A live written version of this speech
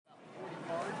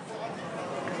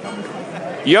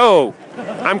Yo,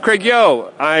 I'm Craig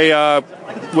Yo.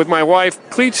 With my wife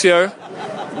Cleetia,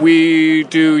 we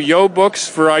do Yo books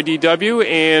for IDW,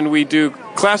 and we do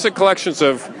classic collections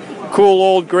of cool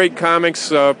old great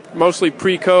comics, mostly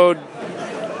pre-code,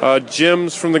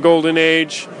 gems from the Golden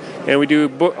Age, and we do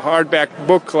hardback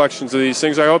book collections of these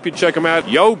things. I hope you check them out.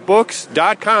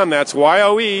 YoBooks.com. That's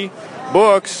YOE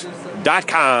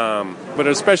books.com. But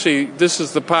especially, this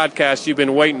is the podcast you've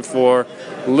been waiting for.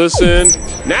 Listen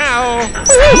now.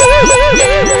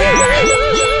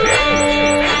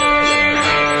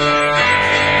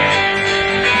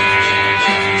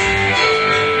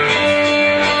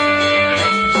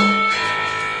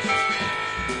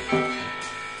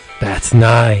 That's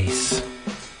nice.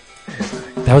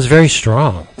 That was very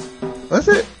strong. Was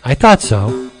it? I thought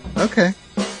so. Okay.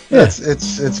 Yeah.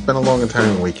 It's been a long and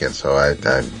tiring weekend, so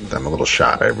I'm a little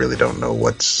shot. I really don't know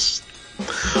what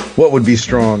would be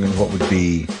strong and what would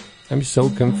be. I'm so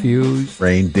confused.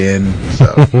 Reined in.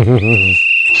 So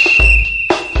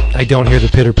I don't hear the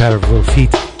pitter patter of little feet.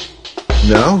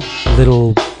 No.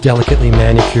 Little delicately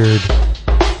manicured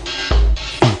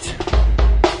feet.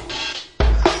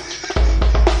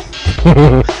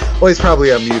 Well, he's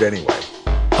probably on mute anyway.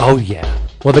 Oh yeah.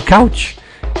 Well, the couch.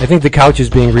 I think the couch is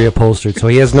being reupholstered, so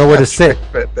he has nowhere to sit.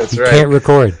 That's he right. Can't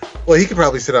record. Well, he could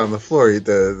probably sit on the floor.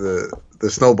 The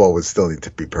snowball would still need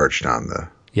to be perched on the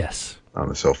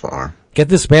sofa arm. Get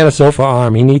this man a sofa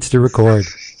arm. He needs to record.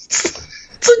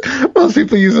 Most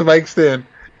people use a mic stand.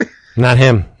 Not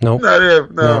him. Nope. Not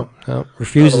him. No.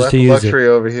 Refuses to use luxury it.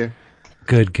 Over here.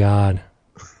 Good God.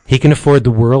 He can afford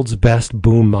the world's best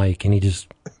boom mic, and he just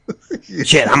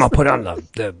shit. I'm gonna put on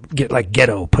the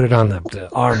ghetto. Put it on the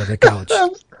arm of the couch.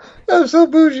 I'm so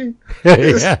bougie.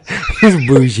 Yeah, he's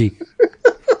bougie.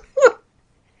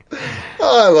 Oh,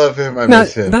 I love him. I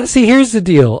miss him. Now, see, here's the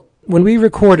deal. When we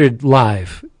recorded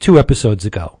live 2 episodes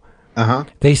ago,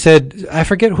 they said, I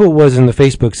forget who it was in the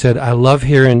Facebook, said, I love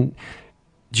hearing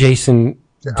Jason.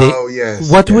 Oh, yes.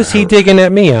 What was he digging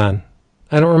at me on?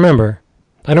 I don't remember.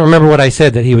 I don't remember what I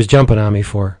said that he was jumping on me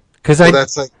for. That's like,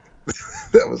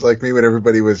 that was like me when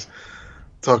everybody was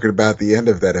talking about the end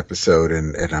of that episode,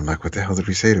 and I'm like, what the hell did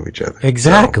we say to each other?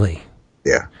 Exactly. So,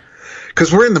 yeah.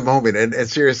 Because we're in the moment, and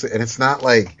seriously, and it's not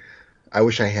like I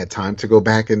wish I had time to go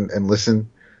back and listen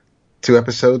to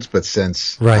episodes, but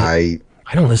since I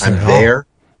don't listen at all.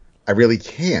 I really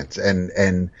can't.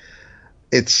 And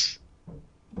it's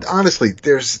honestly,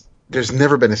 there's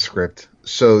never been a script.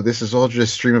 So this is all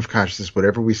just stream of consciousness,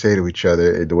 whatever we say to each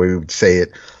other, the way we would say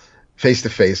it face to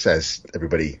face, as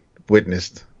everybody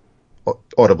witnessed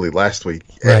audibly last week.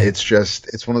 Right.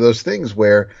 It's one of those things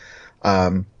where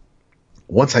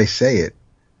once I say it,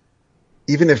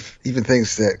 even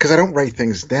things that, because I don't write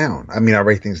things down. I mean, I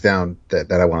write things down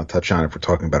that I want to touch on if we're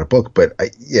talking about a book. But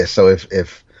so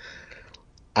if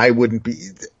I wouldn't be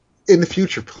in the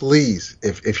future, please,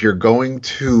 if you're going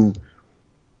to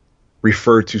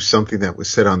refer to something that was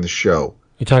said on the show.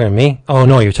 You're talking to me? Oh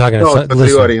no, you're talking to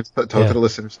the audience. Talk to the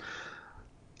listeners.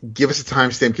 Give us a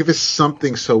timestamp. Give us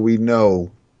something so we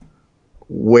know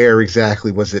where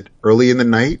exactly. Was it early in the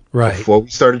night before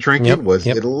we started drinking? Yep. Was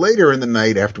it later in the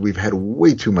night after we've had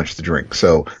way too much to drink?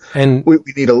 So and we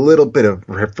need a little bit of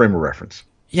frame of reference.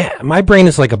 Yeah, my brain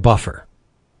is like a buffer.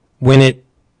 When it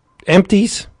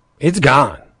empties, it's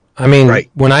gone. I mean,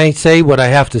 when I say what I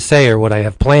have to say or what I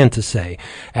have planned to say,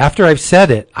 after I've said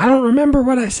it, I don't remember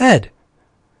what I said.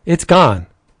 It's gone.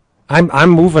 I'm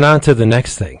moving on to the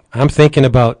next thing. I'm thinking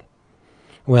about,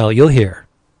 well, you'll hear.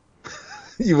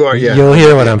 You are, yeah. You'll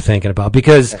hear what I'm thinking about,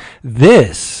 because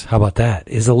this, how about that,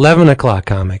 is 11 O'Clock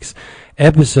Comics,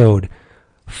 episode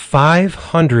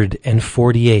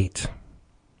 548.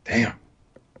 Damn.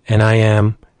 And I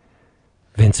am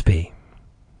Vince B.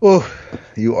 Oh,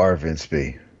 you are Vince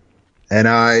B. And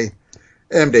I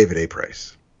am David A.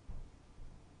 Price.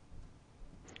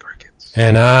 Crickets.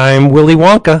 And I'm Willy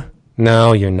Wonka.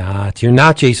 No, you're not. You're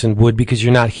not Jason Wood because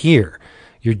you're not here.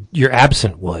 You're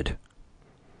absent Wood.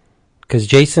 Because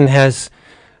Jason has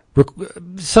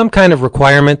some kind of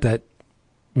requirement that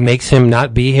makes him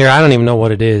not be here. I don't even know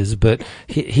what it is, but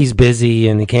he's busy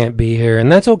and he can't be here.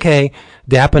 And that's okay.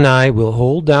 Dap and I will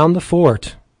hold down the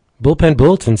fort, bullpen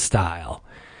bulletin style,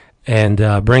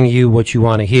 and bring you what you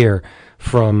want to hear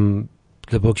from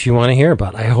the books you want to hear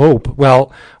about. I hope.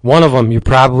 Well, one of them you're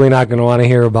probably not going to want to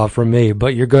hear about from me,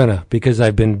 but you're going to, because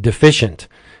I've been deficient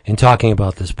in talking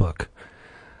about this book.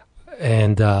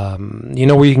 And you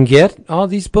know where you can get all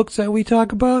these books that we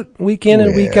talk about week in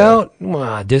and week out?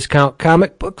 Discount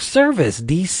Comic Book Service,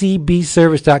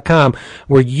 dcbservice.com,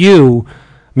 where you,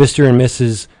 Mr. and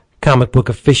Mrs. Comic Book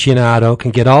Aficionado,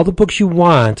 can get all the books you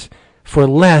want for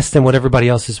less than what everybody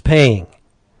else is paying.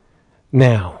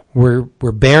 Now,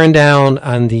 we're bearing down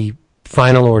on the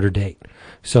final order date.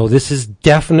 So this is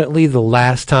definitely the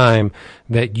last time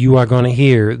that you are going to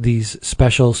hear these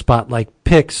special spotlight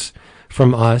picks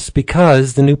from us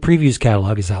because the new previews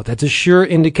catalog is out. That's a sure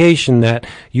indication that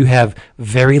you have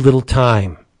very little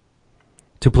time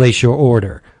to place your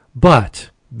order.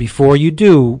 But before you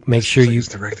do, make sure you... It's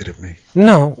directed at me.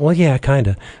 No, well, yeah, kind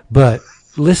of. But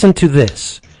listen to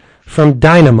this. From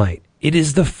Dynamite, it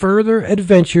is the further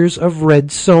adventures of Red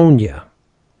Sonja.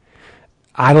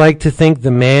 I like to think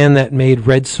the man that made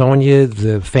Red Sonja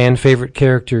the fan favorite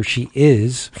character she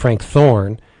is, Frank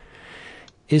Thorne,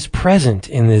 is present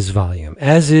in this volume,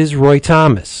 as is Roy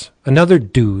Thomas, another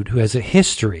dude who has a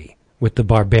history with the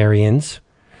Barbarians.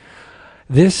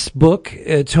 This book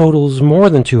totals more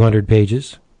than 200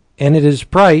 pages, and it is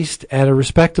priced at a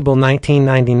respectable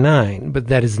 $19.99, but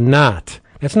that's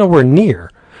nowhere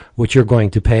near what you're going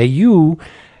to pay. You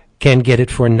can get it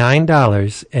for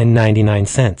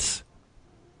 $9.99.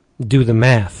 Do the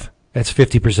math. That's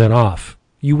 50% off.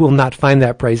 You will not find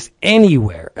that price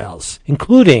anywhere else,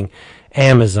 including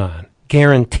Amazon.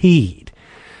 Guaranteed.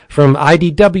 From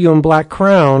IDW and Black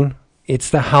Crown,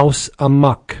 it's The House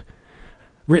Amok.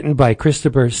 Written by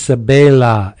Christopher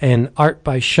Sabela and art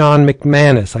by Sean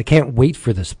McManus. I can't wait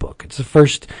for this book. It's the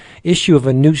first issue of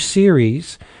a new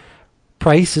series.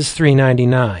 Price is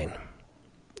 $3.99.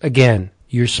 Again,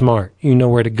 you're smart. You know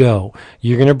where to go.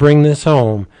 You're going to bring this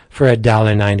home for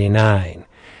 $1.99.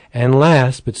 And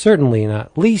last, but certainly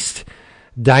not least,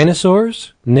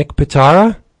 Dinosaurs, Nick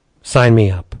Pitara, sign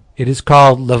me up. It is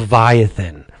called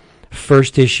Leviathan.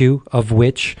 First issue of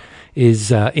which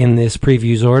is in this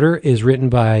previews order is written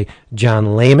by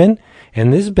John Layman,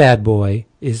 and this bad boy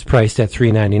is priced at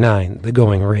 $3.99, the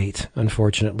going rate,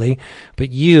 unfortunately.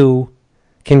 But you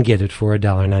can get it for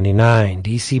 $1.99.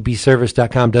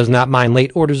 DCBService.com does not mind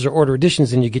late orders or order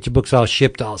additions, and you get your books all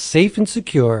shipped, all safe and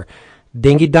secure.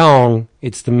 Dingy dong.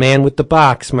 It's the man with the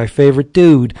box, my favorite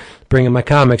dude, bringing my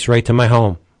comics right to my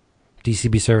home.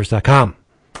 DCBService.com.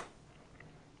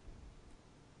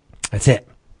 That's it.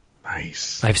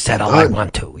 Nice. I've said all I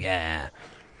want to, yeah.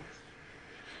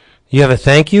 You have a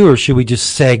thank you, or should we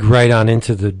just seg right on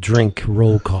into the drink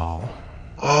roll call?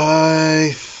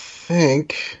 I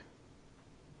think...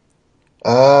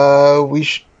 we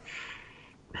should.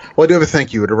 Well, I do have a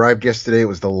thank you. It arrived yesterday. It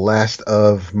was the last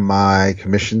of my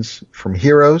commissions from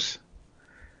Heroes.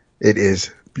 It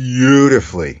is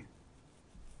beautifully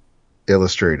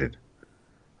illustrated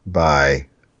by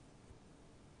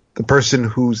the person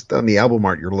who's done the album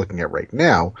art you're looking at right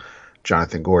now,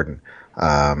 Jonathan Gordon.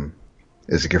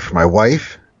 Is a gift for my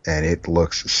wife, and it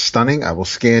looks stunning. I will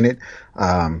scan it.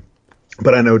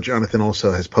 But I know Jonathan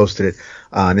also has posted it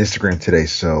on Instagram today,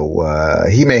 so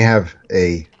he may have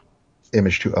a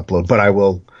image to upload, but I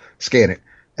will scan it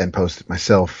and post it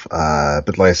myself.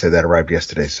 But like I said, that arrived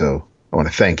yesterday, so I want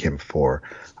to thank him for.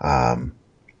 I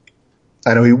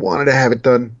know he wanted to have it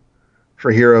done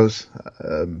for Heroes.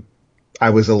 I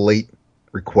was a late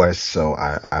request, so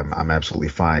I'm absolutely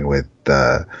fine with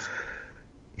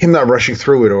him not rushing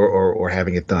through it or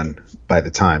having it done by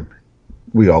the time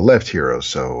we all left Heroes.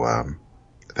 So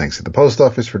thanks to the post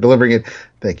office for delivering it.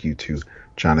 Thank you to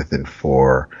Jonathan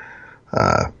for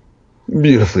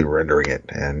beautifully rendering it.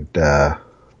 And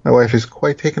my wife is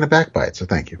quite taken aback by it, so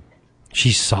thank you.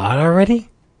 She saw it already?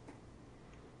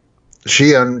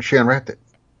 She unwrapped it.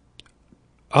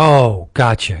 Oh,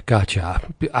 gotcha.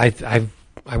 I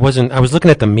was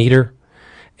looking at the meter,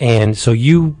 and so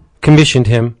you commissioned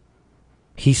him.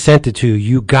 He sent it to you.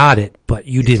 You got it, but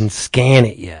you didn't scan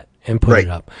it yet and put it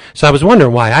up. So I was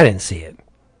wondering why I didn't see it.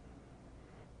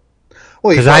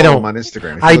 Well, you follow him on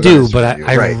Instagram. I do, but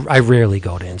I rarely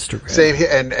go to Instagram. Same here,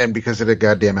 and because of the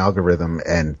goddamn algorithm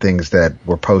and things that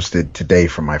were posted today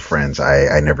from my friends,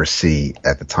 I never see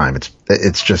at the time.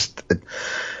 It's just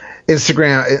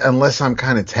Instagram, unless I'm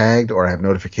kind of tagged or I have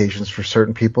notifications for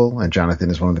certain people, and Jonathan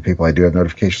is one of the people I do have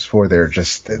notifications for. There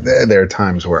are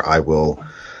times where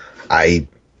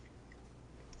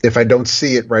if I don't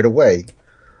see it right away,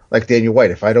 like Daniel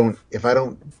White, if I don't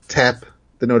tap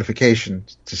the notification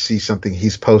to see something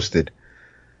he's posted,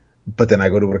 but then I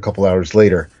go to it a couple hours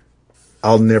later,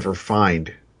 I'll never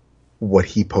find what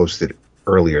he posted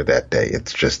earlier that day.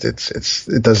 It's just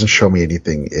it doesn't show me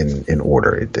anything in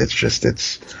order. It's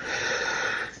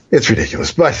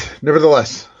ridiculous. But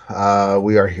nevertheless,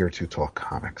 we are here to talk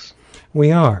comics.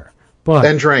 We are, but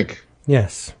and drink.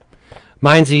 Yes,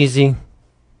 mine's easy.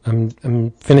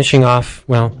 I'm finishing off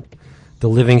the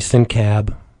Livingston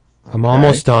Cab. I'm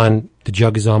almost done. The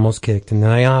jug is almost kicked, and then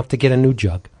I have to get a new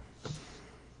jug.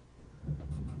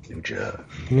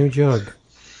 New jug.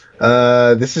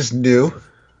 This This is new.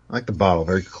 I like the bottle.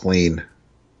 Very clean,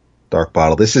 dark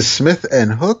bottle. This is Smith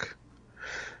and Hook,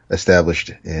 established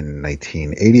in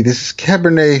 1980. This is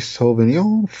Cabernet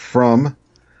Sauvignon from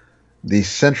the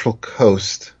Central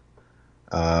Coast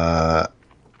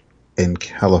in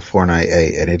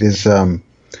California, and it is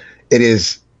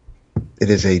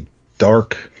a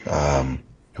dark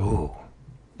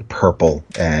purple,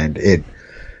 and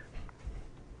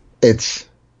it's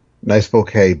nice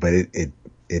bouquet, but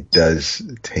it does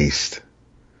taste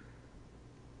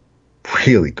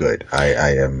really good.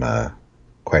 I am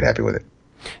quite happy with it.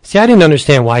 See, I didn't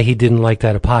understand why he didn't like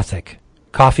that Apothic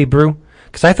coffee brew,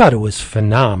 because I thought it was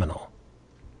phenomenal,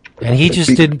 and he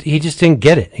just didn't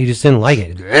get it. He just didn't like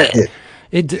it.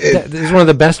 It is one of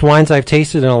the best wines I've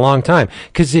tasted in a long time,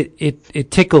 because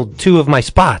it tickled two of my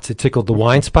spots. It tickled the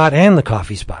wine spot and the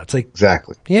coffee spot. It's like,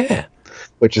 exactly. Yeah.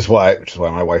 Which is why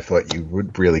my wife thought you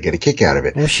would really get a kick out of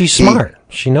it. Well, she's smart.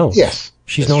 She knows. Yes.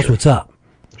 She knows what's up.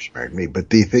 She married me.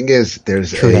 But the thing is,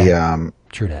 there's True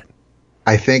that.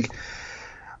 I think,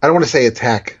 I don't want to say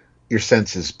attack your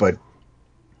senses, but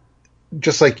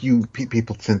just like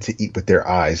people tend to eat with their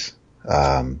eyes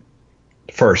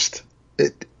first.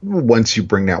 Once you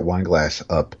bring that wine glass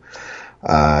up,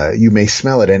 you may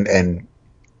smell it, and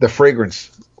the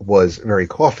fragrance was very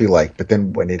coffee-like, but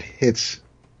then when it hits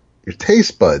your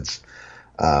taste buds,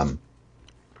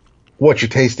 what you're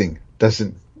tasting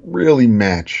doesn't really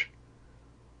match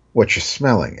what you're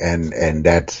smelling, and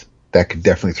that could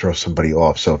definitely throw somebody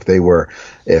off. So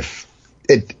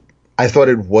I thought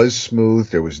it was smooth.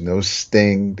 There was no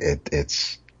sting.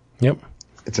 It's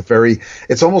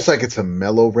almost like it's a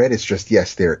mellow red. It's just,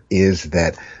 yes, there is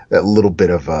that little bit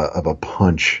of a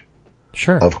punch,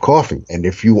 of coffee. And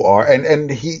if you are, and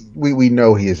we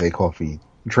know he is a coffee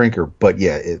drinker, but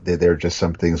yeah, there are just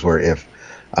some things where if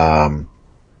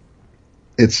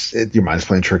your mind's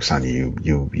playing tricks on you,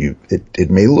 it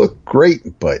may look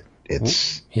great, but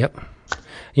it's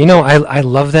I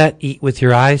love that eat with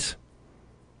your eyes.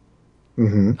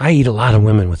 Mm-hmm. I eat a lot of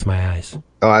women with my eyes.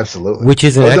 Oh, absolutely. Which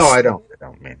is no, I don't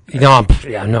mean.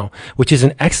 Which is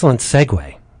an excellent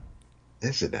segue.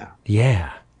 Is it now?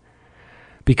 Yeah,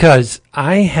 because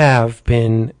I have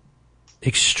been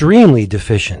extremely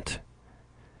deficient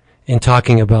in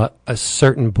talking about a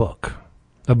certain book,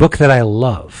 a book that I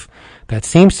love, that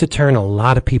seems to turn a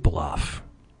lot of people off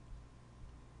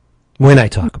when I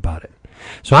talk about it.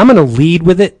 So I'm going to lead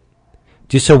with it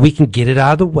just so we can get it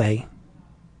out of the way.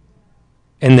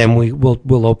 And then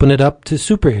we'll open it up to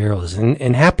superheroes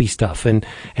and happy stuff and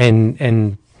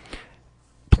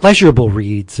pleasurable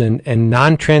reads and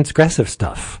non-transgressive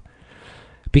stuff.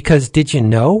 Because did you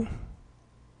know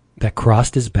that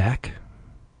Crossed is back?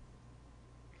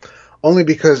 Only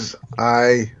because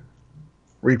I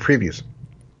read previews.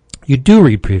 You do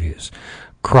read previews.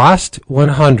 Crossed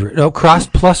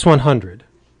Plus 100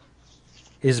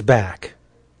 is back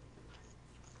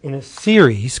in a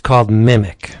series called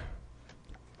Mimic.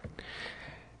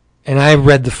 And I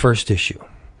read the first issue.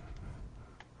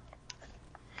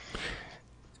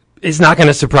 It's not going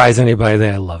to surprise anybody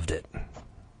that I loved it.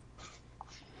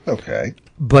 Okay.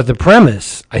 But the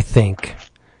premise, I think,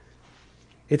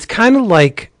 it's kind of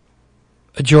like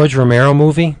a George Romero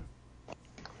movie.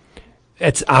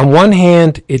 It's, on one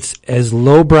hand, it's as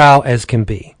lowbrow as can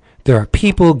be. There are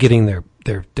people getting their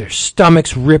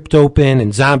stomachs ripped open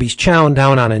and zombies chowing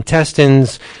down on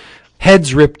intestines,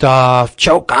 heads ripped off,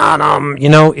 choke on them.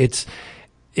 It's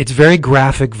very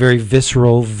graphic, very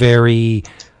visceral, very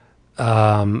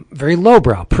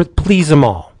lowbrow. Please them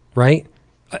all, right?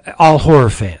 All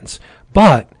horror fans.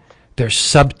 But there's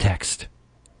subtext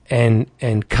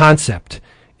and concept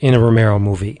in a Romero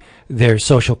movie. There's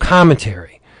social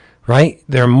commentary, right?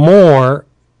 There are more.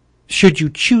 Should you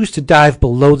choose to dive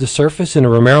below the surface in a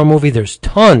Romero movie, there's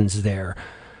tons there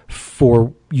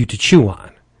for you to chew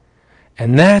on.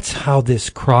 And that's how this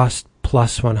Crossed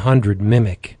Plus 100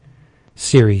 Mimic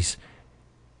series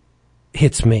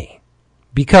hits me.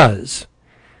 Because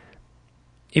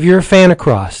if you're a fan of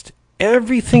Crossed,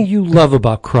 everything you love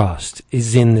about Crossed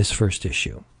is in this first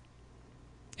issue.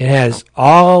 It has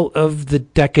all of the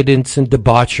decadence and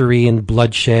debauchery and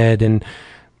bloodshed and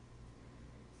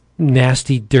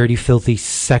nasty, dirty, filthy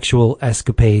sexual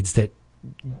escapades that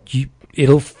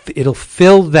it'll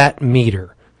fill that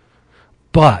meter.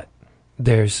 But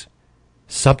there's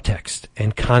subtext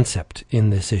and concept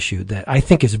in this issue that I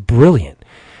think is brilliant.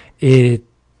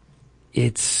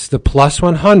 It's the plus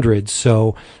 100,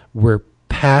 so we're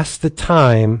past the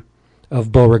time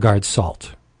of Beauregard's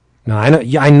Salt. Now,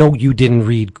 I know you didn't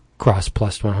read Cross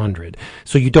Plus 100,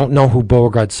 so you don't know who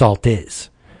Beauregard Salt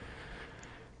is.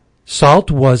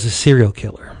 Salt was a serial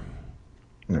killer.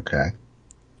 Okay.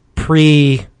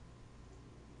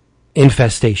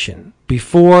 infestation.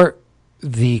 Before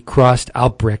the Crossed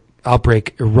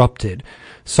outbreak erupted,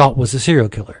 Salt was a serial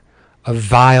killer, a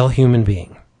vile human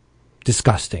being,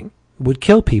 disgusting, would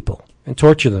kill people and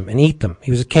torture them and eat them. He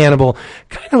was a cannibal,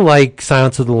 kind of like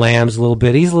Silence of the Lambs a little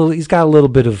bit. He's got a little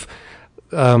bit of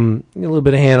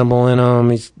Hannibal in him.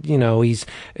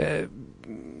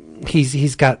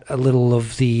 He's got a little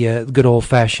of the good old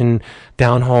fashioned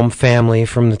down home family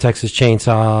from the Texas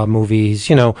Chainsaw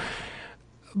movies,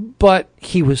 but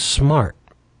he was smart.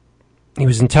 He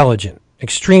was intelligent,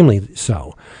 extremely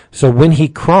so. So when he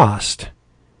crossed,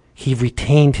 he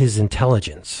retained his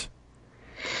intelligence.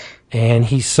 And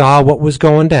he saw what was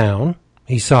going down.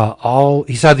 He saw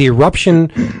the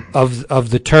eruption of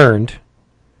the turned,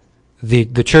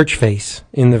 the church face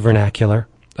in the vernacular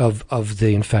of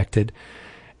the infected.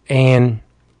 And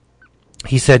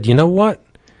he said, you know what?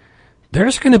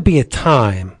 There's going to be a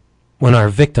time when our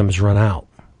victims run out.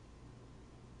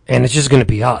 And it's just going to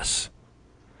be us.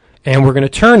 And we're going to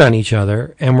turn on each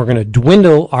other, and we're going to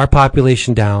dwindle our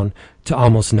population down to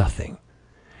almost nothing.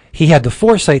 He had the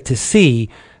foresight to see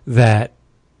that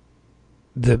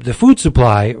the food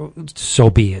supply, so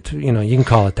be it, you can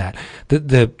call it that.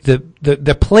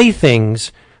 The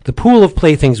playthings, the pool of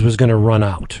playthings was going to run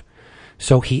out.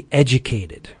 So he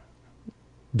educated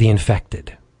the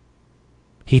infected.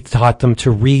 He taught them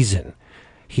to reason.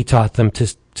 He taught them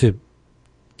to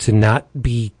not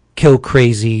be kill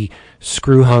crazy,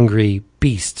 screw hungry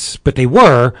beasts. But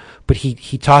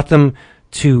he taught them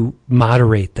to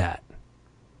moderate that.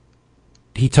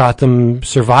 He taught them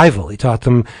survival. He taught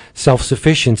them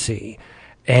self-sufficiency.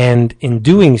 And in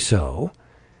doing so,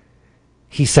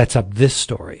 he sets up this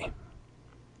story,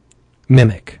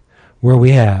 Mimic, where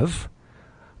we have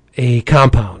a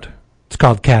compound. It's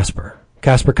called Casper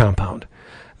Compound,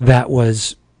 that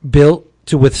was built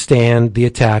to withstand the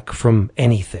attack from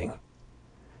anything.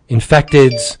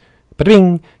 Infecteds,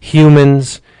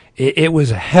 humans. It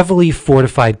was a heavily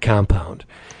fortified compound.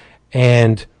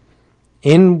 And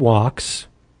in walks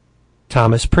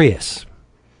Thomas Prius.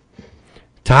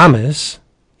 Thomas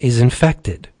is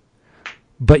infected,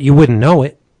 but you wouldn't know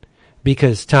it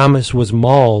because Thomas was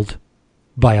mauled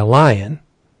by a lion.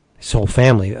 His whole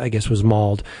family, I guess, was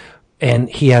mauled, and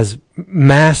he has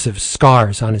massive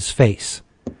scars on his face.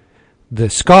 The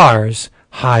scars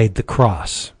hide the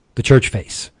cross, the church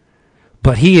face,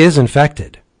 but he is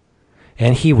infected,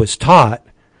 and he was taught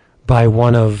by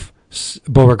one of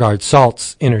Beauregard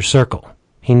Salt's inner circle.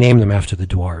 He named them after the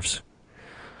dwarves.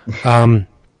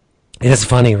 It's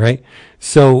funny, right?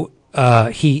 So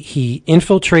he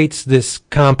infiltrates this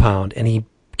compound and he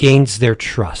gains their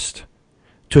trust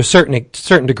to a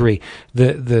certain degree.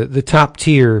 The top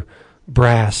tier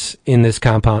brass in this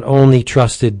compound only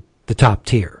trusted the top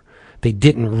tier. They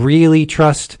didn't really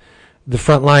trust the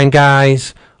frontline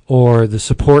guys or the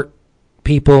support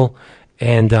people.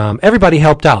 And everybody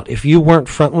helped out. If you weren't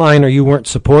frontline or you weren't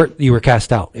support, you were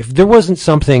cast out. If there wasn't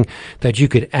something that you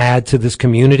could add to this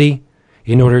community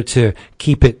in order to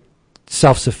keep it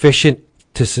self-sufficient,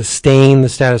 to sustain the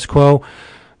status quo,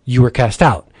 you were cast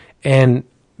out. And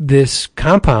this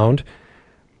compound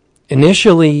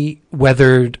initially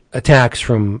weathered attacks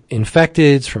from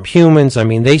infecteds, from humans. I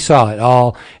mean, they saw it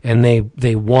all, and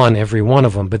they won every one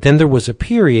of them. But then there was a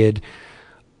period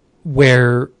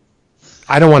where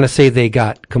I don't want to say they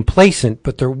got complacent,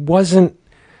 but there wasn't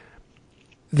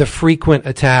the frequent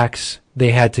attacks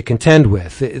they had to contend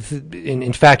with.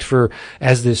 In fact,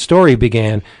 as this story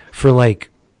began, for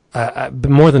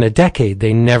more than a decade,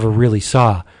 they never really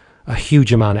saw a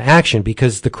huge amount of action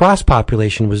because the cross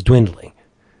population was dwindling.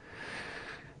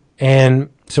 And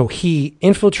so he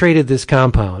infiltrated this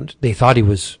compound. They thought he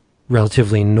was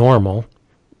relatively normal,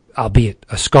 albeit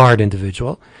a scarred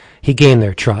individual. He gained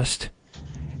their trust.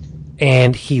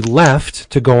 And he left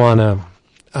to go on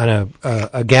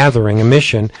a gathering, a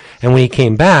mission. And when he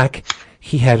came back,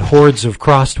 he had hordes of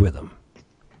Crossed with him.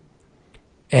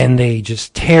 And they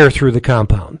just tear through the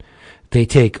compound. They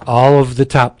take all of the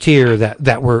top tier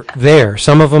that were there.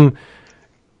 Some of them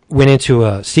went into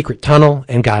a secret tunnel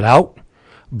and got out.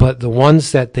 But the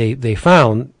ones that they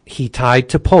found, he tied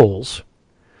to poles.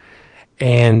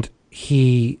 And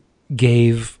he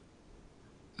gave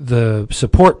the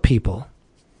support people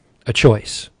a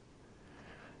choice.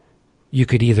 You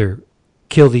could either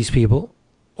kill these people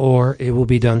or it will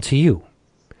be done to you.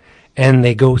 And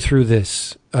they go through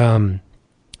this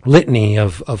litany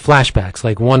of flashbacks.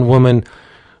 Like one woman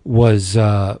was,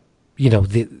 the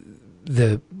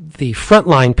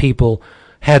frontline people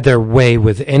had their way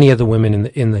with any of the women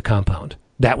in the compound.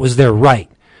 That was their right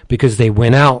because they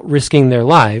went out risking their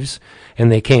lives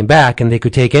and they came back and they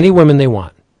could take any woman they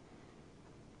want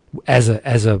as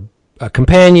a a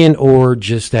companion or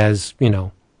just as,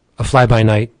 a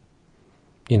fly-by-night,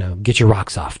 get your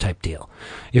rocks off type deal.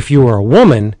 If you were a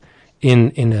woman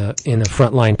in a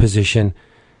frontline position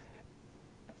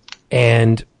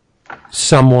and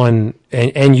someone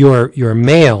and your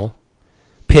male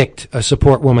picked a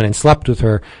support woman and slept with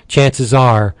her, chances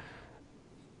are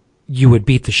you would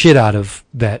beat the shit out of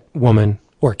that woman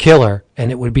or kill her,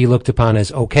 and it would be looked upon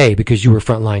as okay because you were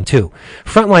frontline too.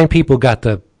 Frontline people got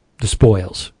the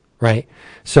spoils, right?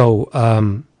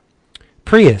 So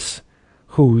Prius,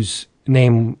 whose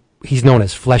name he's known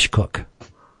as Flesh Cook,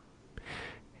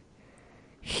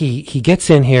 he gets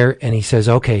in here and he says,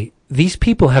 okay, these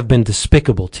people have been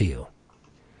despicable to you.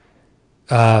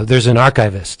 There's an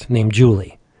archivist named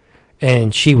Julie,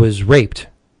 and she was raped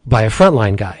by a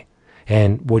frontline guy.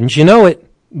 And wouldn't you know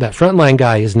it, that frontline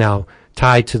guy is now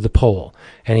tied to the pole.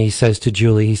 And he says to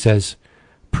Julie, he says,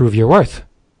 prove your worth.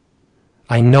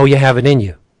 I know you have it in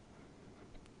you.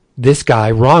 This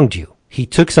guy wronged you. He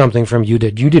took something from you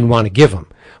that you didn't want to give him.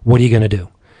 What are you going to do?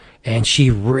 And she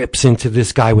rips into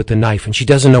this guy with the knife, and she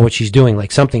doesn't know what she's doing.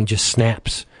 Like something just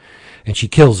snaps, and she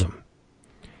kills him.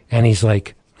 And he's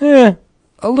like, a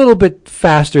little bit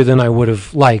faster than I would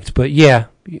have liked, but yeah,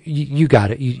 you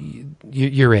got it.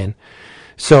 You're in.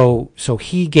 So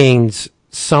he gains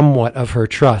somewhat of her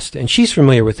trust, and she's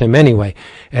familiar with him anyway,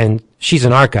 and she's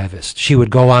an archivist. She would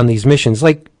go on these missions,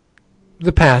 like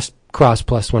the past Cross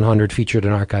Plus 100 featured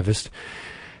an archivist.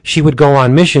 She would go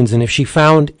on missions, and if she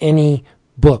found any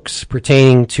books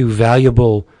pertaining to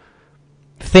valuable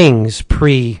things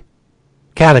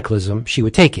pre-cataclysm, she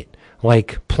would take it,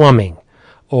 like plumbing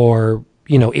or,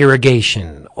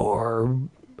 irrigation or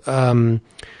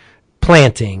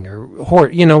planting or,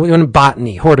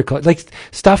 botany, horticulture, like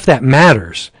stuff that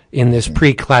matters in this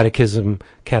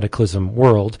pre-cataclysm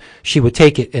world. She would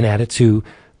take it and add it to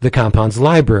the compound's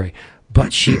library.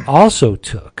 But she also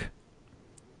took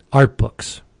art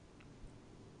books.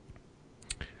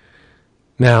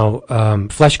 Now,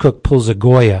 Flesh Cook pulls a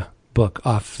Goya book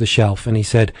off the shelf, and he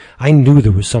said, I knew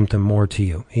there was something more to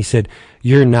you. He said,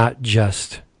 you're not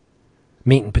just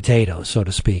meat and potatoes, so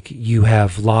to speak. You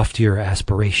have loftier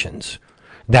aspirations.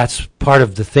 That's part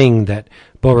of the thing that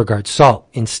Beauregard Salt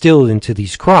instilled into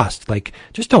these Crossed. Like,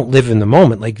 just don't live in the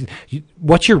moment. Like,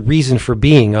 what's your reason for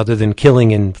being other than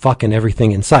killing and fucking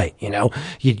everything in sight?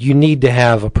 You need to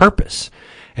have a purpose.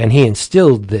 And he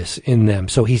instilled this in them.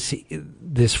 So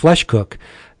this Flesh Cook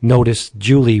noticed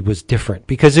Julie was different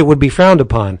because it would be frowned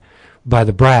upon by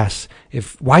the brass.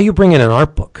 Why are you bringing an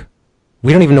art book?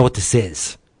 We don't even know what this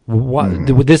is.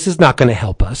 This is not going to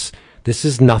help us. This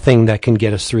is nothing that can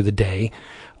get us through the day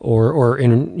or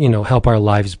help our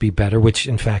lives be better, which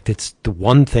in fact it's the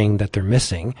one thing that they're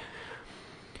missing.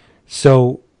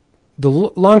 So the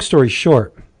long story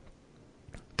short,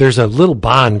 there's a little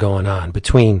bond going on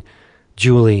between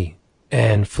Julie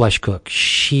and Flesh Cook.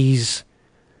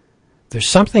 There's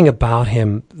something about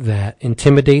him that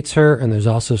intimidates her, and there's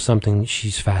also something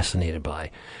she's fascinated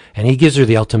by. And he gives her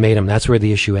the ultimatum. That's where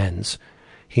the issue ends.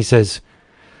 He says,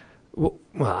 well,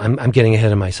 I'm getting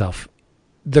ahead of myself.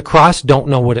 The Cross don't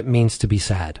know what it means to be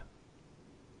sad.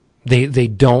 They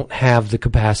don't have the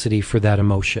capacity for that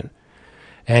emotion.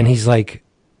 And he's like,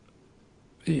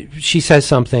 she says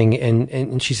something,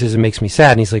 and she says, it makes me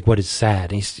sad. And he's like, what is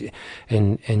sad?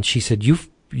 And she said,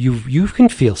 you can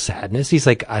feel sadness. He's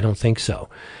like, I don't think so.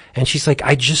 And she's like,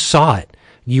 I just saw it.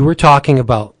 You were talking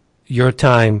about your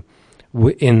time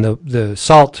in the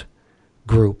Salt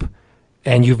group,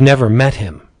 and you've never met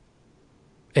him.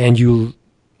 And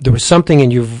there was something in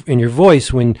your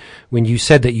voice when you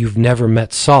said that you've never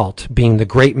met Salt, being the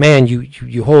great man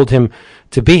you hold him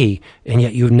to be, and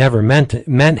yet you've never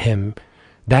met him.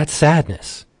 That's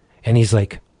sadness. And he's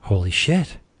like, holy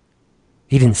shit.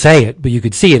 He didn't say it, but you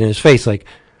could see it in his face, like,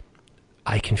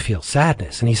 I can feel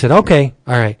sadness. And he said, okay,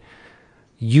 all right.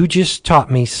 You just taught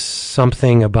me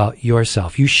something about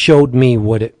yourself. You showed me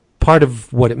part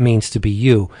of what it means to be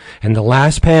you. And the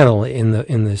last panel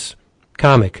in this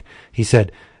comic, he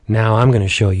said, now I'm going to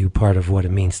show you part of what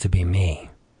it means to be me.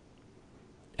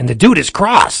 And the dude is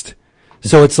crossed.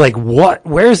 So it's like,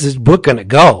 where's this book going to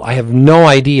go? I have no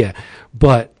idea.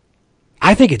 But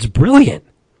I think it's brilliant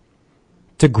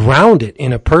to ground it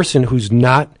in a person who's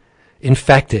not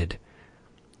infected,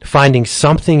 finding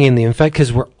something in the infect,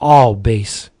 because we're all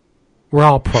base. We're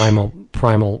all primal.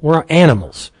 We're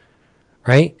animals,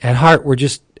 right? At heart, we're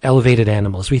just elevated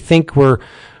animals. We think we're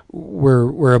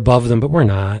above them, but we're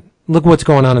not. Look what's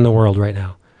going on in the world right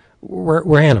now.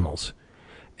 We're animals.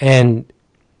 And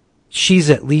she's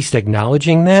at least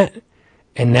acknowledging that.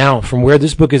 And now, from where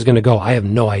this book is going to go, I have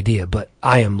no idea, but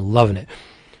I am loving it.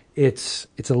 It's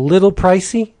a little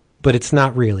pricey, but it's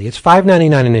not really. It's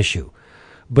 $5.99 an issue,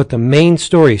 but the main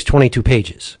story is 22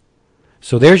 pages.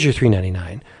 So there's your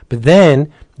 $3.99. But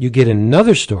then you get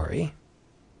another story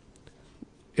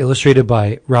illustrated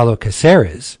by Raulo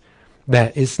Caceres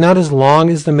that it's not as long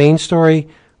as the main story,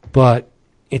 but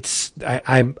it's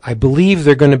I believe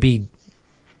they're going to be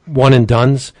one and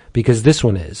dones, because this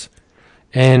one is.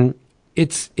 And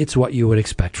it's what you would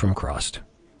expect from Crossed.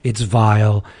 It's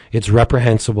vile, it's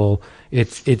reprehensible.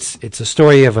 It's a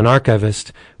story of an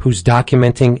archivist who's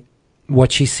documenting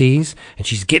what she sees, and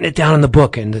she's getting it down in the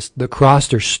book, and the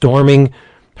Crossed are storming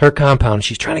her compound.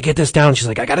 She's trying to get this down. She's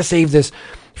like, I got to save this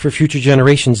for future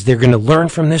generations. They're going to learn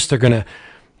from this. This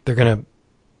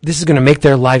is going to make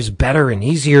their lives better and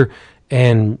easier.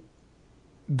 And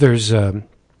there's the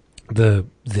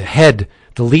head,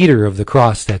 the leader of the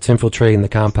Cross that's infiltrating the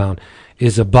compound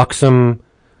is a buxom,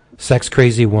 sex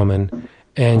crazy woman,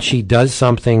 and she does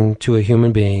something to a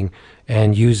human being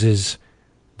and uses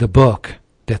the book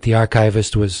that the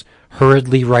archivist was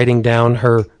hurriedly writing down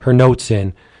her notes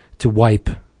in to wipe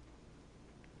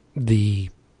the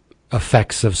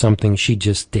effects of something she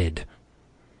just did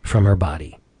from her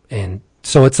body. And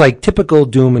so it's like typical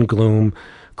doom and gloom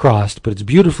Crossed, but it's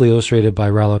beautifully illustrated by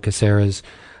Raulo Caceres.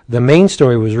 The main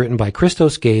story was written by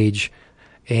Christos Gage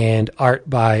and art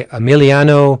by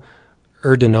Emiliano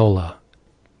Urdinola.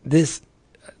 This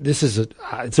is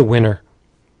it's a winner.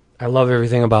 I love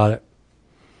everything about it.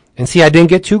 And see, I didn't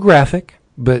get too graphic,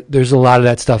 but there's a lot of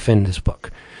that stuff in this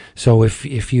book. So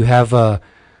if you have a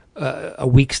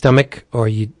weak stomach, or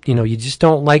you just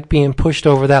don't like being pushed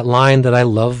over that line that I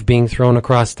love being thrown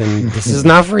across, then this is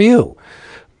not for you.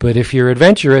 But if you're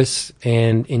adventurous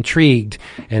and intrigued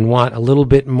and want a little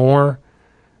bit more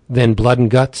than blood and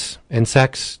guts and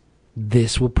sex,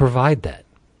 this will provide that.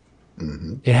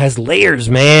 Mm-hmm. It has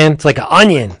layers, man. It's like an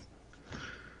onion.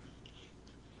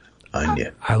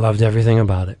 Onion. I loved everything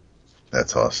about it.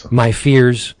 That's awesome. My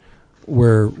fears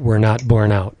were not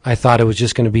borne out. I thought it was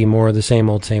just going to be more of the same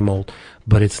old,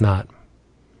 but it's not.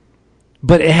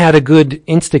 But it had a good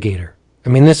instigator. I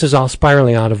mean, this is all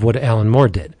spiraling out of what Alan Moore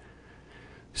did.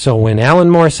 So when Alan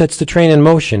Moore sets the train in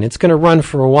motion, it's going to run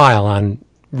for a while on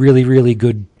really, really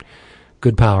good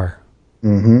power.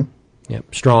 Mm-hmm.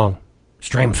 Yep, strong.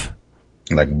 Strength.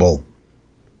 Like bull.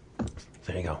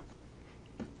 There you go.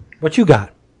 What you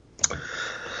got?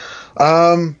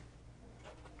 I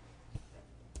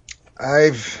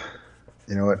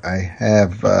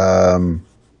have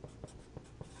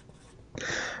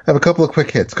a couple of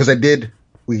quick hits, because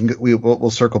we'll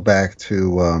circle back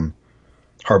to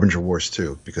Harbinger Wars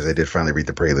 2, because I did finally read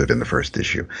the prelude in the first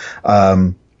issue.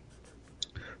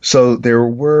 So there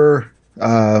were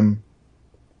I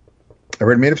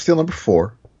read Made of Steel number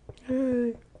 4,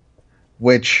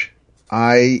 which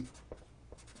I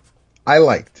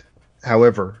liked.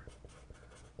 However,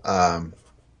 to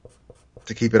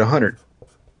keep it 100,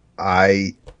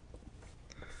 I'm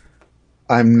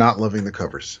not loving the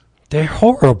covers. They're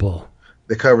horrible.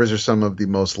 The covers are some of the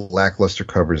most lackluster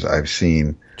covers I've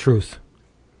seen. Truth.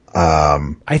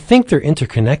 I think they're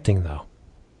interconnecting, though.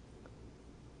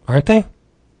 Aren't they?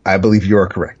 I believe you are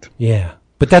correct. Yeah.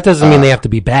 But that doesn't mean they have to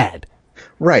be bad.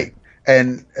 Right.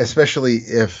 And especially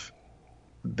if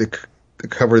the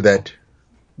cover that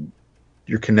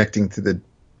you're connecting to the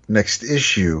next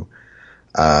issue,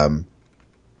 because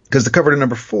the cover to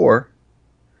number 4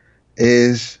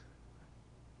 is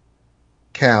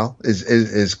Cal,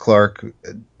 is Clark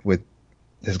with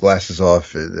his glasses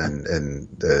off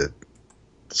and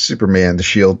Superman, the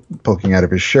shield poking out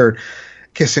of his shirt,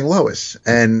 kissing Lois.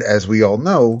 And as we all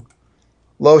know,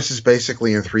 Lois is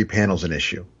basically in 3 panels an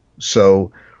issue.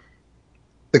 So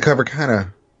the cover kind of,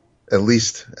 at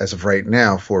least as of right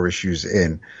now, 4 issues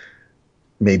in,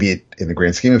 maybe in the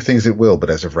grand scheme of things it will, but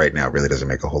as of right now, it really doesn't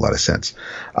make a whole lot of sense.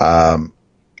 I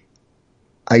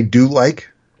do like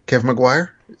Kev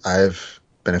Maguire. I've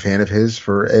been a fan of his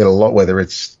for a lot, whether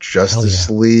it's Justice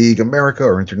League America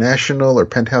or International or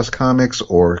Penthouse Comics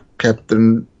or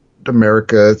Captain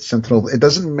America Sentinel. It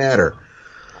doesn't matter.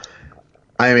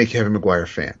 I am a Kevin Maguire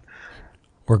fan.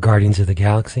 Or Guardians of the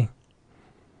Galaxy.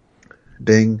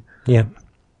 Ding. Yeah.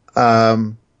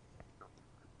 That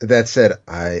said,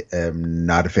 I am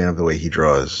not a fan of the way he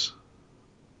draws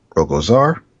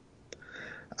Rogozar.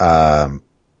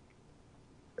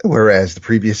 Whereas the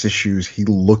previous issues, he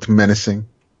looked menacing.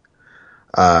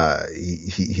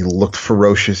 He looked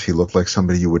ferocious. He looked like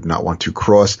somebody you would not want to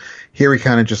cross. Here he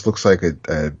kind of just looks like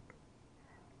a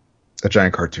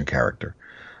giant cartoon character.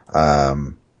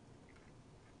 Not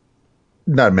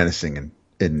menacing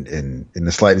in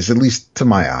the slightest, at least to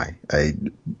my eye.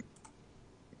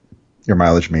 Your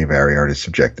mileage may vary, art is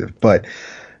subjective, but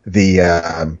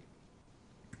the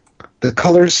The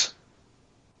colors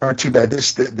aren't too bad.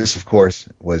 This of course,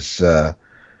 was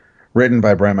written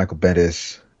by Brian Michael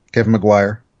Bendis, Kevin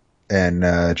Maguire, and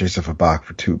Jason Fabak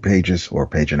for 2 pages, or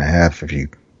page and a half if you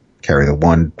carry the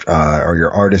one, or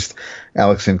your artist.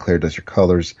 Alex Sinclair does your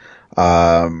colors.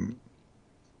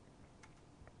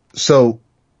 So,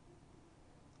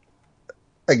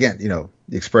 again, the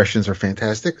expressions are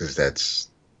fantastic, because that's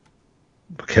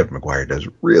what Kevin Maguire does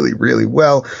really, really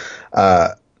well.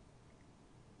 The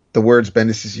words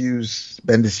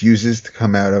Bendis uses to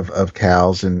come out of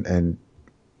Cal's and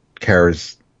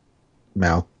Kara's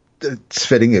mouth, it's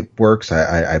fitting. It works.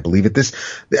 I believe it.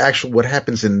 What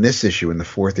happens in this issue, in the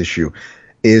 4th issue,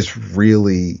 is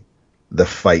really the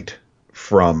fight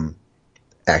from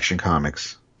Action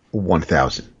Comics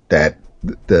 1000. That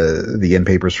the end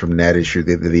papers from that issue,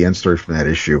 the end story from that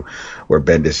issue, where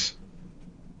Bendis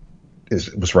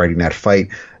was writing that fight,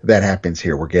 that happens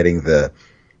here. We're getting the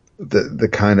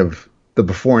kind of the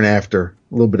before and after,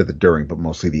 a little bit of the during, but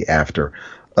mostly the after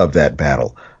of that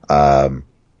battle.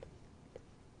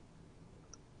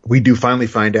 We do finally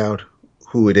find out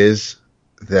who it is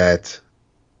that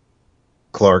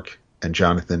Clark and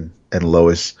Jonathan and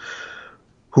Lois,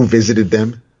 who visited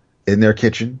them in their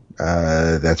kitchen.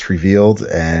 That's revealed,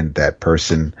 and that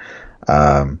person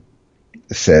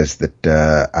says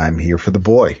that I'm here for the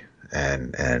boy,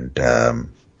 and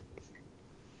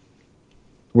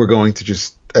we're going to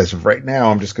just, as of right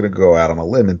now, I'm just going to go out on a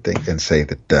limb and say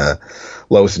that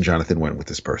Lois and Jonathan went with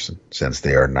this person, since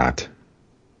they are not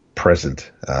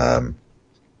present in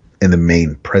the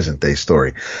main present day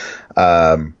story.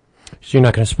 So you're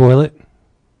not going to spoil it?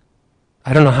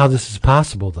 I don't know how this is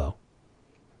possible, though.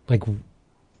 Like,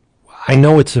 I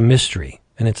know it's a mystery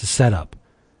and it's a setup,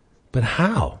 but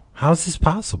how? How is this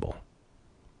possible?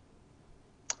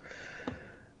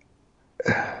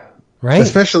 Right?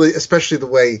 Especially the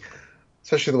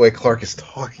way Clark is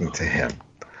talking to him,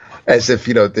 as if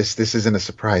this isn't a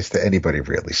surprise to anybody,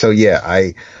 really. So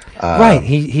yeah, right.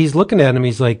 He's looking at him.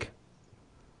 He's like,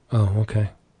 "Oh,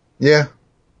 okay." Yeah,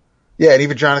 and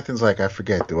even Jonathan's like, "I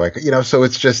forget." So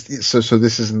it's just so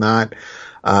this is not.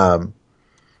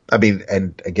 I mean,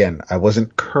 and again, I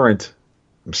wasn't current.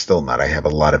 I'm still not. I have a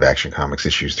lot of Action Comics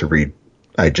issues to read.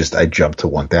 I jumped to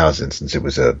 1000 since it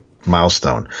was a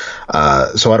milestone.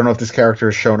 So I don't know if this character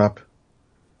has shown up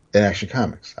in Action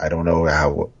Comics. I don't know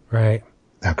how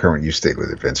current you stayed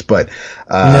with it, Vince. But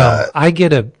no, I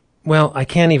get I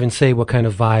can't even say what kind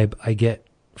of vibe I get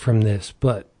from this,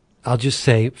 but I'll just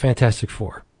say Fantastic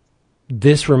Four.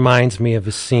 This reminds me of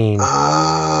a scene.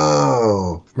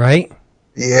 Oh. Right?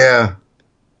 Yeah.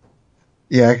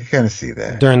 Yeah, I can kind of see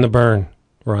that. During the Burn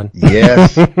run.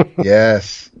 Yes.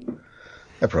 Yes.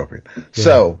 Appropriate.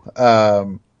 Yeah.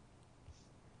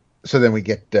 So then we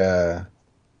get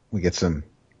some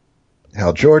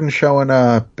Hal Jordan showing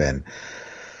up, and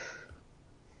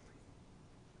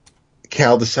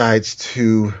Cal decides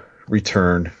to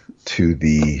return to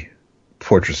the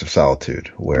Fortress of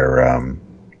Solitude, where,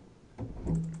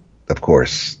 of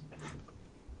course,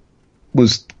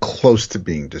 was close to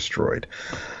being destroyed.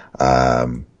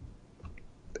 And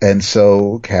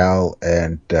so Cal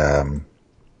and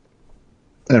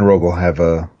Rogel have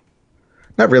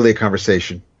not really a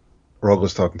conversation.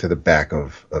 Rogel's talking to the back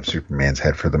of Superman's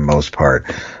head for the most part.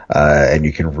 And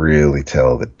you can really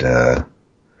tell that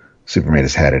Superman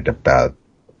has had it about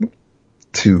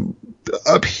to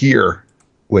up here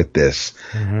with this,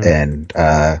 and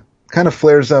kind of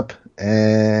flares up,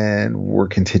 and we're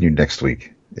continued next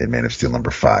week in Man of Steel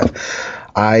number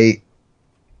 5. I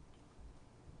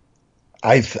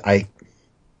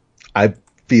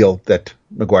feel that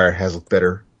Maguire has looked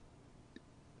better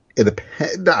in the.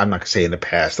 I'm not gonna say in the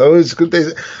past. Oh, it's good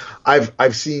days.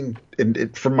 I've seen,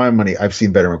 for my money, I've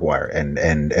seen better Maguire, and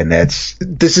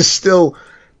this is still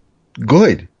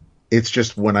good. It's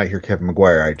just when I hear Kevin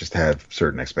Maguire, I just have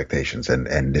certain expectations,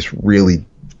 and this really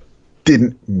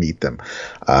didn't meet them.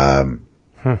 And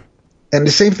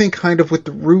the same thing kind of with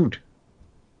the Rude,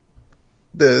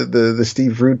 the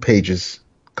Steve Rude pages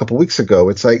a couple weeks ago.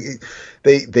 It's like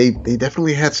they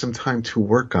definitely had some time to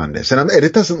work on this, and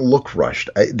it doesn't look rushed.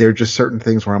 There are just certain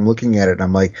things where I'm looking at it and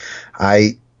I'm like,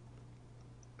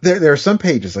 there are some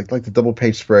pages like the double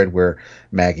page spread where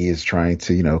Maggie is trying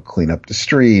to clean up the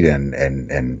street,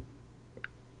 and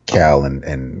Cal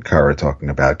and Kara talking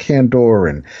about Kandor,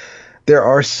 and there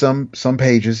are some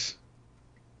pages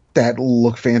that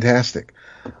look fantastic,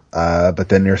 but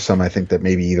then there's some I think that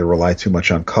maybe either rely too much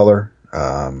on color,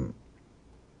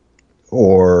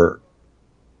 or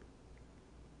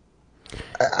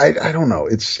I don't know.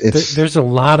 There's a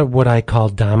lot of what I call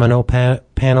domino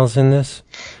panels in this,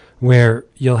 where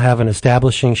you'll have an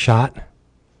establishing shot,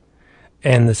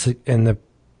 and the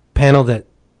panel that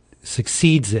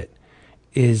succeeds it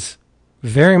is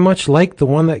very much like the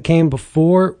one that came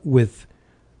before, with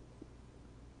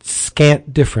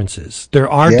scant differences. There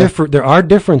are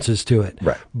differences to it,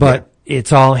 right? But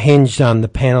it's all hinged on the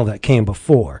panel that came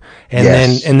before, and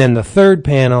Yes. then the third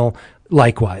panel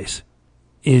likewise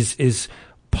is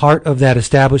part of that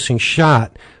establishing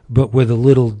shot, but with a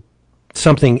little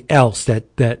something else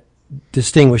that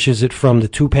distinguishes it from the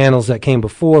two panels that came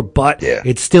before, but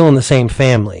it's still in the same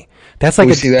family. That's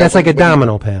like a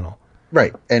domino panel.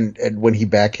 Right. And when he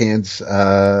backhands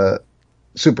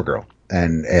Supergirl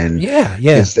and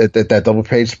it's that double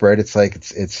page spread, it's like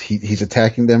he's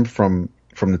attacking them from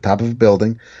the top of a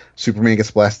building. Superman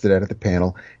gets blasted out of the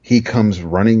panel. He comes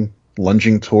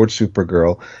lunging towards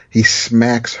Supergirl. He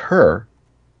smacks her,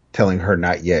 telling her,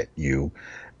 "Not yet, you."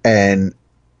 And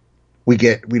we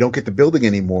don't get the building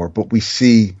anymore, but we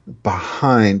see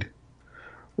behind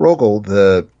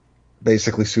Rogel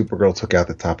basically Supergirl took out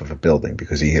the top of a building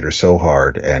because he hit her so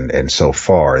hard and so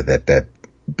far that the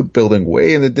building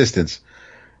way in the distance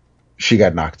she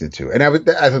got knocked into. And I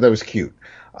thought that was cute.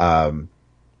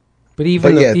 But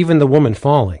even the woman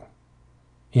falling,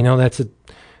 that's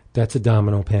a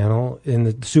domino panel, and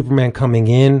the Superman coming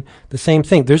in, the same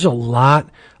thing. There's a lot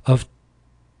of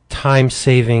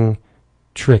time-saving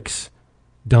tricks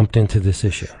dumped into this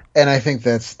issue, and I think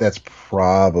that's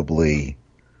probably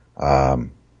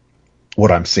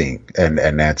what I'm seeing, and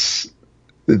that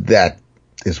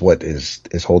is what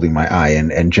is holding my eye,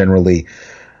 and generally,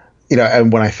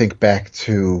 and when I think back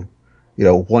to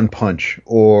One Punch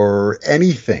or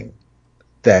anything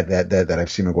that I've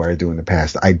seen Maguire do in the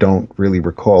past, I don't really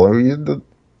recall. I mean,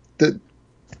 the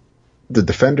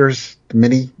Defenders, the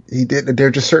mini he did, there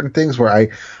are just certain things where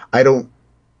I don't,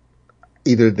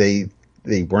 either they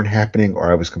weren't happening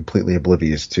or I was completely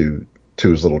oblivious to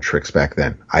his little tricks back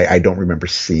then. I don't remember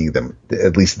seeing them,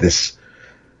 at least this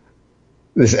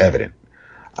evident.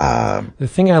 The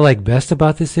thing I like best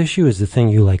about this issue is the thing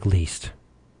you like least,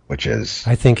 which is,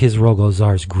 I think his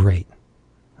Rogozar is great.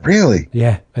 Really?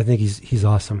 Yeah, I think he's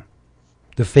awesome.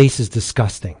 The face is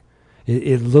disgusting.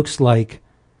 It looks like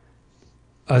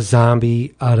a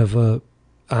zombie out of on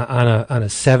a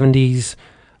 70s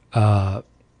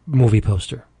movie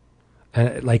poster.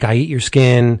 Like I Eat Your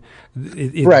Skin.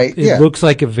 It looks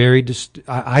like a very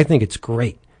I think it's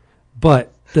great.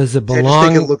 But does it belong? I just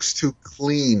think it looks too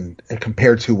clean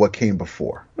compared to what came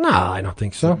before. No, I don't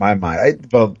think so. In my mind.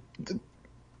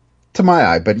 To my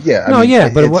eye, but yeah.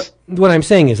 But what I'm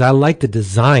saying is I like the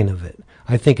design of it.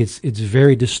 I think it's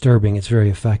very disturbing. It's very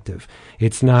effective.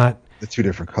 It's not the two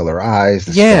different color eyes.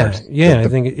 Stars, I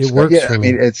think it works for me.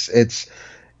 I mean, it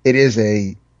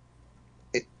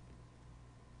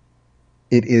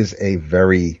is a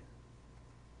very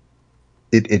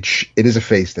it is a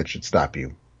face that should stop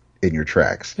you in your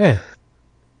tracks. Yeah.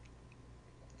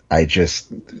 It's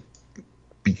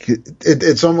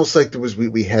almost like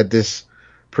we had this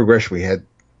progression.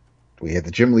 We had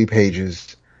the Jim Lee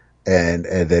pages, and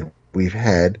then we've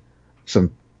had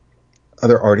some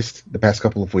other artists the past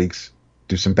couple of weeks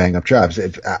do some bang up jobs.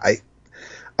 We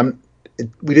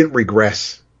didn't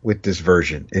regress with this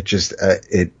version. It just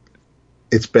it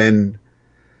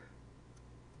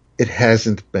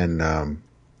hasn't been. I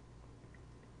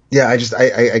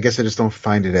guess I just don't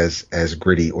find it as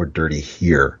gritty or dirty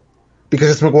here because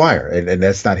it's Maguire and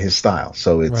that's not his style.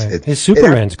 So it's his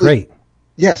Superman's great.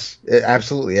 Yes,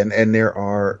 absolutely. And there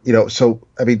are, so,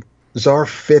 I mean, Zar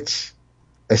fits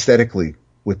aesthetically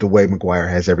with the way Maguire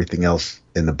has everything else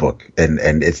in the book.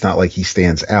 And it's not like he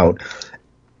stands out.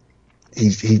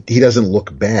 He doesn't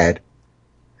look bad.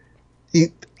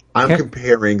 I'm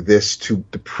comparing this to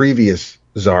the previous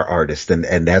Zar artist,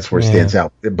 and that's where it stands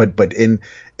out. But in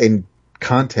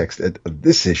context of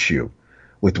this issue,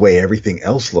 with the way everything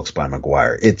else looks by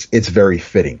Maguire, it's very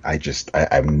fitting.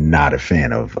 I'm not a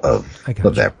fan of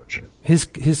that version.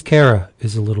 His Kara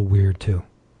is a little weird too.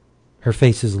 Her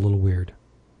face is a little weird.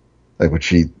 Like when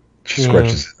she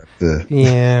scratches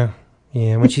the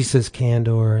when she says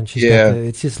Candor and she's got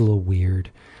it's just a little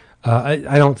weird. I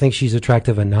don't think she's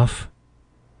attractive enough.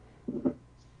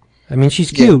 I mean,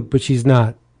 she's cute, but she's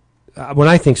not. When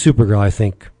I think Supergirl, I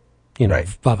think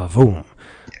va-va-voom.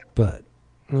 But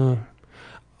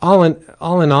all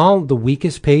in all, the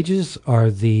weakest pages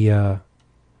are the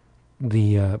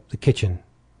kitchen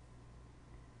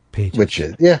pages. Which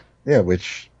is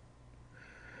which.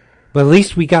 But at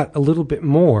least we got a little bit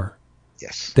more.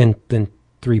 Yes. Than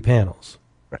 3 panels.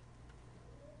 Right.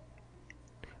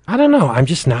 I don't know. I'm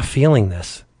just not feeling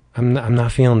this. I'm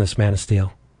not feeling this Man of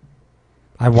Steel.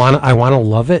 I want to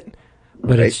love it,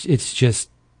 but it's just,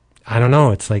 I don't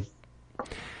know. It's like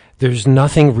There's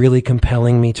nothing really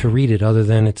compelling me to read it other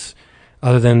than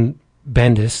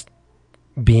Bendis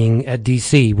being at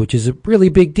DC, which is a really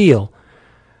big deal.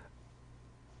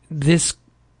 This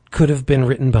could have been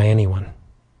written by anyone.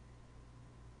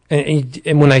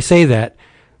 And when I say that,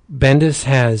 Bendis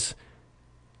has,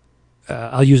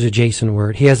 I'll use a Jason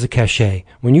word, he has a cachet.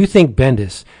 When you think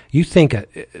Bendis, you think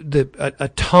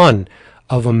a ton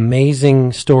of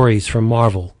amazing stories from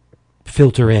Marvel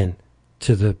filter in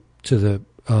to the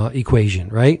equation,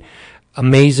 right?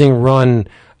 Amazing run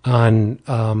on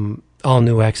all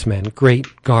new X-Men,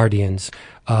 great Guardians,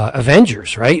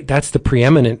 Avengers, right? That's the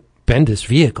preeminent Bendis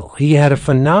vehicle. He had a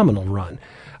phenomenal run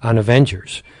on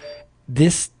Avengers.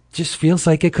 This just feels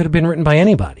like it could have been written by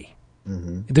anybody.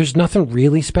 Mm-hmm. There's nothing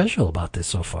really special about this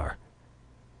so far.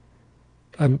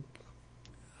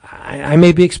 I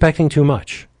may be expecting too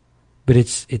much, but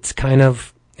it's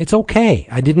okay.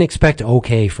 I didn't expect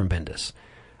okay from Bendis.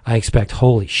 I expect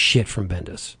holy shit from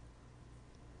Bendis.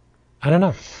 I don't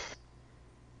know.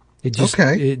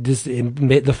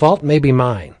 The fault may be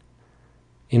mine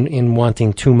in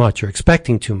wanting too much or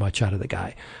expecting too much out of the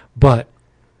guy. But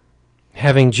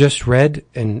having just read,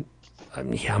 and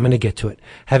I'm going to get to it,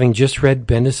 having just read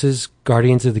Bendis's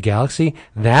Guardians of the Galaxy,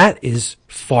 that is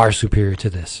far superior to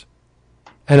this.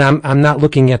 And I'm not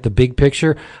looking at the big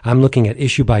picture. I'm looking at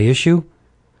issue by issue.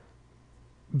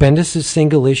 Bendis's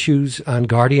single issues on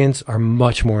Guardians are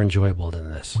much more enjoyable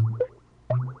than this.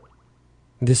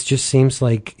 This just seems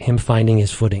like him finding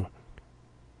his footing.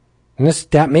 And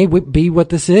that may be what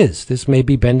this is. This may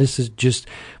be Bendis is just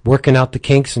working out the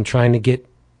kinks and trying to get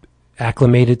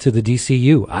acclimated to the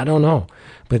DCU. I don't know.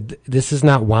 But this is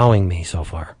not wowing me so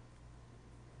far.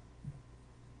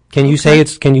 Can you say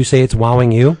it's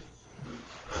wowing you?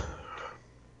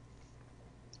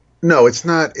 No, it's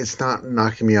not. It's not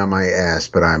knocking me on my ass,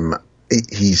 but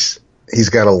he's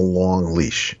got a long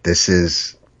leash. This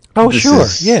is. Oh, this sure.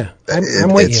 Is, yeah.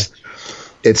 I'm with you.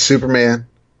 It's Superman.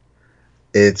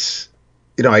 It's,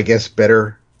 I guess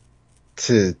better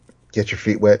to get your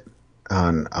feet wet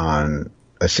on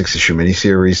a 6-issue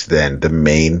miniseries than the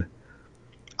main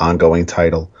ongoing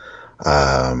title.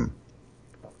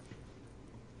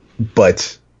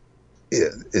 But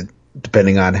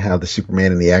depending on how the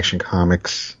Superman and the Action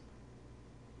Comics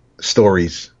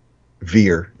stories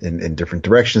veer in different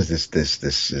directions, this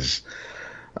is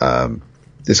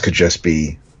this could just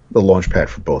be the launch pad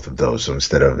for both of those. So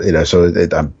instead of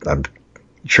I'm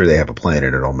sure they have a plan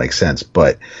and it all makes sense.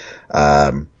 But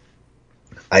I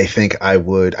think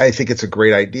it's a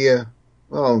great idea.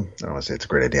 Well, I don't want to say it's a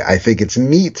great idea. I think it's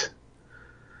neat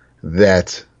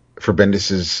that for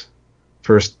Bendis's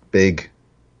first big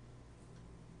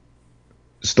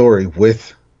story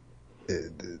with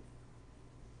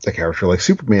a character like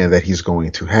Superman, that he's going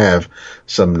to have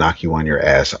some knock you on your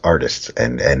ass artists,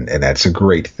 and that's a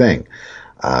great thing.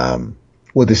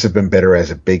 Would this have been better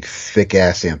as a big thick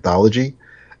ass anthology?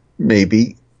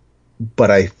 Maybe,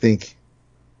 but I think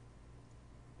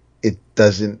it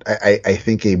doesn't. I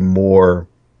think a more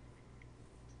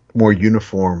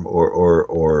uniform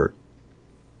or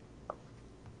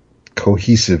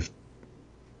cohesive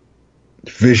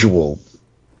visual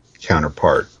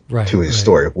counterpart to his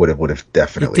story would have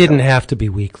definitely. It didn't have to be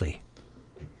weekly.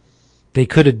 They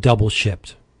could have double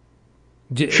shipped.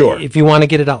 Sure. If you want to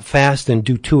get it out fast, then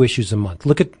do 2 issues a month.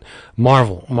 Look at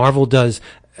Marvel. Marvel does.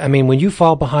 I mean, when you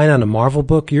fall behind on a Marvel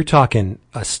book, you're talking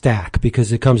a stack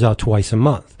because it comes out twice a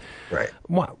month. Right.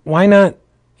 Why not?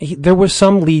 There was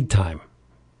some lead time,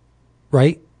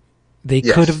 right? They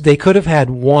could have had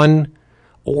 1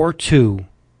 or 2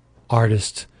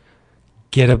 artists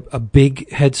get a big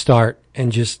head start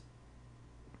and just,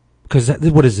 because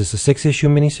what is this, a 6-issue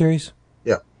miniseries?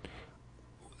 Yeah.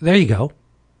 There you go.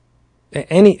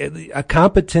 A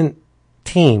competent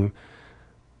team,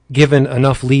 given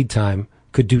enough lead time,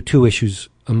 could do 2 issues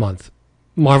a month.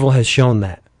 Marvel has shown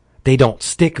that. They don't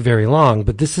stick very long,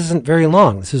 but this isn't very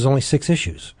long. This is only 6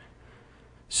 issues.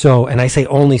 So, and I say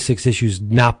only 6 issues,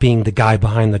 not being the guy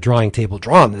behind the drawing table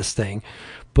drawing this thing,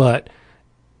 but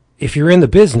if you're in the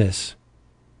business,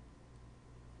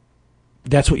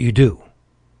 that's what you do,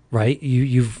 right?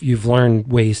 You've learned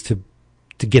ways to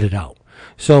get it out.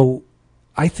 So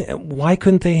why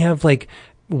couldn't they have like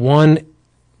 1,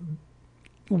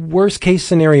 worst case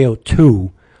scenario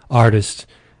 2 artists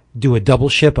do a double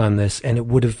ship on this, and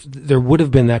there would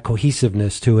have been that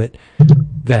cohesiveness to it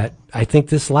that I think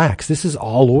this lacks. This is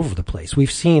all over the place.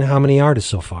 We've seen how many artists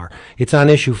so far? It's on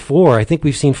issue 4. I think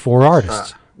we've seen 4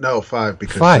 artists. No, 5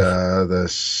 because 5. The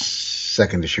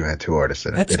second issue had 2 artists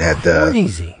in it. That's it had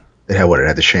crazy. It had what? It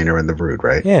had the Shayna and the Brood,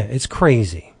 right? Yeah, it's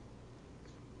crazy.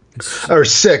 Or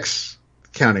 6,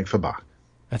 counting Fabak.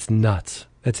 That's nuts.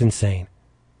 That's insane,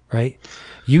 right?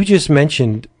 You just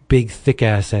mentioned big,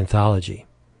 thick-ass anthology.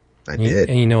 I did.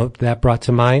 And you know what that brought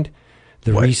to mind?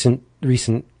 The What? recent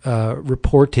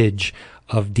reportage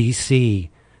of DC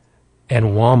and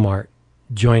Walmart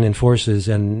joining forces,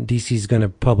 and DC's going to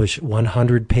publish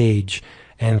 100-page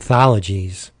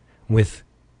anthologies with,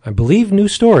 I believe, new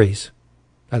stories.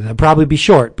 They'll probably be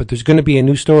short, but there's going to be a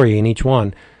new story in each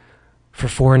one for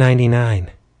 $4.99.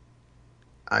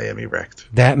 I am erect.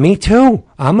 That me too.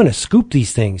 I'm going to scoop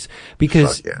these things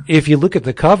because Fuck yeah. if you look at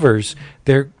the covers,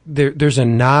 there's a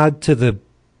nod to the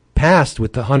past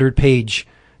with the 100-page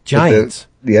giants.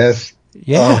 Yes.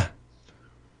 Yeah.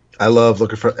 I love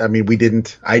looking for. I mean,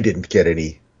 I didn't get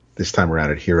any this time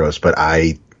around at Heroes, but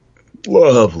I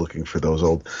love looking for those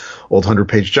old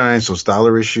 100-page giants, those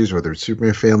dollar issues, whether it's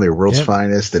Superman Family or World's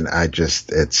Finest, and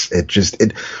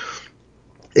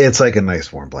it's like a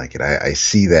nice warm blanket. I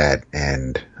see that,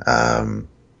 and I'm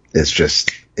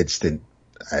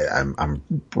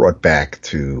brought back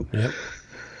to when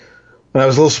I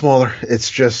was a little smaller. It's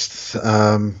just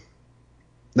I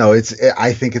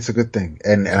think it's a good thing,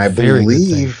 and I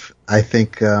believe I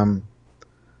think Tom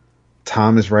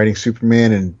is writing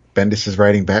Superman and Bendis is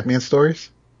writing Batman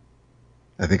stories.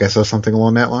 I think I saw something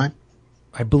along that line.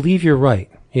 I believe you're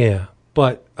right. Yeah,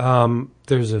 but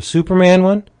there's a Superman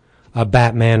one, a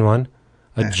Batman one,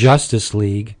 a Justice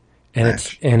League, and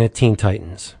a Teen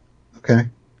Titans. Okay.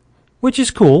 Which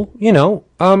is cool, you know.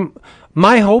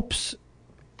 My hopes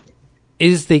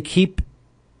is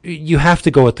you have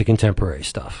to go with the contemporary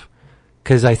stuff,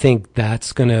 because I think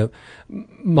that's gonna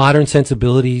modern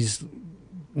sensibilities.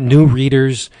 New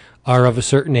readers are of a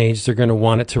certain age; they're going to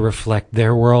want it to reflect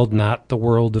their world, not the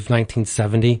world of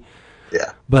 1970.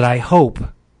 Yeah. But I hope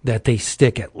that they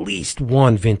stick at least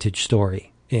one vintage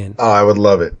story in. Oh, I would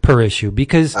love it per issue,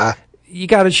 because you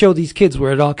got to show these kids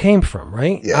where it all came from,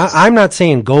 right? Yes. I'm not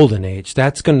saying golden age.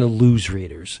 That's going to lose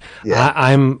readers. Yeah.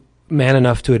 I'm man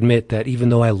enough to admit that even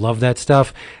though I love that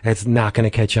stuff, it's not going to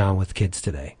catch on with kids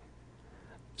today.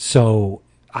 So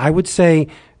I would say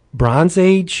Bronze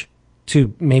Age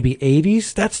to maybe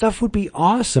 80s, that stuff would be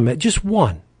awesome. Just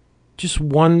one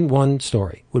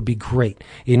story would be great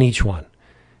in each one.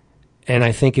 And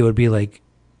I think it would be like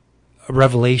a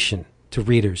revelation to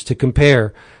readers to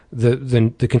compare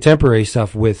the contemporary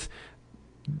stuff with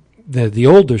the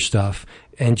older stuff,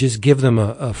 and just give them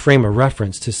a frame of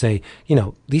reference to say, you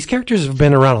know, these characters have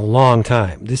been around a long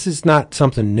time. This is not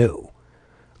something new.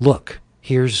 Look,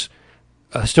 here's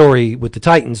a story with the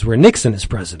Titans where Nixon is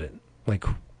president. Like,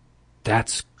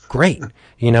 that's great,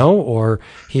 you know? Or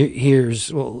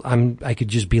I could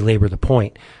just belabor the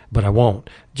point, but I won't.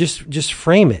 Just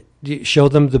frame it. Show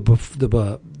them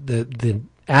the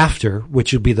after,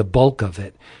 which would be the bulk of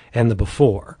it, and the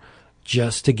before,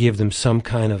 just to give them some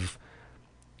kind of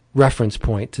reference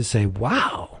point to say,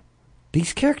 wow,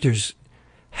 these characters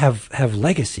have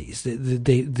legacies.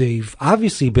 They've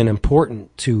obviously been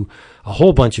important to a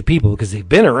whole bunch of people because they've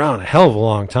been around a hell of a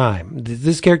long time.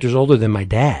 This character's older than my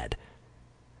dad,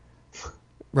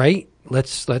 right?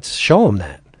 Let's show them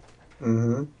that.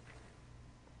 Mm-hmm.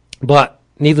 But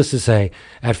needless to say,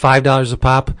 at $5 a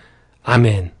pop, I'm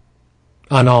in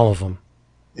on all of them.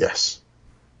 Yes.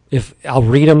 If I'll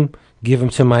read them, give them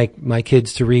to my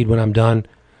kids to read when I'm done,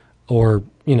 or,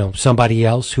 you know, somebody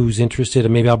else who's interested,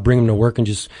 and maybe I'll bring them to work and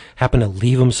just happen to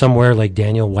leave them somewhere like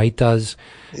Daniel White does.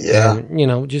 Yeah. And, you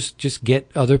know, just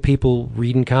get other people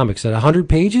reading comics. At 100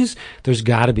 pages, there's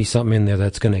got to be something in there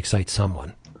that's going to excite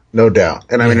someone. No doubt.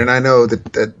 And I mean, and I know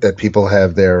that people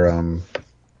have their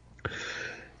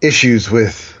issues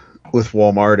with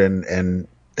Walmart, and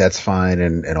that's fine,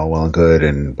 and all well and good,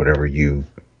 and whatever you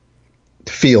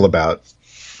feel about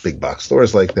big box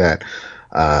stores like that.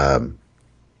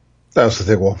 I also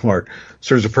think Walmart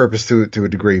serves a purpose to a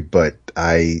degree, but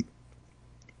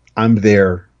I'm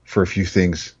there for a few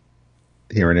things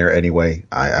here and there anyway.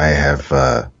 I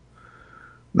have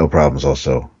no problems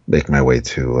also making my way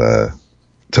to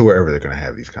wherever they're going to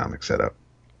have these comics set up.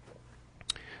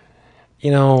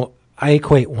 You know, I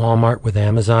equate Walmart with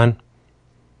Amazon,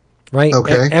 right?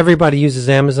 Okay. Everybody uses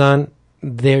Amazon.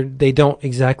 They don't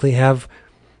exactly have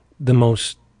the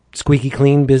most squeaky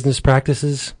clean business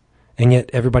practices, and yet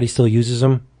everybody still uses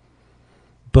them.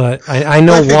 But I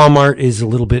know Walmart is a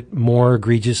little bit more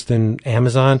egregious than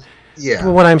Amazon. Yeah.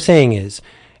 But what I'm saying is,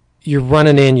 you're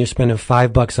running in, you're spending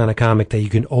 $5 on a comic that you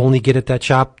can only get at that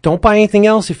shop. Don't buy anything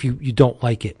else if you don't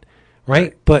like it,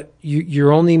 right? But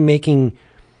you're only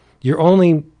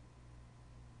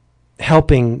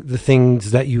helping the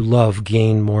things that you love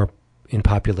gain more in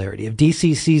popularity. If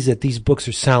DC sees that these books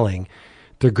are selling,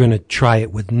 they're going to try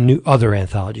it with new other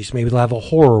anthologies. Maybe they'll have a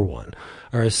horror one,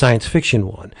 or a science fiction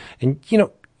one. And,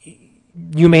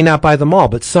 you may not buy them all,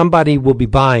 but somebody will be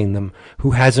buying them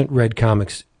who hasn't read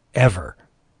comics ever.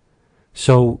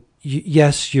 So,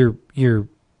 yes, you're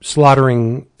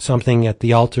slaughtering something at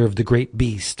the altar of the great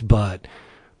beast, but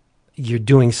you're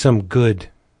doing some good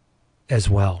as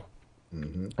well.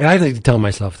 Mm-hmm. And I like to tell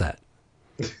myself that.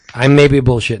 I may be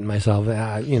bullshitting myself,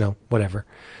 whatever.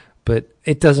 But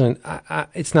it doesn't,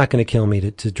 it's not going to kill me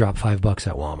to drop $5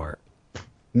 at Walmart.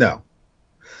 No.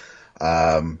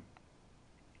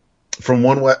 From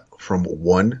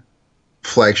one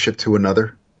flagship to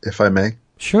another, if I may.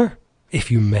 Sure. If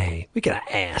you may. We got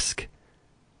to ask.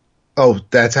 Oh,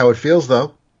 that's how it feels,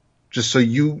 though.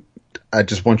 I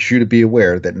just want you to be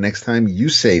aware that next time you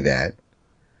say that,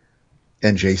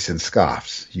 and Jason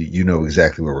scoffs, you know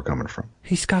exactly where we're coming from.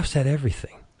 He scoffs at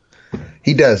everything.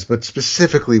 He does, but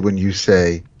specifically when you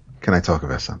say, can I talk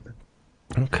about something?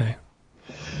 Okay.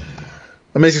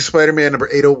 Amazing Spider-Man number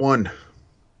 801.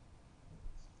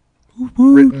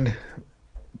 Woo-hoo.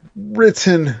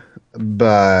 Written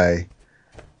by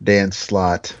Dan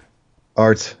Slott.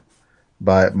 Art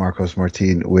by Marcos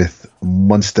Martin with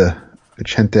Munsta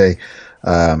Vicente.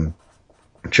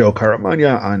 Joe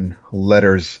Caramagna on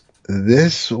letters.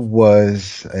 This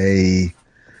was a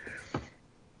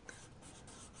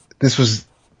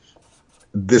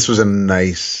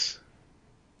nice.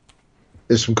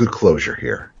 There's some good closure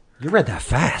here. You read that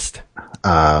fast.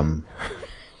 I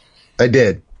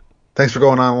did. Thanks for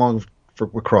going on along with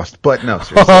Crossed, but no,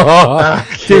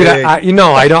 seriously. Dude,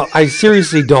 I don't. I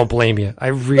seriously don't blame you. I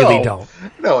really don't.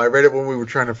 No, I read it when we were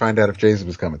trying to find out if Jason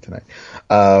was coming tonight.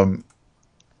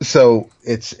 So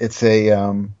it's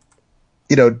a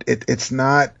it's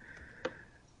not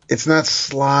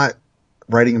Slott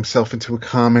writing himself into a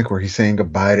comic where he's saying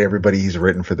goodbye to everybody he's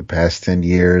written for the past 10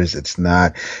 years. It's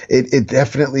not. It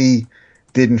definitely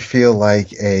didn't feel like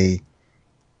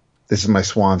this is my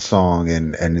swan song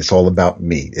and it's all about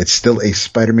me. It's still a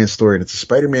Spider-Man story, and it's a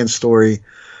Spider-Man story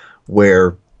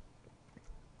where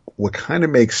what kind of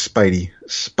makes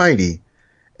Spidey,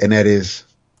 and that is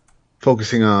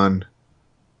focusing on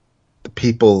the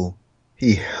people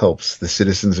he helps, the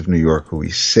citizens of New York who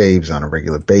he saves on a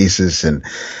regular basis. And,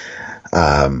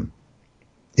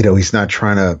 he's not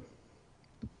trying to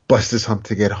bust his hump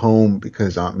to get home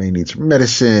because Aunt May needs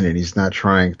medicine, and he's not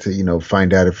trying to,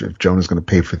 find out if Jonah's going to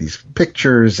pay for these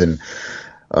pictures, and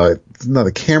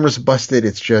the camera's busted.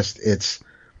 It's just,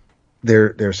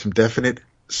 there's some definite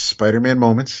Spider-Man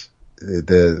moments.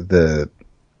 The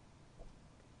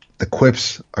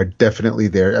quips are definitely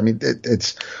there. I mean,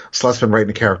 Slott's been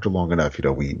writing a character long enough.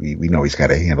 We know he's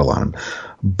got a handle on him.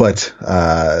 But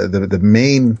the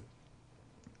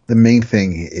main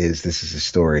thing is this is a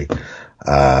story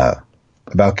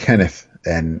about Kenneth,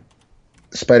 and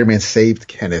Spider-Man saved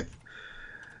Kenneth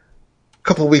a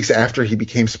couple of weeks after he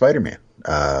became Spider-Man,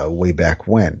 way back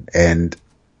when. And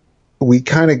we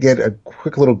kind of get a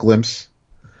quick little glimpse,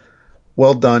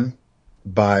 well done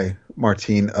by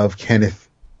Martin, of Kenneth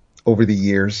over the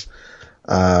years,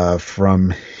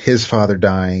 from his father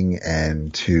dying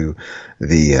and to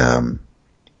the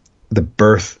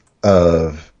birth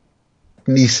of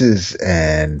nieces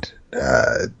and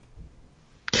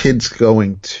kids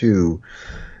going to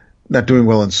not doing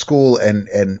well in school,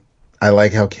 and I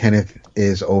like how Kenneth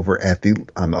is over at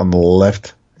on the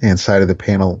left hand side of the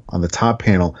panel, on the top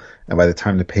panel, and by the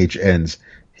time the page ends,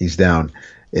 he's down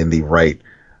in the right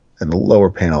and the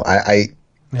lower panel. I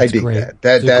dig great.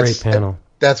 That's a great panel.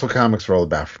 That's what comics are all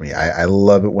about for me. I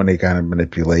love it when they kind of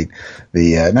manipulate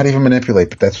not even manipulate,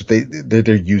 but that's what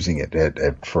they're using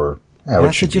it for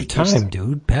passage of time,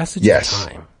 dude. Passage of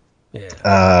time.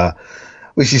 Yeah.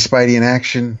 We see Spidey in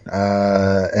action,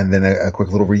 and then a quick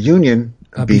little reunion.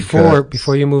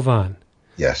 Before you move on.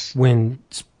 Yes. When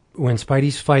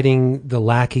Spidey's fighting the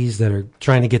lackeys that are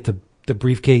trying to get the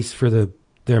briefcase for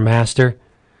their master,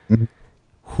 mm-hmm.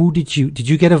 Who did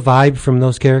you get a vibe from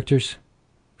those characters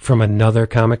from another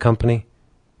comic company?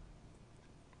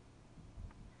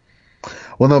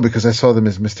 Well, no, because I saw them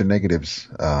as Mr. Negative's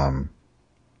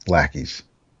lackeys.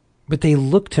 But they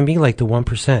look to me like the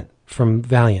 1% from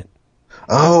Valiant.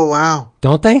 Oh, wow.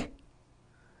 Don't they?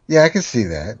 Yeah, I can see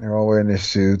that. They're all wearing their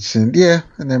suits and their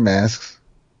masks.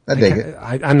 I dig it.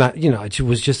 I'm not, it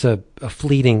was just a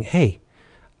fleeting, hey,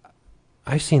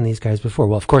 I've seen these guys before.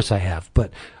 Well, of course I have,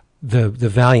 but the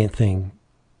Valiant thing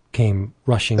came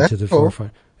rushing to the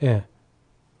forefront. Yeah.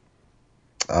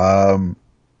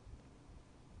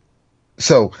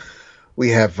 So we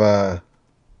have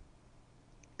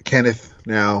Kenneth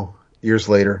now, years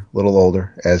later, a little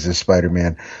older, as is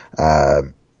Spider-Man.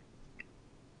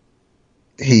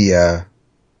 He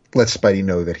lets Spidey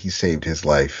know that he saved his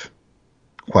life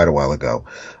quite a while ago.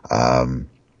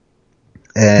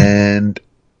 And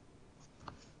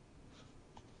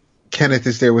Kenneth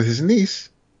is there with his niece,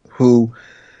 who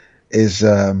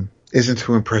isn't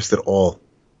too impressed at all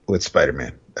with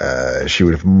Spider-Man. She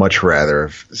would have much rather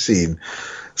have seen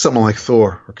someone like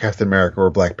Thor or Captain America or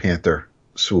Black Panther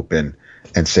swoop in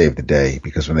and save the day,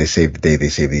 because when they save the day, they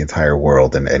save the entire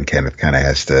world, and Kenneth kind of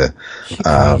has to. She's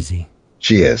crazy.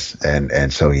 She is,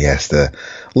 and so he has to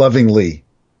lovingly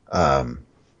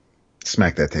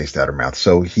smack that taste out of her mouth.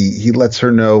 So he lets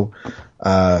her know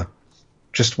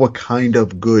just what kind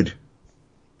of good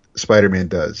Spider-Man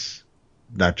does,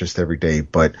 not just every day,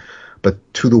 but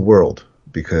to the world,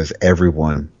 because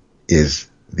everyone is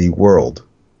the world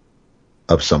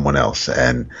of someone else.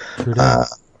 And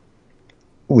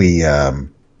we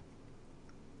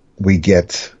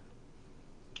get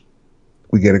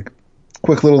a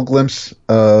quick little glimpse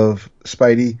of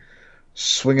Spidey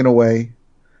swinging away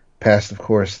past, of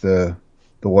course, the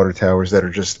water towers that are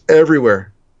just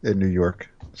everywhere in New York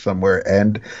somewhere,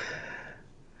 and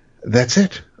that's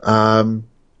it. All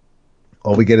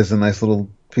we get is a nice little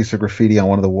piece of graffiti on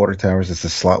one of the water towers that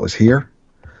says Slott was here,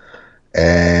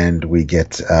 and we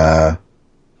get a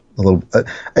little.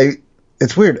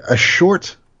 It's weird. A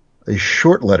short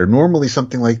letter. Normally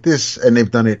something like this, and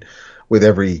they've done it with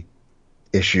every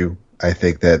issue. I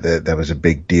think that was a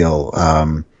big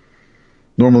deal.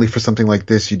 Normally for something like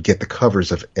this, you'd get the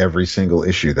covers of every single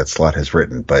issue that Slott has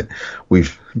written, but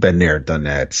we've been there, done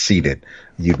that, seen it.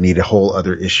 You'd need a whole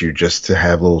other issue just to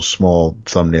have little small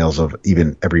thumbnails of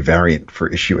even every variant for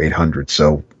issue 800.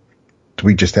 So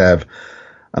we just have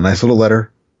a nice little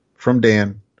letter from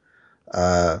Dan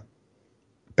about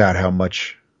how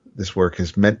much this work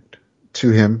has meant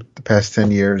to him the past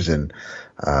 10 years, and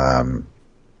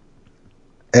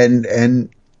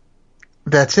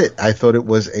that's it. I thought it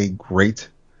was a great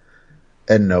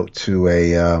end note to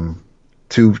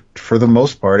for the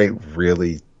most part, a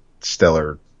really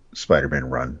stellar Spider-Man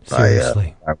run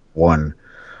by one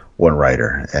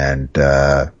writer. And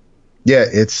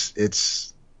it's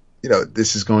this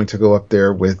is going to go up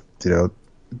there with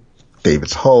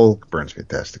David's Hulk, Byrne's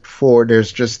Fantastic Four. There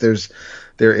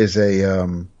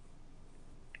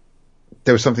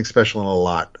was something special in a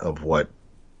lot of what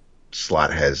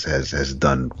Slott has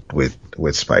done with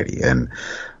Spidey, and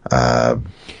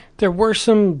there were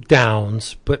some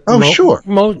downs, but sure,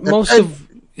 most of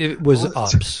it was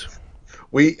ups.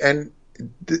 We can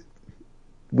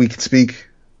speak.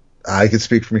 I could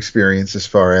speak from experience as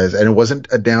far as, and it wasn't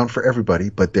a down for everybody,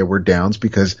 but there were downs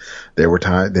because there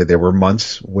were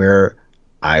months where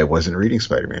I wasn't reading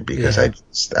Spider-Man because I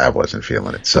wasn't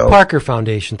feeling it. So the Parker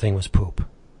Foundation thing was poop.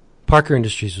 Parker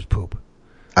Industries was poop.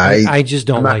 I just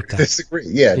don't like that. Disagree.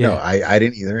 Yeah, no, I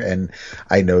didn't either, and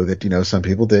I know that some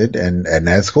people did, and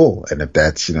that's cool. And if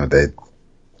that's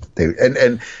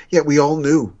we all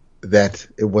knew that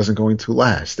it wasn't going to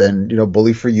last, and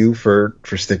bully for you for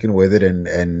sticking with it, and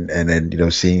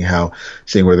then seeing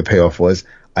where the payoff was.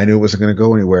 I knew it wasn't going to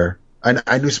go anywhere. I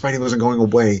knew Spidey wasn't going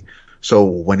away, so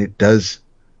when it does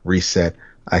reset,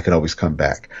 I can always come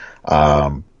back.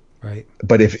 Right.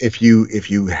 But if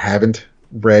you haven't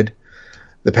read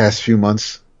the past few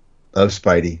months of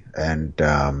Spidey, and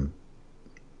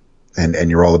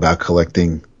you're all about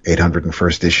collecting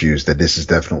 801st issues, that this is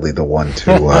definitely the one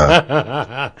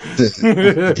to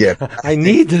get. I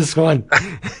need this one.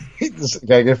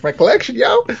 Gotta get my collection,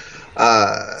 yo. It's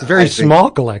a very small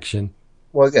collection.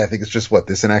 Well, yeah, I think it's just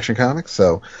this in Action Comics.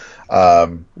 So,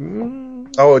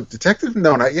 Detective?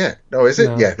 No, not yet. No, is it?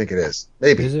 No. Yeah, I think it is.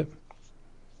 Maybe. Is it?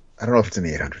 I don't know if it's in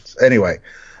the 800s. Anyway.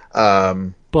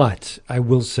 But I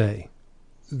will say,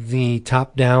 the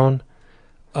top down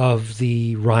of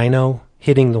the Rhino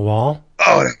hitting the wall.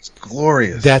 Oh, that's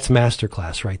glorious. That's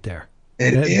masterclass right there.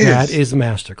 It is. That is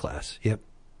masterclass. Yep.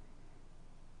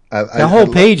 The whole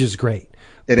page is great.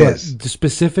 It is.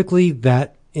 Specifically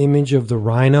that image of the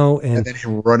Rhino and then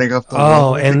him running up the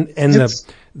wall. And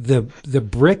the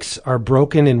bricks are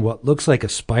broken in what looks like a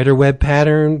spiderweb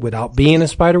pattern without being a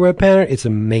spiderweb pattern. It's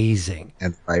amazing.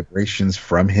 And vibrations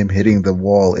from him hitting the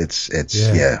wall. It's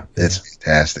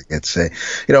fantastic. It's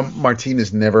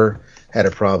Martinez never had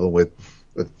a problem with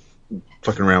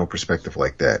fucking around with perspective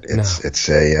like that.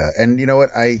 And you know what?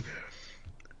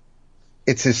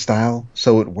 It's his style,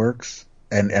 so it works.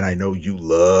 And I know you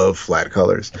love flat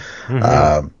colors.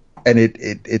 Mm-hmm. And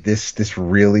this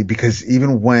really, because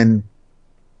the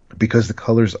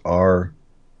colors are,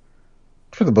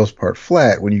 for the most part,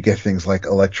 flat, when you get things like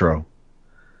Electro,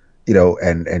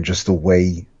 and just the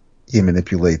way he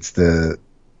manipulates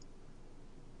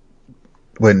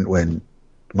when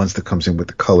Munster comes in with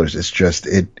the colors, it's just,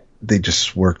 they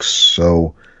just work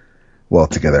so well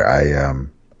together.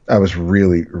 I was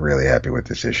really, really happy with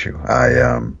this issue.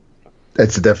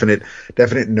 It's a definite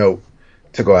note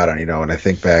to go out on, and I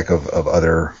think back of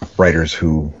other writers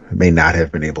who may not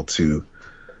have been able to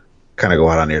kind of go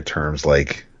out on their terms,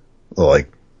 like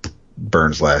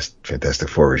Byrne's last Fantastic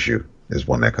Four issue is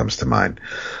one that comes to mind.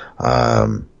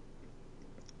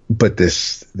 But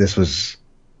this was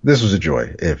a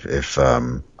joy. If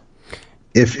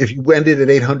you ended at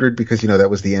 800 because that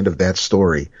was the end of that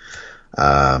story,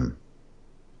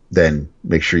 then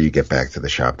make sure you get back to the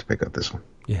shop to pick up this one.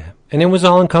 Yeah, and it was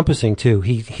all encompassing too.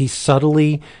 He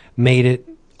subtly made it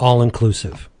all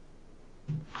inclusive,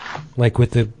 like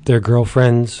with their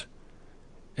girlfriends,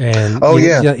 and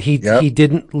he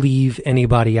didn't leave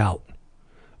anybody out,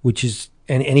 which is.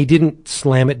 And he didn't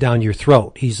slam it down your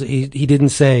throat. He didn't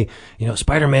say,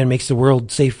 Spider-Man makes the world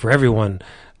safe for everyone,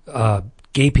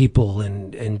 gay people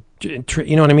and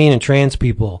you know what I mean, and trans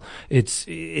people. And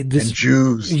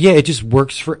Jews. Yeah, it just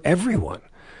works for everyone.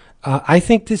 I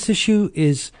think this issue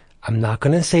is. I'm not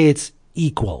going to say it's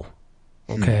equal,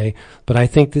 okay, but I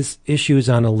think this issue is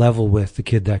on a level with The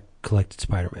Kid That Collected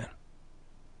Spider-Man.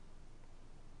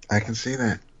 I can see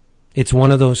that. It's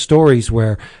one of those stories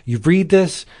where you read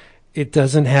this. It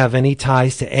doesn't have any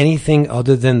ties to anything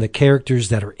other than the characters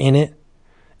that are in it.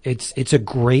 It's a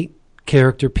great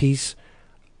character piece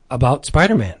about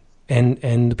Spider-Man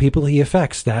and the people he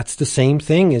affects. That's the same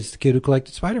thing as The Kid Who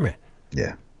Collected Spider-Man.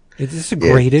 Yeah. It's a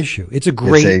great issue. It's a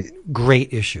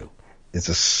great issue. It's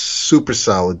a super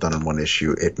solid done in one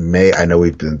issue. I know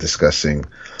we've been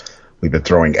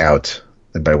throwing out,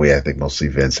 and by the way, I think mostly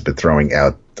Vince, have been throwing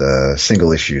out the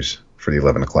single issues for the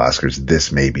 11 o'clockers.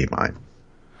 This may be mine.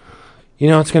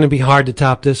 It's going to be hard to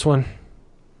top this one.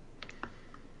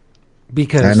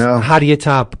 Because how do you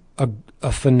top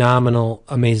a phenomenal,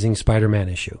 amazing Spider-Man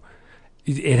issue?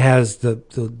 It has it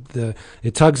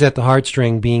tugs at the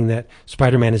heartstring, being that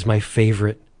Spider-Man is my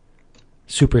favorite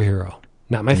superhero.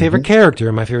 Not my favorite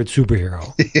character, my favorite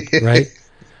superhero, right?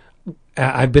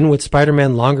 I've been with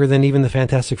Spider-Man longer than even the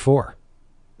Fantastic Four.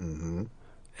 Mm-hmm.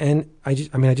 And I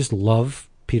just love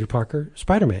Peter Parker,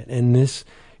 Spider-Man. And this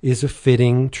is a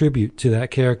fitting tribute to that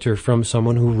character from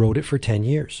someone who wrote it for 10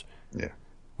 years. Yeah.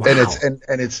 Wow.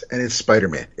 And it's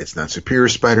Spider-Man. It's not Superior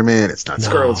Spider-Man. It's not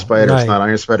Scarlet Spider. Right. It's not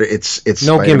Iron Spider. It's no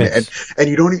Spider-Man. Gimmicks. And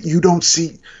you don't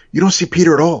see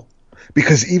Peter at all,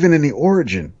 because even in the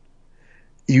origin,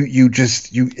 it's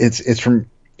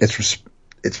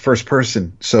first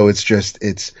person. So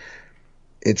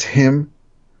it's him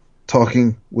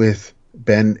talking with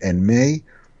Ben and May.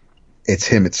 It's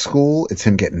him at school. It's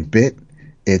him getting bit.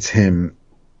 It's him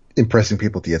impressing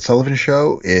people at the Ed Sullivan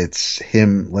Show. It's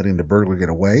him letting the burglar get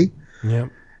away. Yeah.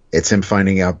 It's him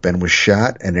finding out Ben was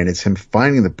shot, and then it's him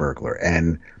finding the burglar.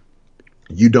 And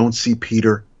you don't see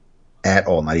Peter at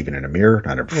all, not even in a mirror,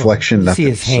 not a reflection. You see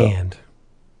his hand,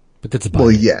 but that's about it.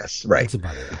 Well, yes, right. That's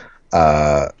about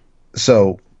it.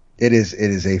 So it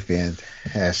is a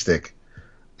fantastic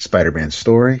Spider-Man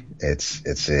story. It's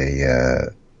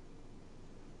a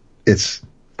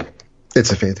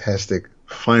fantastic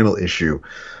final issue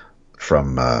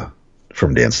from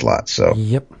Dan Slott. So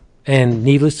yep. And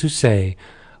needless to say,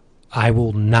 I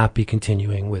will not be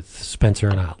continuing with Spencer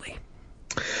and Otley.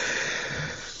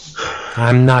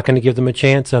 I'm not going to give them a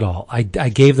chance at all. I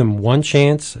gave them one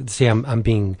chance. See, I'm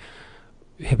being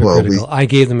hypocritical. I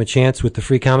gave them a chance with the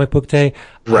Free Comic Book Day.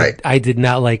 Right. I did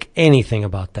not like anything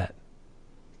about that.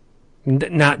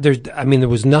 There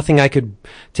was nothing I could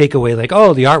take away like,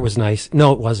 oh, the art was nice.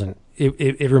 No, it wasn't.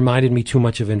 It reminded me too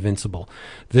much of Invincible.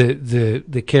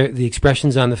 The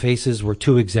expressions on the faces were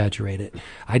too exaggerated.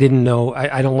 I didn't know.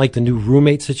 I don't like the new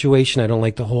roommate situation. I don't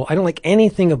like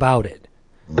anything about it.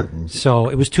 Mm-hmm. So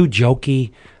it was too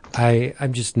jokey. I'm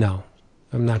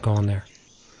not going there.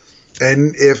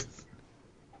 And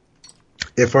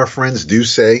if our friends do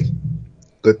say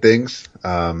good things,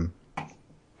 I'm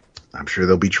sure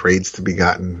there'll be trades to be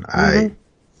gotten. Mm-hmm.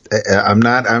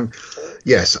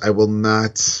 Yes, I will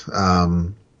not.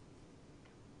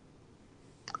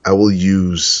 I will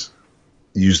use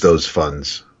those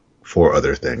funds for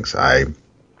other things.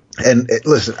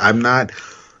 Listen, I'm not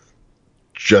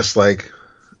just like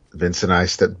Vince and I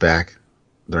stepped back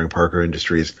during Parker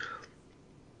Industries.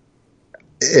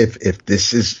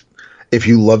 If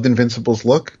you loved Invincible's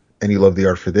look and you love the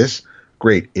art for this,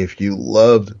 great. If you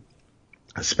loved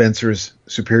Spencer's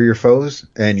Superior Foes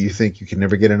and you think you can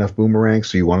never get enough Boomerang,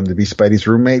 so you want him to be Spidey's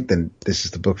roommate, then this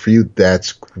is the book for you.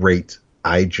 That's great.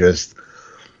 It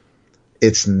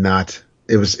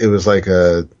was like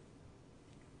a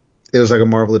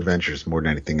Marvel Adventures more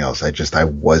than anything else. I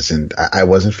wasn't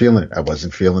feeling it. I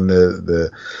wasn't feeling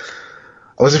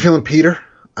I wasn't feeling Peter.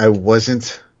 I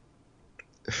wasn't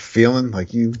feeling like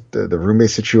the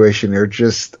roommate situation. They're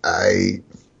just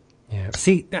Yeah.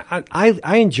 See,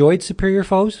 I enjoyed Superior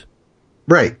Foes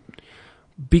right.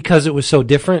 because it was so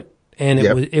different and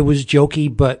Yep. it was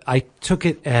jokey, but I took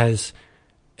it as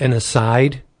an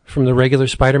aside from the regular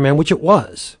Spider-Man, which it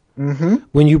was. Mm-hmm.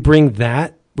 When you bring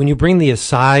the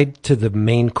aside to the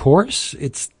main course,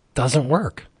 it doesn't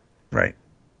work. Right.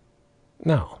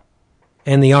 No.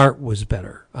 And the art was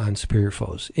better on Superior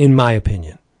Foes, in my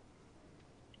opinion.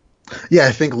 Yeah,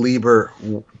 I think Lieber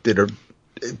did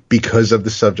because of the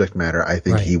subject matter. I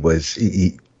think Right. he was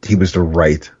the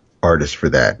right artist for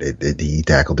that. He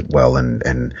tackled it well,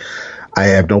 and I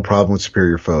have no problem with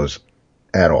Superior Foes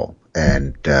at all.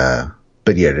 And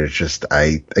but yeah, there's just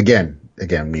again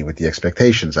me with the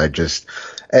expectations.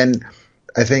 And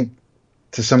I think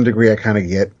to some degree I kind of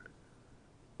get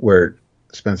where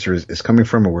Spencer is coming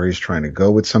from or where he's trying to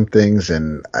go with some things,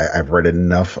 and I've read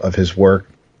enough of his work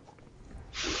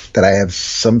that I have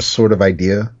some sort of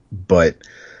idea, but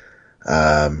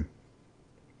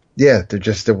yeah,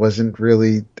 there wasn't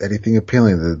really anything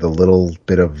appealing. The little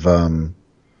bit of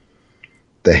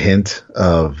the hint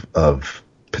of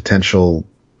potential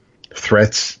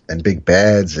threats and big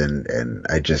bads, and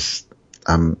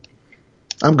I'm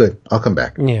good. I'll come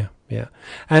back. Yeah, yeah.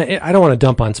 I don't want to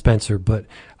dump on Spencer, but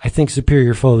I think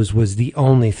Superior Foes was the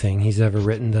only thing he's ever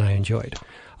written that I enjoyed.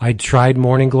 I tried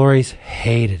Morning Glories,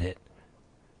 hated it.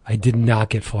 I did not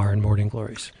get far in Morning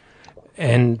Glories.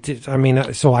 And I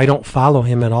mean, so I don't follow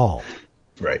him at all.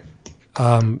 Right.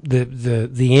 The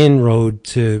inroad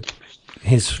to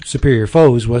his Superior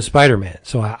Foes was Spider-Man.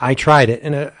 So I tried it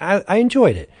and I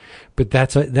enjoyed it, but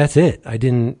that's it. I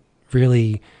didn't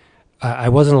really, I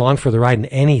wasn't along for the ride in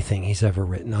anything he's ever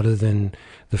written other than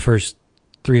the first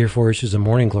 3 or 4 issues of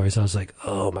Morning Glories. I was like,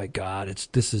 oh my God,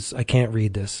 I can't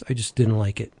read this. I just didn't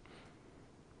like it.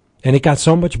 And it got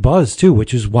so much buzz too,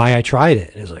 which is why I tried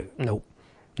it. It was like, nope,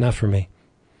 not for me.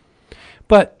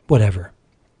 But whatever.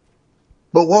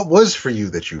 But what was for you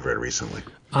that you've read recently?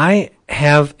 I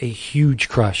have a huge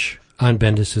crush on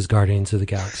Bendis's Guardians of the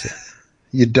Galaxy.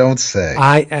 You don't say.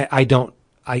 I don't.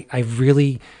 I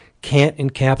really can't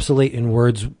encapsulate in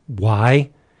words why.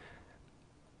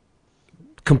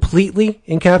 Completely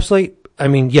encapsulate. I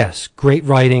mean, yes, great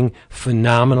writing,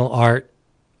 phenomenal art,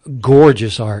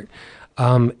 gorgeous art.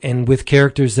 And with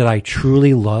characters that I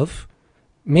truly love.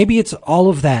 Maybe it's all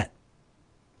of that.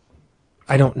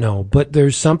 I don't know. But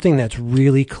there's something that's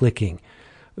really clicking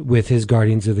with his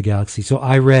Guardians of the Galaxy. So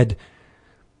I read,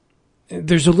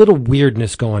 there's a little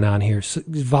weirdness going on here. So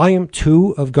Volume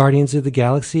 2 of Guardians of the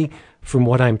Galaxy, from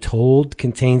what I'm told,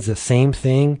 contains the same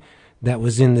thing that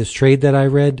was in this trade that I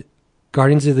read.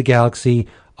 Guardians of the Galaxy,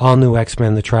 All New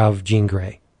X-Men, The Trial of Jean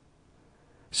Grey.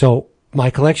 So my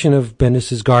collection of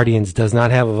Bendis's Guardians does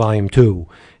not have a Volume 2.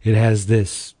 It has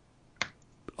this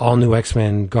All New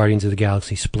X-Men Guardians of the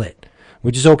Galaxy split,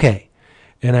 which is okay.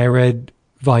 And I read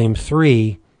Volume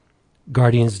 3,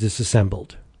 Guardians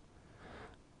Disassembled.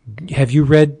 Have you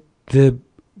read the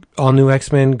All New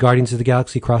X-Men Guardians of the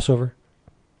Galaxy crossover?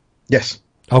 Yes.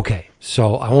 Okay,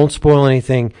 so I won't spoil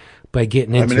anything by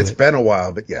getting into it. I mean, it's been a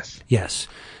while, but yes. Yes.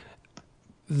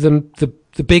 The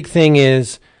big thing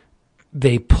is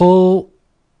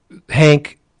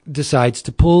Hank decides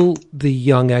to pull the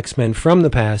young X-Men from the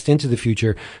past into the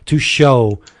future to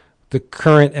show the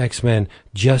current X-Men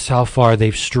just how far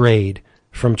they've strayed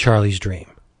from Charlie's dream.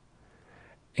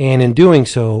 And in doing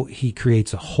so, he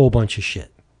creates a whole bunch of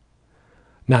shit.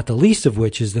 Not the least of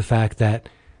which is the fact that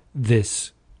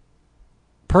this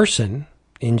person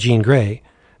in Jean Grey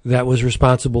that was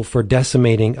responsible for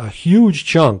decimating a huge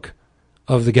chunk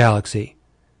of the galaxy,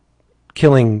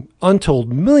 killing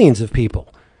untold millions of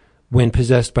people when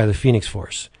possessed by the Phoenix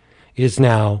Force, is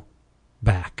now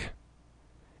back.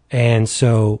 And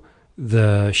so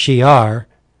the Shi'ar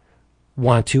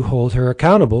want to hold her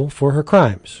accountable for her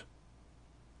crimes.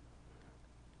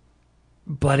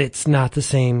 But it's not the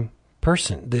same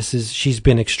person. She's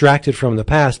been extracted from the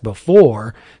past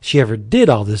before she ever did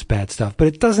all this bad stuff, but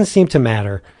it doesn't seem to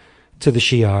matter to the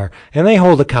Shi'ar. And they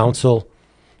hold a council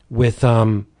with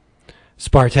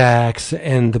Spartax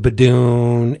and the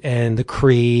Badoon and the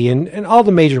Kree and all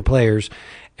the major players.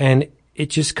 And it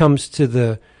just comes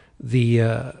to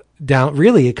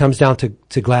it comes down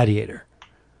to Gladiator,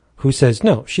 who says,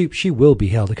 no, she will be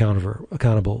held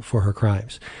accountable for her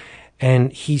crimes.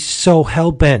 And he's so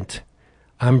hell-bent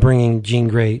on bringing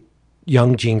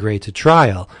young Jean Grey to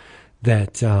trial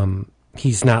that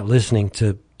he's not listening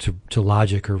to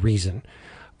logic or reason.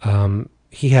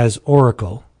 He has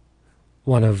Oracle,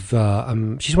 she's one of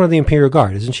the Imperial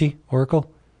Guard, isn't she,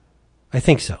 Oracle? I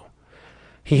think so.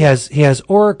 He has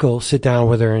Oracle sit down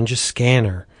with her and just scan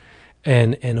her,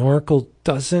 and Oracle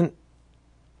doesn't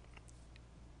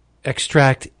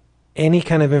extract any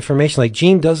kind of information. Like,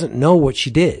 Jean doesn't know what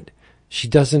she did. She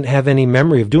doesn't have any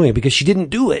memory of doing it because she didn't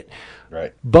do it.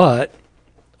 Right. But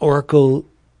Oracle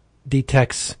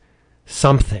detects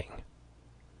something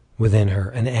within her,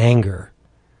 an anger.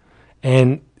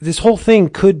 And this whole thing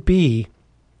could be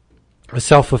a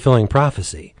self-fulfilling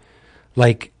prophecy.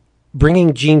 Like,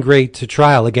 bringing Jean Grey to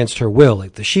trial against her will.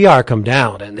 Like, the Shi'ar come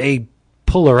down and they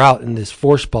pull her out in this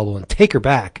force bubble and take her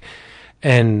back.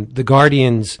 And the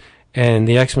Guardians and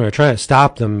the X-Men are trying to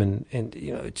stop them, and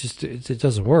you know, it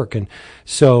doesn't work. And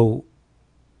so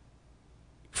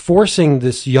forcing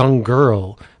this young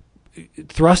girl,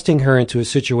 thrusting her into a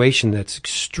situation that's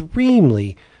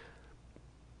extremely,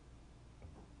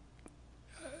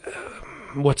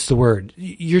 what's the word?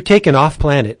 You're taken off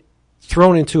planet,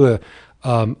 thrown into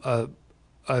a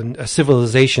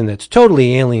civilization that's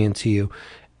totally alien to you.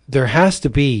 There has to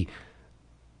be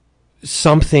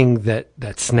something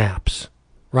that snaps,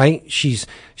 right?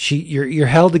 You're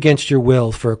held against your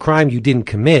will for a crime you didn't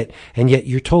commit, and yet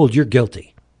you're told you're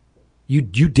guilty. You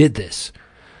did this.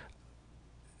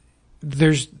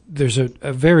 There's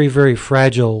a very, very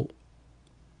fragile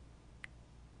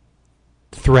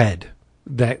thread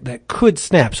that could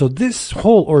snap. So this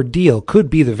whole ordeal could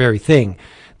be the very thing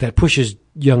that pushes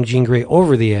young Jean Grey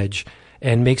over the edge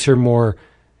and makes her more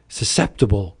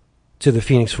susceptible to the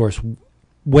Phoenix Force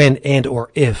when and or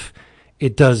if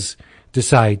it does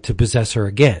decide to possess her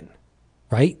again,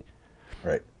 right?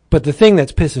 Right. But the thing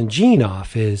that's pissing Jean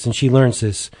off is, and she learns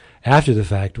this after the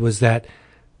fact, was that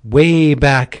way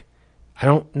back, I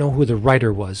don't know who the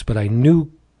writer was, but I know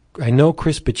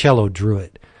Chris Bichello drew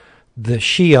it. The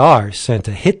Shi'ar sent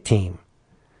a hit team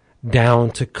down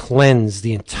to cleanse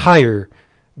the entire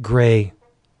Grey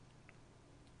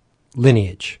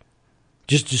lineage.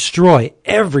 Just destroy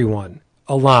everyone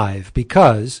alive,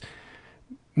 because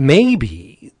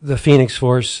maybe the Phoenix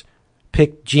Force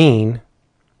picked Jean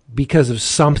because of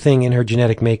something in her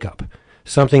genetic makeup,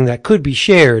 something that could be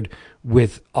shared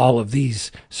with all of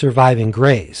these surviving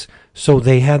Greys. So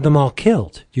they had them all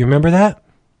killed. Do you remember that?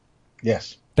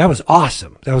 Yes. That was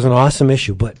awesome. That was an awesome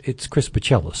issue, but it's Chris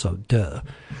Bichello, so duh.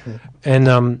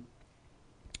 And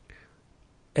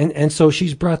so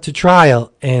she's brought to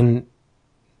trial, and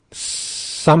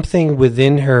something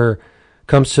within her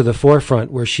comes to the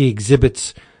forefront where she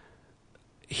exhibits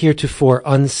heretofore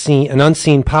an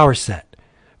unseen power set,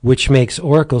 which makes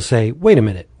Oracle say, wait a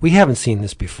minute, we haven't seen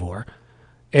this before.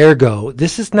 Ergo,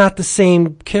 this is not the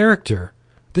same character.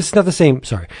 This is not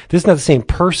the same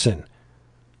person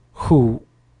who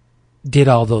did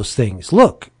all those things.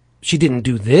 Look, she didn't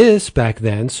do this back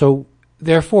then, so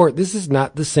therefore this is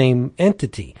not the same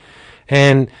entity.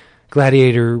 And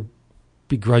Gladiator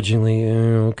begrudgingly,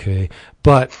 okay.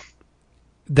 But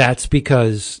that's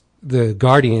because the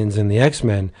Guardians and the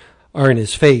X-Men are in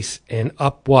his face, and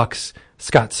up walks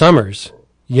Scott Summers,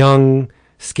 young,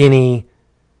 skinny,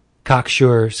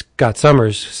 cocksure Scott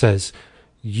Summers says,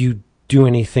 you do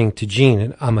anything to Jean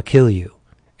and I'm going to kill you.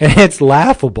 And it's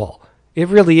laughable. It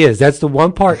really is. That's the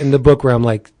one part in the book where I'm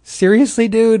like, seriously,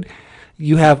 dude?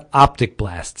 You have optic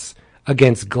blasts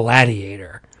against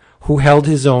Gladiator, who held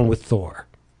his own with Thor.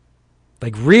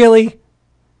 Like, really?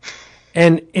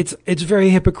 And it's very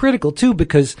hypocritical, too,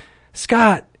 because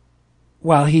Scott,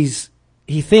 while he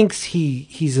thinks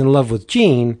he's in love with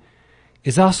Jean,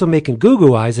 is also making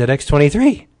goo-goo eyes at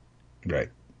X-23. Right.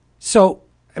 So,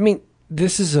 I mean,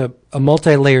 this is a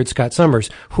multi-layered Scott Summers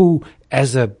who,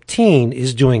 as a teen,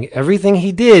 is doing everything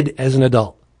he did as an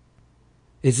adult.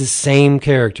 It's the same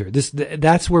character.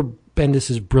 That's where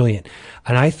Bendis is brilliant.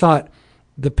 And I thought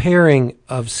the pairing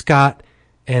of Scott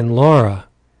and Laura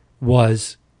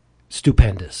was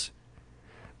stupendous.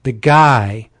 The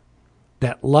guy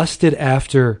that lusted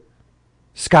after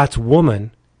Scott's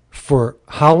woman for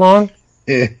how long?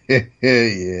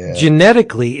 Yeah.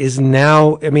 Genetically is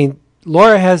now, I mean,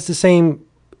 Laura has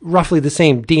roughly the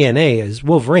same DNA as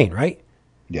Wolverine, right?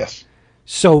 Yes.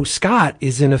 So Scott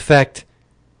is in effect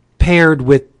paired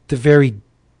with the very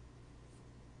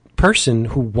person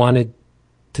who wanted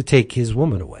to take his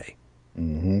woman away.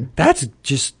 Mm-hmm. That's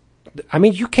just, I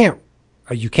mean, you can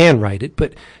write it,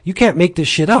 but you can't make this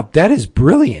shit up. That is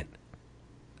brilliant.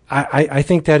 I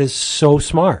think that is so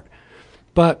smart.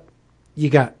 But you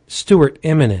got Stuart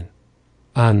Immonen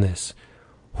on this,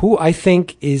 who I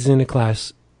think is in a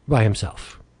class by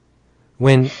himself.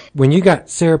 When you got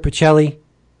Sarah Pichelli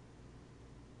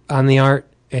on the art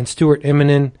and Stuart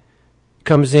Immonen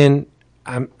comes in,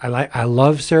 I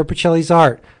love Sarah Pichelli's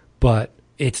art, but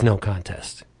it's no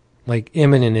contest. Like,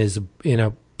 Immonen is in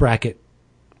a bracket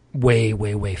way,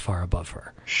 way, way far above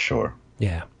her. Sure.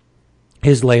 Yeah.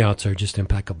 His layouts are just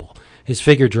impeccable. His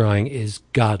figure drawing is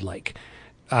godlike.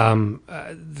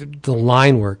 The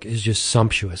line work is just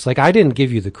sumptuous. Like, I didn't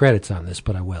give you the credits on this,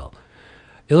 but I will.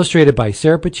 Illustrated by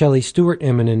Sarah Pichelli, Stuart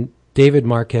Immonen, David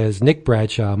Marquez, Nick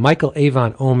Bradshaw, Michael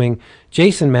Avon Oming,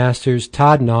 Jason Masters,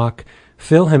 Todd Knock,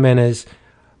 Phil Jimenez,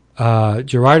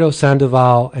 Gerardo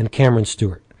Sandoval, and Cameron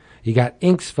Stewart. You got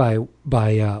inks by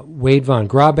Wade Von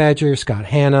Grawbadger, Scott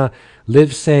Hanna,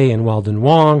 Liv Say, and Weldon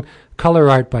Wong. Color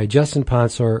art by Justin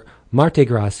Ponsor, Marte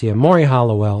Gracia, Maury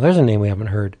Hollowell. There's a name we haven't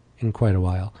heard in quite a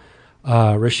while.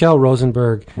 Rochelle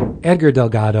Rosenberg, Edgar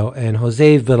Delgado, and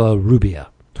Jose Villarrubia,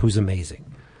 who's amazing.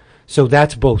 So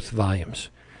that's both volumes.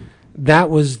 That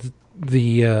was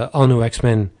the All New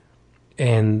X-Men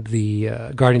and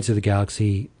the Guardians of the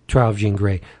Galaxy Trial of Jean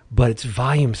Grey. But it's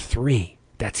volume 3.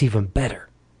 That's even better.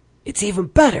 It's even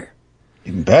better.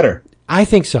 Even better. I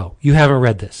think so. You haven't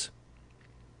read this.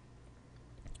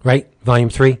 Right? Volume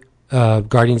 3,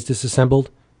 Guardians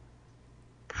Disassembled?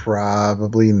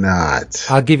 Probably not.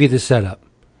 I'll give you the setup.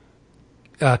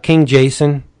 King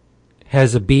Jason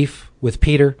has a beef with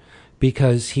Peter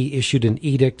because he issued an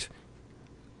edict.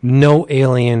 No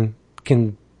alien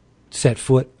can set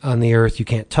foot on the Earth. You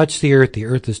can't touch the Earth. The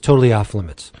Earth is totally off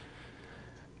limits.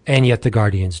 And yet the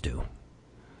Guardians do.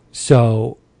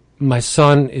 So my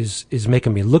son is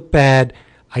making me look bad.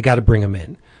 I got to bring him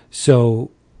in.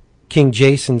 So King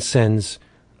Jason sends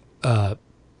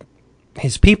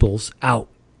his peoples out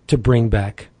to bring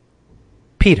back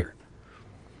Peter.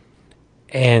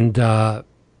 And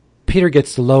Peter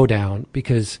gets the lowdown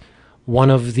because one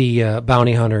of the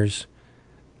bounty hunters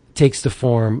takes the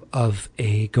form of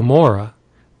a Gamora,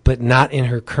 but not in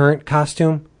her current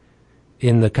costume,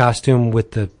 in the costume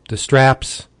with the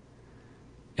straps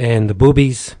and the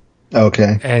boobies.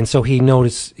 Okay. And so he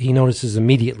notices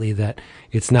immediately that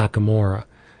it's not Gamora.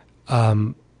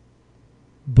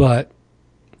 But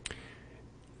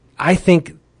I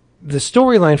think the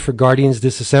storyline for Guardians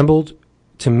Disassembled,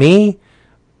 to me,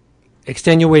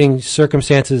 extenuating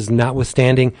circumstances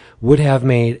notwithstanding, would have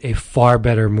made a far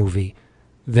better movie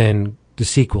than the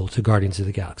sequel to Guardians of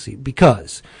the Galaxy.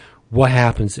 Because what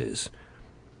happens is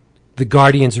the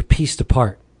Guardians are pieced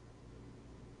apart.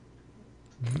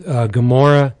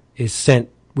 Gamora is sent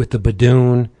with the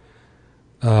Badoon.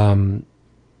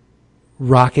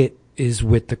 Rocket is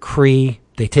with the Kree.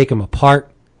 They take him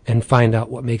apart and find out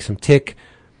what makes him tick.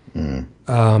 You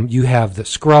have the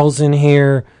Skrulls in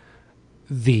here.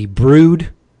 The Brood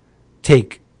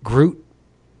take Groot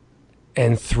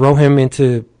and throw him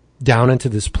down into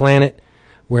this planet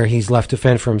where he's left to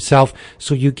fend for himself.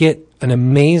 So you get an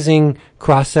amazing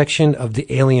cross-section of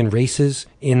the alien races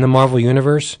in the Marvel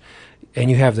Universe. And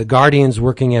you have the Guardians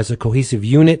working as a cohesive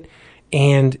unit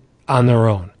and on their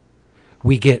own.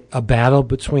 We get a battle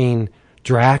between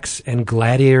Drax and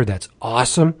Gladiator that's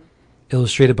awesome,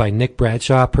 illustrated by Nick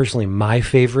Bradshaw, personally my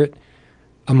favorite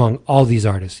among all these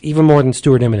artists, even more than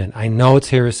Stuart Immonen. I know it's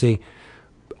heresy.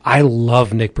 I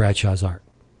love Nick Bradshaw's art.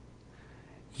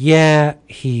 Yeah,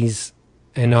 he's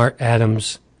an Art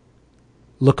Adams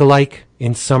look-alike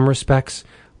in some respects,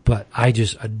 but I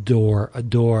just adore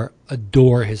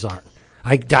his art.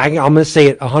 I'm going to say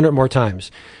it 100 more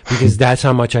times because that's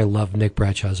how much I love Nick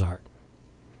Bradshaw's art.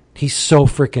 He's so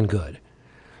freaking good.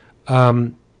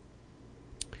 And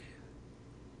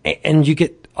you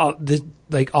get all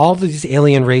these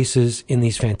alien races in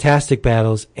these fantastic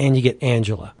battles, and you get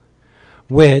Angela,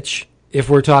 which, if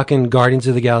we're talking Guardians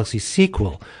of the Galaxy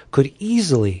sequel, could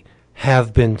easily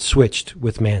have been switched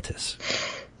with Mantis.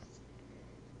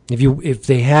 If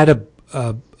they had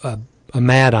a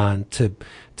Mad-On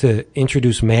to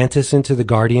introduce Mantis into the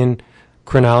Guardian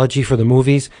chronology for the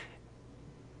movies,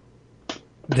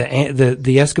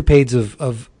 the escapades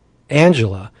of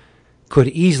Angela could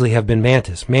easily have been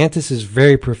Mantis. Mantis is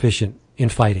very proficient in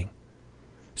fighting.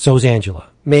 So is Angela.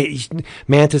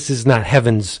 Mantis is not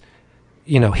Heaven's,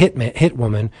 hit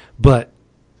woman, but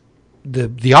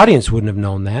the audience wouldn't have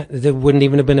known that. It wouldn't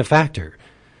even have been a factor.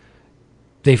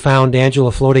 They found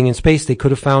Angela floating in space. They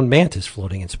could have found Mantis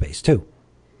floating in space too.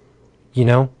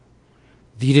 You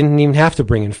didn't even have to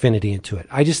bring Infinity into it.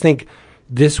 I just think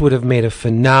this would have made a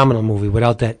phenomenal movie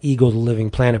without that Ego the Living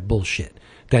Planet bullshit.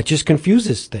 That just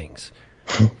confuses things.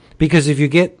 Because if you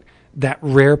get that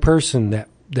rare person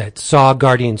that saw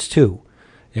Guardians 2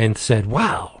 and said,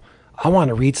 wow, I want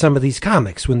to read some of these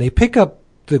comics, when they pick up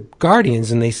the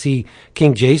Guardians and they see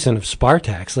King Jason of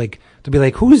Spartax, they'll be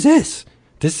like, who's this?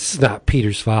 This is not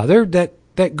Peter's father.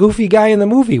 That goofy guy in the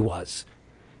movie was.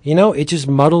 It just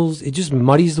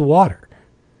muddies the water.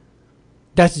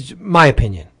 That's my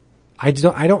opinion. I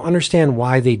don't understand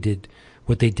why they did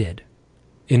what they did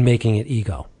in making it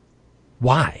Ego.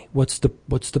 Why? What's the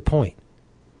point?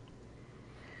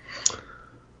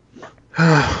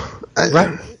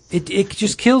 Right? It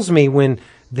just kills me when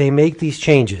they make these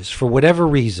changes for whatever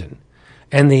reason,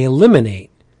 and they eliminate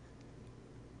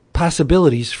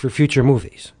possibilities for future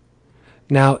movies.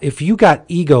 Now, if you got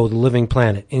Ego, the living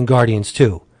planet, in Guardians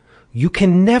 2, you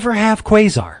can never have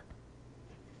Quasar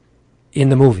in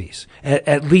the movies.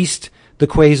 At least the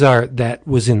Quasar that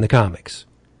was in the comics.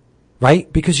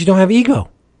 Right? Because you don't have Ego.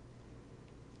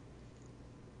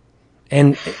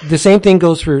 And the same thing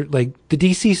goes for like the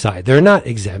DC side. They're not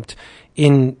exempt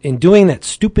in doing that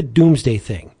stupid Doomsday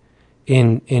thing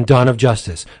in Dawn of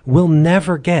Justice. We'll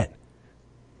never get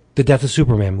the Death of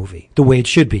Superman movie the way it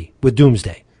should be with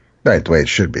Doomsday. Right, the way it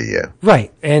should be, yeah.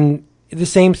 Right. And the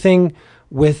same thing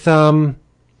with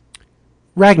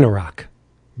Ragnarok,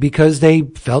 because they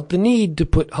felt the need to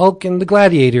put Hulk in the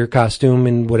gladiator costume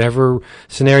in whatever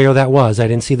scenario that was. I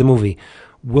didn't see the movie.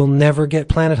 We'll never get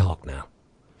Planet Hulk now.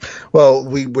 Well,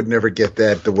 we would never get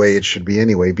that the way it should be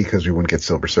anyway, because we wouldn't get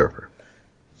Silver Surfer.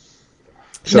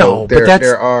 So no, there, but that's,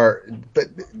 there are,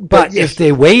 but yes. if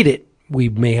they waited, we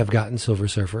may have gotten Silver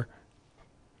Surfer.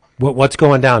 What's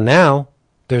going down now?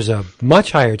 There's a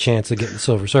much higher chance of getting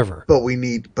Silver Surfer. But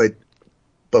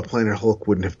but Planet Hulk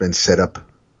wouldn't have been set up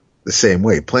the same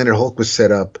way. Planet Hulk was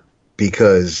set up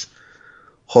because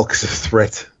Hulk is a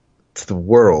threat to the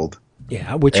world.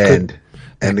 Yeah,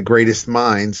 and the greatest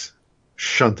minds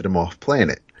shunted him off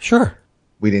planet. Sure.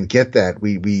 We didn't get that.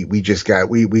 We just got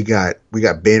we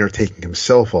got Banner taking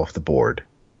himself off the board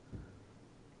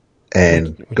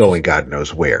and going God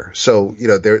knows where. So,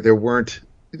 there weren't,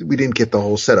 we didn't get the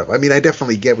whole setup. I mean, I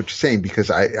definitely get what you're saying, because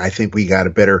I think we got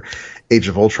a better Age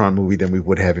of Ultron movie than we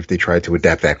would have if they tried to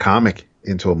adapt that comic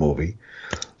into a movie.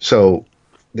 So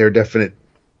there are definite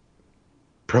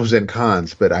pros and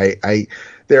cons, but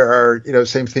there are,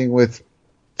 same thing with,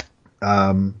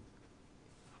 I'm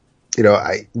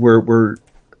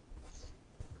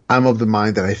of the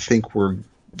mind that I think we're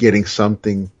getting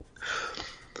something.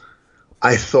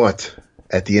 I thought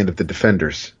at the end of the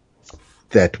Defenders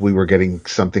that we were getting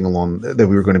something that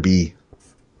we were going to be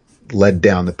led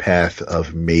down the path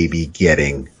of maybe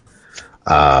getting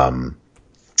Born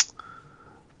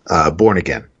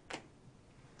Again.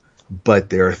 But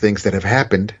there are things that have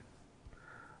happened,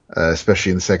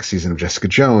 especially in the second season of Jessica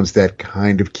Jones, that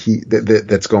kind of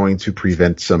that's going to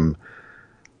prevent some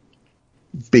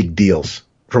big deals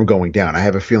from going down. I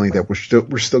have a feeling that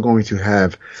we're still going to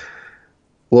have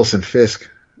Wilson Fisk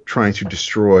trying to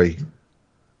destroy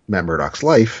Matt Murdock's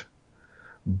life,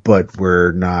 but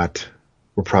we're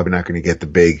probably not going to get the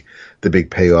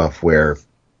big payoff where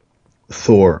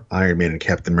Thor, Iron Man, and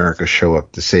Captain America show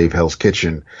up to save Hell's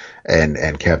Kitchen,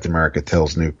 and Captain America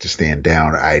tells Nuke to stand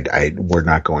down. We're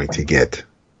not going to get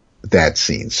that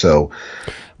scene. So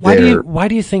why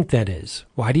do you think that is?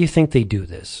 Why do you think they do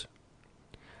this?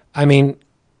 I mean,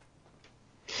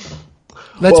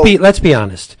 let's be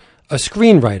honest. A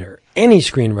screenwriter, any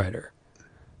screenwriter,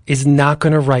 is not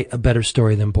going to write a better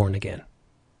story than Born Again.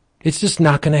 It's just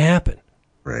not going to happen.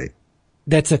 Right.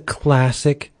 That's a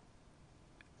classic.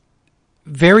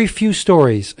 Very few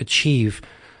stories achieve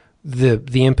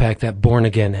the impact that Born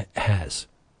Again has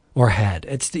or had.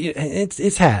 It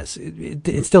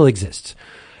still exists.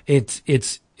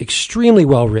 It's extremely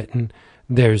well written.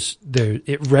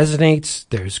 It resonates.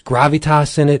 There's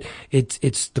gravitas in it.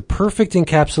 It's the perfect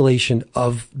encapsulation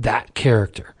of that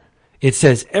character. It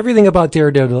says everything about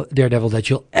Daredevil that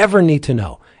you'll ever need to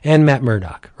know, and Matt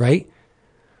Murdock, right?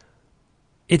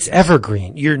 It's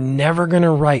evergreen. You're never going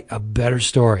to write a better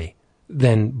story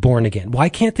than Born Again. Why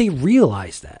can't they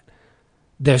realize that?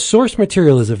 Their source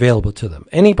material is available to them.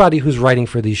 Anybody who's writing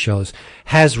for these shows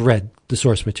has read the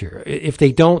source material. If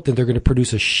they don't, then they're going to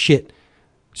produce a shit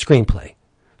screenplay.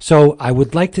 So I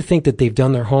would like to think that they've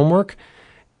done their homework.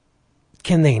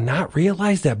 Can they not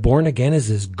realize that Born Again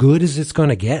is as good as it's going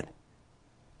to get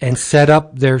and set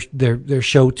up their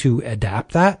show to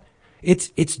adapt that? It's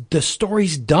the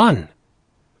story's done.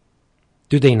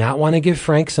 Do they not want to give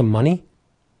Frank some money?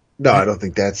 No, I don't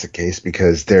think that's the case,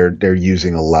 because they're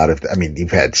using a lot of. I mean,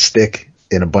 you've had Stick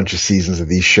in a bunch of seasons of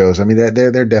these shows. I mean,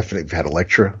 they're definitely had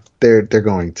Elektra. They're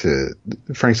going to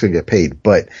Frank's going to get paid,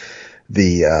 but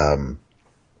the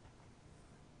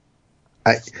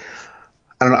I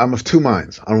don't know. I'm of two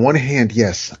minds. On one hand,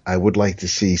 yes, I would like to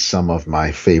see some of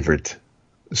my favorite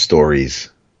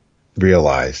stories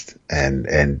realized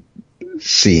and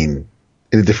seen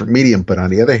in a different medium. But on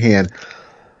the other hand,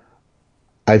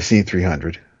 I've seen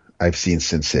 300. I've seen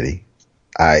Sin City.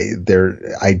 I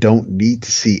don't need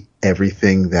to see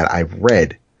everything that I've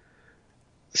read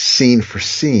scene for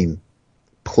scene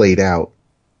played out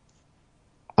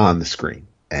on the screen.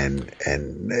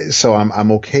 And so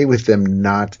I'm okay with them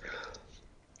not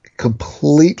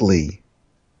completely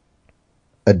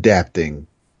adapting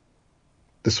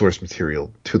the source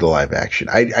material to the live action.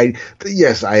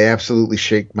 Yes, I absolutely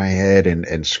shake my head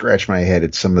and scratch my head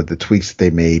at some of the tweaks that they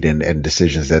made and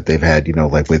decisions that they've had,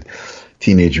 like with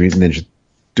Teenage Mutant Ninja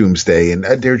Doomsday. And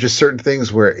there are just certain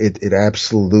things where it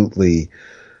absolutely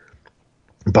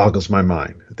boggles my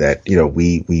mind that,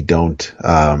 we don't,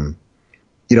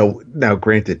 now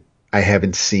granted, I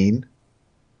haven't seen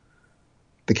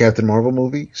the Captain Marvel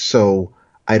movie, so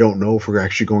I don't know if we're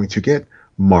actually going to get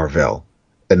Marvel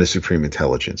and the Supreme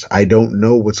Intelligence. I don't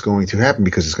know what's going to happen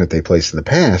because it's going to take place in the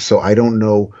past. So I don't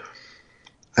know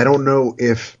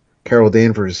if Carol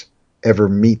Danvers ever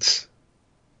meets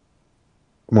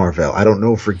Marvel. I don't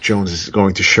know if Rick Jones is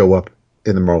going to show up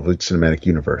in the Marvel Cinematic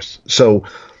Universe. So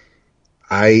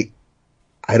I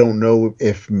don't know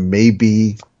if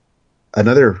maybe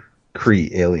another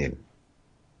Kree alien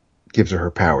gives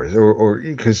her powers, or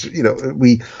because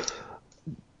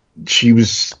she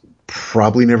was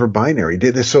probably never binary.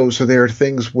 So there are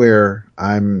things where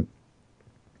I kind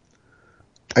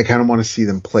of want to see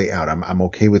them play out. I'm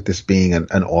okay with this being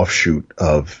an offshoot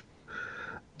of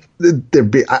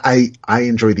I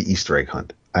enjoy the Easter egg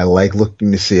hunt. I like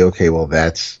looking to see, okay, well,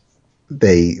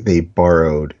 they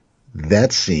borrowed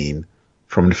that scene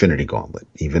from Infinity Gauntlet,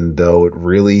 even though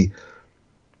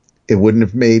it wouldn't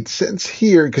have made sense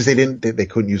here because they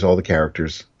couldn't use all the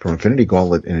characters from Infinity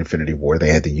Gauntlet and Infinity War. They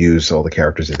had to use all the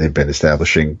characters that they've been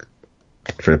establishing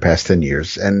for the past 10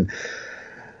 years. And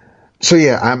so,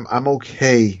 yeah, I'm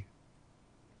okay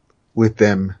with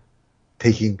them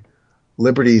taking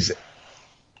liberties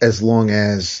as long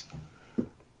as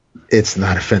it's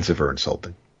not offensive or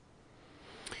insulting.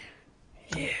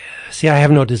 Yeah. See, I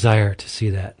have no desire to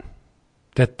see that.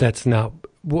 That's not,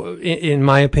 in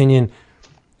my opinion,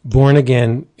 Born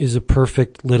Again is a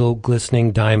perfect little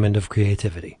glistening diamond of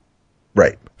creativity.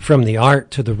 Right. From the art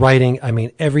to the writing, I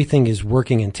mean, everything is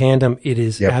working in tandem. It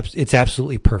is, it's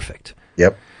absolutely perfect.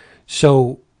 Yep.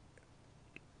 So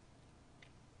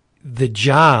the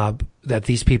job that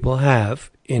these people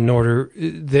have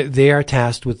they are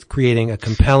tasked with creating a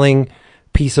compelling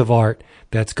piece of art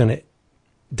that's going to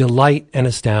delight and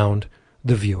astound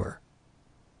the viewer.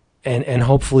 And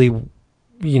hopefully,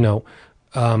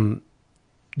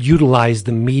 utilize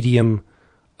the medium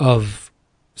of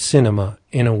cinema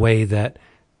in a way that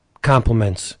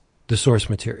complements the source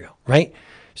material, right?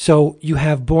 So you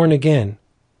have Born Again,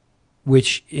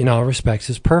 which in all respects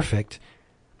is perfect,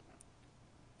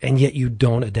 and yet you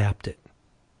don't adapt it.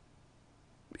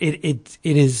 It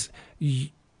is,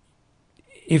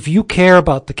 if you care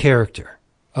about the character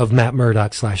of Matt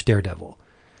Murdock / Daredevil,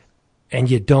 and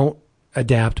you don't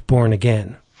adapt Born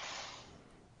Again,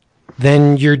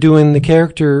 then you're doing the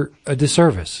character a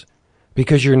disservice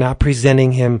because you're not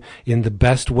presenting him in the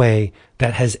best way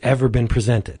that has ever been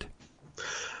presented.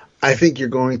 I think you're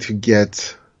going to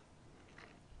get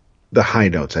the high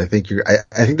notes. I think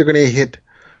I think they're going to hit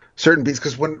certain beats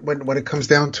because when it comes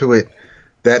down to it,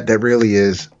 that really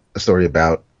is a story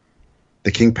about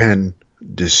the Kingpin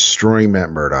destroying Matt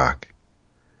Murdock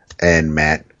and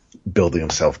Matt building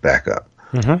himself back up.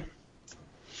 Mm-hmm.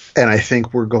 And I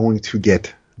think we're going to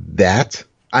get that.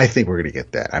 I think we're going to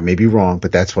get that. I may be wrong,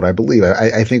 but that's what I believe.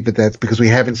 I think that's because we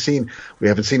haven't seen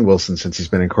Wilson since he's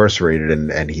been incarcerated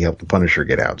and he helped the Punisher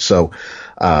get out. So,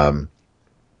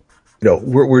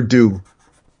 we're due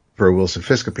for a Wilson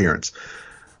Fisk appearance.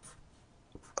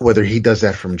 Whether he does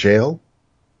that from jail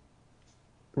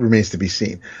remains to be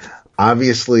seen.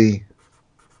 Obviously,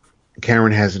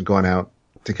 Karen hasn't gone out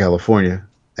to California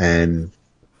and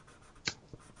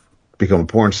become a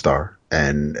porn star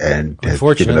and has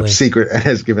given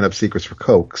up secrets for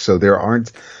coke. So there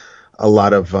aren't a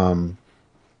lot of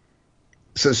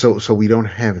so we don't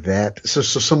have that. So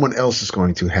someone else is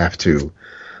going to have to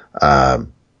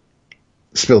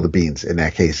spill the beans in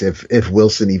that case. If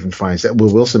Wilson even finds that,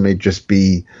 Wilson may just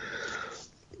be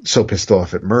so pissed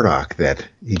off at Murdoch that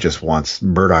he just wants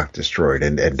Murdoch destroyed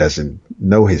and doesn't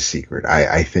know his secret.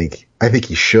 I think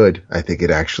he should. I think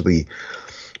it actually,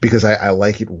 because I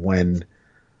like it when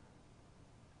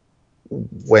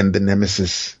the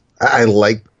Nemesis, I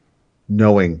like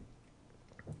knowing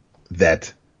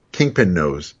that Kingpin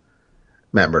knows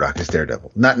Matt Murdock is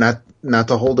Daredevil. Not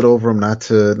to hold it over him, not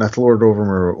to lord it over him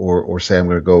or say I'm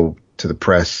going to go to the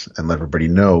press and let everybody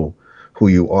know who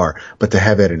you are, but to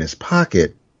have that in his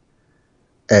pocket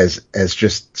as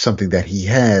just something that he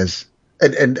has.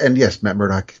 And yes, Matt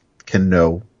Murdock can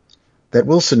know that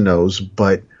Wilson knows,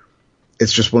 but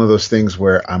it's just one of those things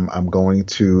where I'm not going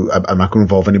to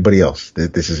involve anybody else.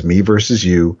 This is me versus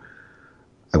you.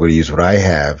 I'm going to use what I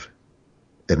have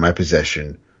in my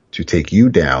possession to take you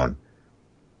down,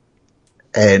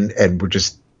 and we're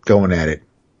just going at it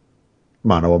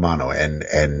mano a mano.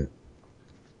 And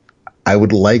I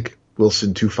would like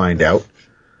Wilson to find out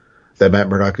that Matt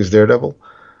Murdock is Daredevil,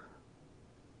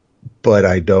 but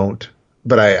I don't.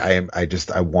 But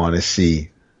I want to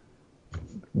see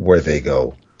where they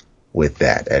go with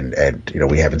that, and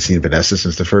we haven't seen Vanessa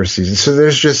since the first season, so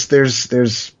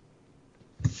there's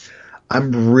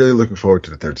I'm really looking forward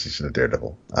to the third season of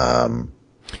Daredevil.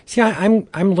 See,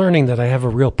 I'm learning that I have a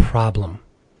real problem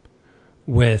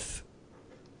with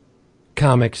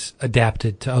comics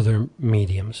adapted to other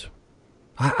mediums.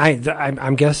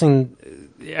 I'm guessing.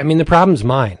 I mean, the problem's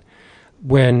mine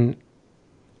when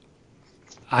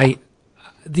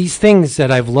these things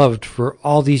that I've loved for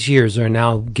all these years are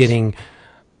now getting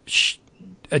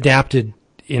adapted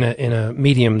in a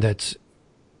medium that's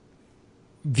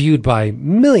viewed by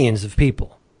millions of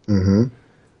people. Mm-hmm.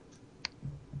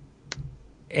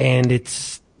 And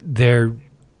they're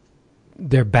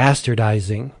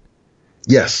bastardizing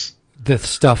yes the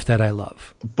stuff that I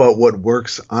love. But what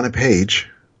works on a page,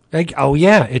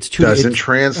 it's too doesn't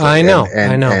translate. I know.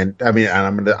 And I mean,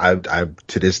 I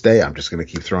to this day, I'm just gonna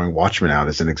keep throwing Watchmen out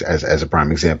as a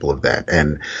prime example of that.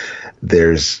 And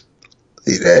there's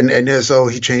so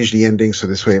he changed the ending so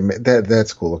this way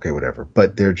that's cool, okay, whatever.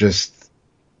 But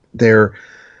they're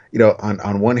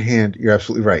on one hand, you're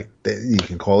absolutely right. You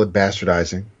can call it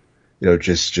bastardizing,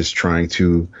 just trying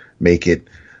to make it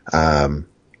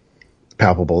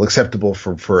palpable, acceptable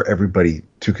for everybody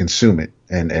to consume it,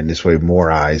 and this way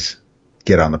more eyes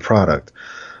get on the product.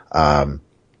 And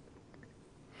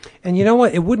you know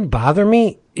what? It wouldn't bother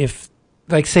me if,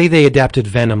 like, say they adapted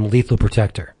Venom, Lethal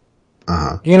Protector.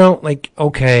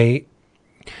 Okay,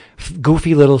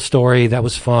 goofy little story that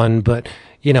was fun, but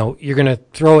you're gonna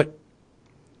throw it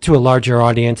to a larger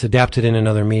audience, adapt it in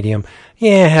another medium.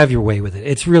 Yeah, have your way with it.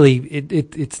 It's really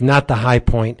it's not the high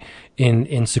point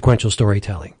in sequential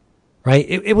storytelling, right?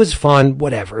 It was fun,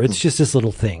 whatever. It's just this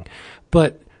little thing.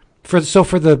 But for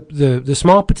the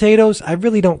small potatoes, I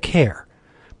really don't care.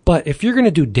 But if you're going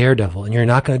to do Daredevil and you're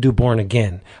not going to do Born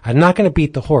Again, I'm not going to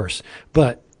beat the horse.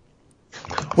 But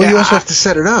you also have to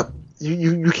set it up.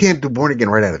 You can't do Born Again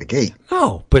right out of the gate.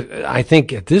 No, but I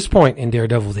think at this point in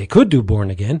Daredevil, they could do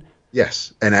Born Again.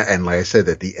 Yes, and like I said,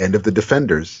 at the end of the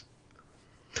Defenders,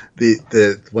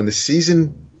 when the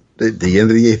season, the end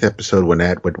of the 8th episode,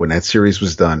 when that series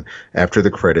was done, after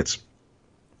the credits,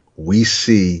 we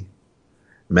see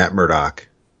Matt Murdock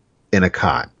in a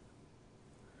cot.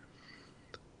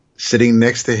 Sitting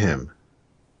next to him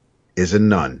is a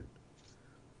nun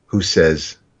who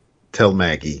says, "Tell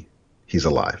Maggie he's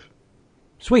alive."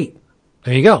 Sweet.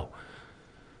 There you go.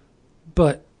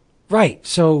 But, right,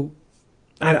 so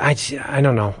I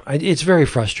don't know. It's very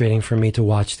frustrating for me to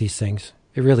watch these things.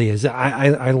 It really is.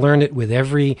 I learn it with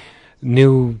every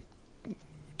new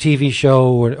TV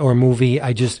show or movie.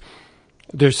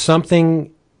 There's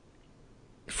something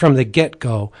from the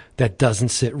get-go that doesn't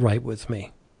sit right with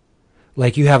me.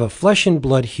 Like, you have a flesh and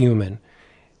blood human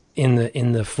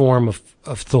in the form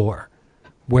of Thor,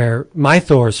 where my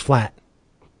Thor is flat.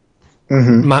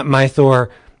 Mm-hmm. My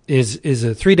Thor is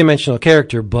a 3-dimensional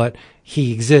character, but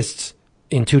he exists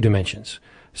in 2 dimensions.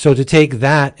 So to take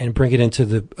that and bring it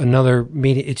into another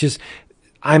media, it's just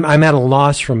I'm at a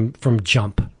loss from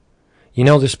jump.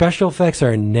 The special effects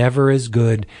are never as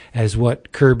good as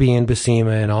what Kirby and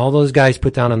Buscema and all those guys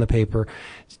put down on the paper.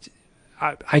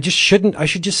 I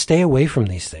should just stay away from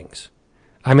these things.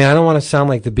 I mean, I don't want to sound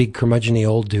like the big curmudgeon-y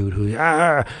old dude who,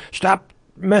 stop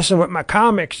messing with my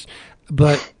comics.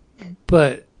 But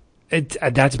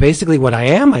that's basically what I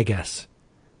am, I guess.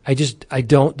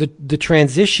 The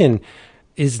transition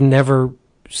is never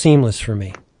seamless for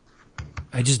me.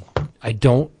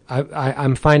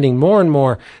 I'm finding more and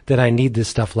more that I need this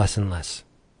stuff less and less.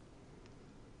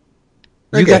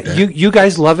 You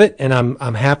guys love it, and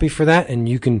I'm happy for that, and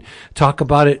you can talk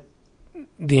about it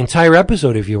the entire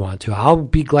episode if you want to. I'll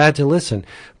be glad to listen,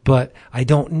 but I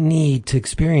don't need to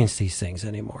experience these things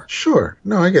anymore. Sure.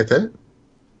 No, I get that.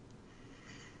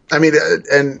 I mean,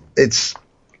 and it's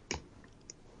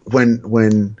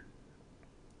when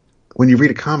you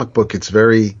read a comic book, it's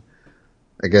very,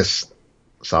 I guess,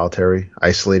 solitary,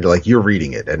 isolated. Like, you're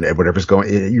reading it, and whatever's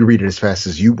going, you read it as fast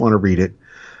as you want to read it,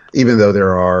 even though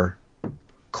there are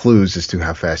clues as to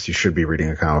how fast you should be reading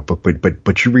a comic book.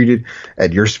 But you read it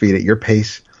at your speed, at your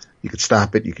pace. You could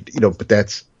stop it. You could,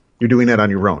 but you're doing that on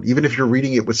your own. Even if you're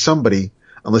reading it with somebody,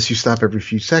 unless you stop every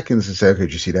few seconds and say, okay,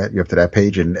 did you see that? You're up to that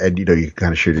page, and you know, you can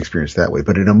kind of share the experience that way.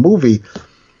 But in a movie,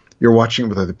 you're watching it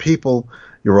with other people.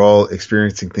 You're all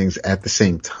experiencing things at the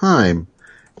same time,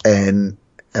 and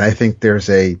I think there's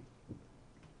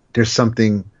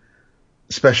something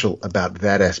special about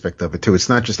that aspect of it too.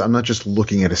 I'm not just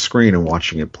looking at a screen and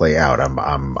watching it play out.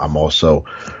 I'm also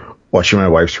watching my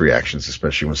wife's reactions,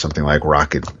 especially when something like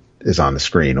Rocket is on the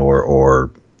screen,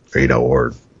 or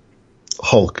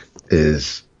Hulk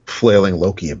is flailing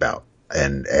Loki about,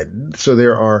 and so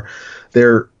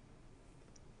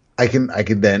I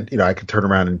can then, you know, I can turn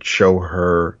around and show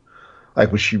her,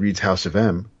 like when she reads House of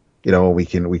M, you know, we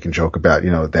can joke about, you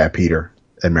know, that Peter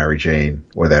and Mary Jane,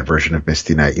 or that version of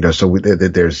Misty Knight, you know, so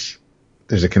there's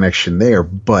a connection there,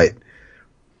 but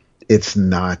it's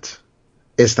not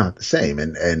the same,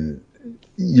 and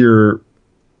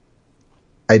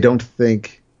I don't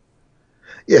think,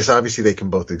 yes, obviously they can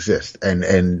both exist,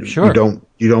 and sure. you don't,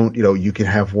 you know, you can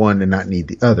have one and not need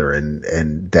the other,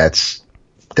 and that's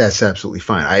absolutely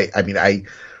fine. I mean,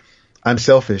 I'm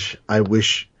selfish. I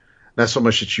wish not so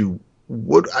much that you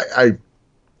would,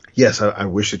 yes, I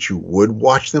wish that you would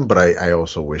watch them, but I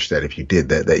also wish that if you did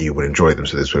that you would enjoy them.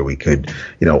 So this way we could,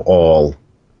 you know, all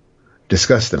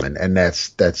discuss them. And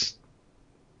that's,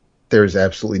 there's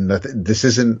absolutely nothing. This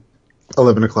isn't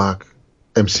 11 o'clock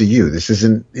MCU. This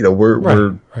isn't, you know,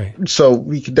 we're so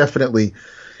we can definitely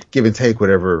give and take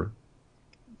whatever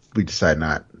we decide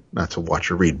not to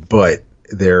watch or read. But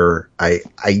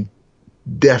I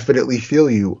definitely feel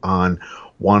you on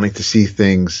wanting to see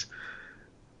things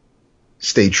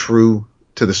stay true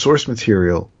to the source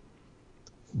material,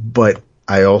 but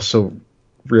I also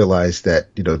realize that,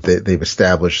 you know, they've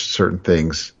established certain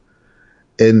things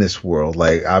in this world.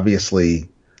 Like, obviously,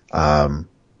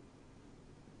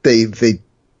 they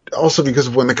also, because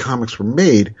of when the comics were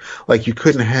made, like, you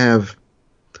couldn't have,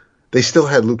 they still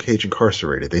had Luke Cage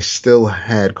incarcerated. They still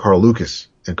had Carl Lucas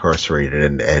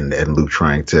incarcerated, and Luke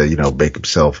trying to, you know, make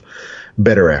himself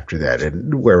better after that.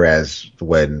 And whereas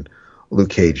when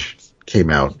Luke Cage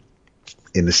came out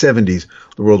in the 70s,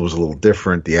 the world was a little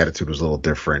different. The attitude was a little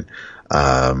different.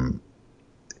 Same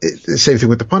thing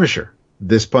with the Punisher.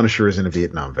 This Punisher isn't a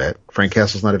Vietnam vet. Frank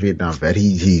Castle's not a Vietnam vet.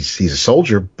 He's a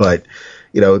soldier, but,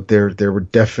 you know, there were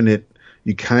definite,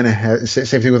 you kind of had,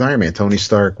 same thing with Iron Man. Tony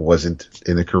Stark wasn't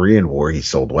in the Korean War. He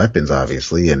sold weapons,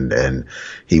 obviously, and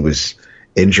he was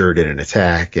injured in an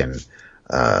attack, and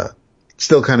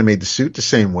still kind of made the suit the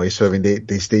same way. So, I mean,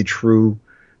 they stayed true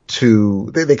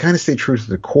to, they kind of stay true to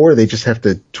the core. They just have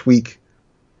to tweak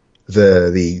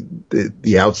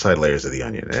the outside layers of the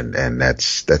onion, and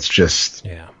that's just,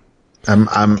 yeah.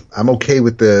 I'm okay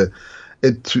with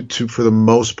for the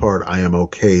most part, I am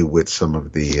okay with some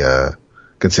of the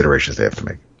considerations they have to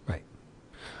make. Right.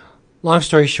 Long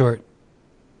story short,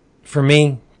 for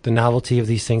me, the novelty of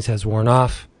these things has worn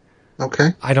off. Okay.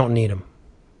 I don't need them.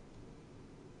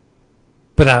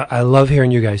 But I love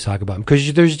hearing you guys talk about them,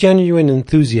 because there's genuine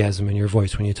enthusiasm in your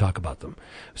voice when you talk about them.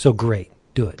 So great.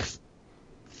 Do it.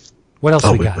 What else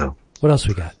we got? Will. What else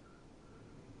we got?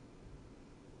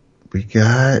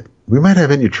 We might have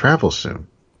any travel soon.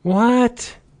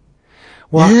 What?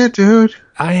 Well, yeah, dude.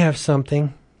 I have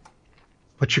something.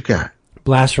 What you got?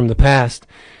 Blast from the past.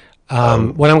 What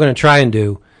I'm going to try and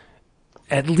do,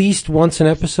 at least once an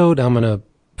episode, I'm going to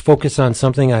focus on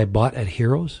something I bought at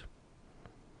Heroes.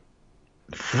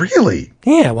 Really?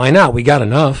 Yeah, why not? We got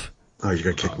enough. Oh, you're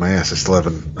gonna kick my ass. I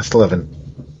still haven't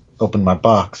opened my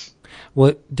box.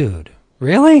 What, dude?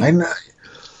 Really? I know,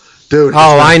 dude.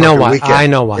 Oh, I know why. Weekend. I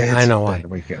know why. Yeah, I know why.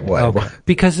 What? Okay.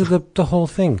 Because of the whole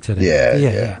thing today.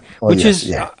 Yeah. Oh, Which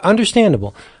is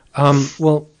understandable.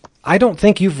 Well, I don't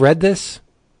think you've read this.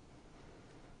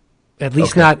 At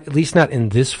least not in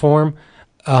this form.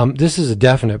 This is a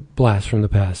definite blast from the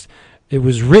past. It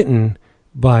was written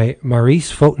by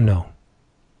Maurice Fontenoy.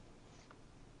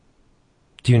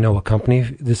 Do you know what company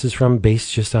this is from,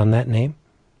 based just on that name?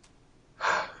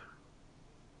 I'll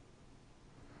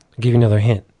give you another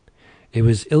hint. It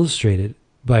was illustrated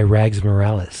by Rags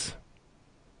Morales.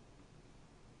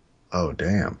 Oh,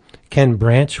 damn. Ken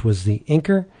Branch was the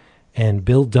inker, and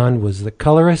Bill Dunn was the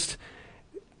colorist.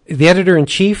 The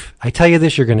editor-in-chief, I tell you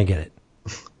this, you're going to get it.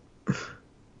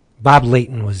 Bob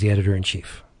Layton was the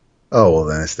editor-in-chief. Oh, well,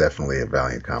 then it's definitely a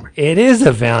Valiant comic. It is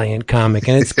a Valiant comic,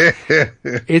 and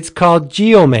it's called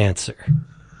Geomancer.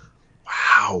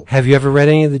 Wow. Have you ever read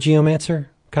any of the Geomancer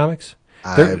comics?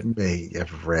 I may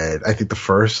have read, I think, the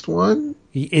first one.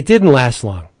 It didn't last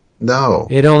long. No.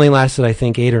 It only lasted, I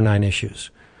think, 8 or 9 issues.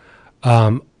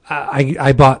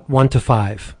 I bought 1 to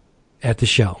 5 at the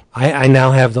show. I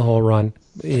now have the whole run.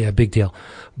 Yeah, big deal.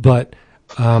 But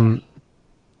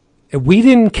We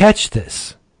didn't catch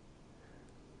this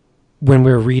when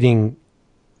we were reading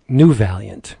New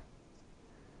Valiant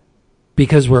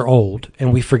because we're old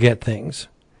and we forget things.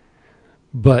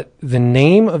 But the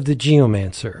name of the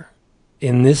Geomancer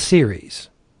in this series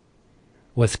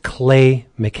was Clay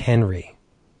McHenry.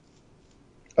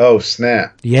 Oh,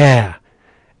 snap. Yeah.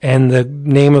 And the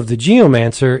name of the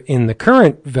Geomancer in the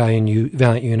current Valiant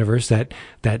universe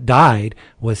that died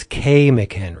was Kay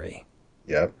McHenry.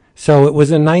 Yep. So it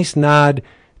was a nice nod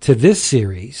to this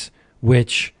series,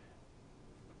 which,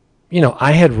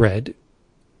 I had read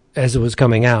as it was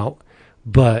coming out,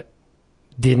 but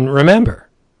didn't remember.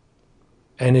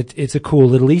 And it's a cool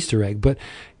little Easter egg. But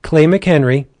Clay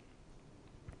McHenry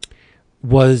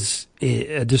was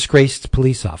a disgraced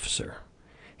police officer.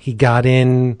 He got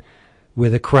in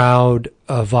with a crowd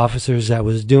of officers that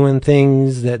was doing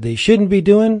things that they shouldn't be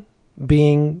doing,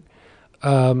 being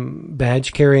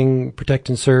badge-carrying, protect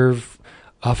and serve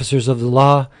officers of the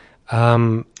law,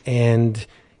 and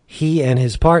he and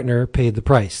his partner paid the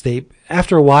price.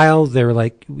 After a while, they were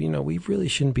like, we really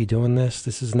shouldn't be doing this.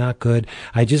 This is not good.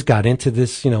 I just got into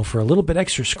this, for a little bit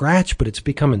extra scratch, but it's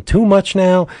becoming too much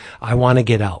now. I want to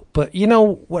get out. But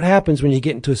what happens when you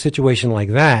get into a situation like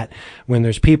that, when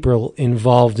there's people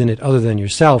involved in it other than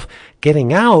yourself,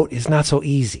 getting out is not so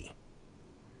easy,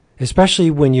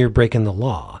 especially when you're breaking the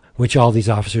law, which all these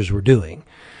officers were doing.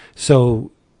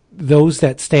 So those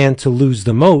that stand to lose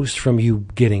the most from you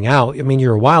getting out,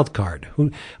 you're a wild card.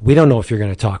 We don't know if you're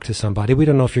going to talk to somebody. We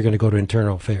don't know if you're going to go to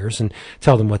internal affairs and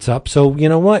tell them what's up. So you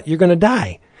know what? You're going to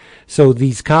die. So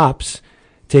these cops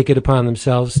take it upon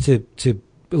themselves to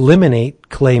eliminate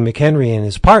Clay McHenry and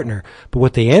his partner. But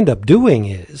what they end up doing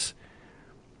is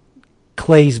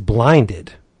Clay's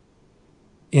blinded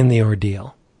in the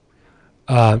ordeal.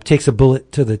 Takes a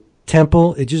bullet to the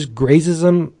temple. It just grazes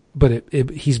him, but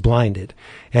he's blinded,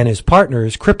 and his partner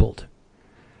is crippled.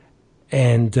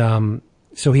 And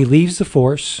so he leaves the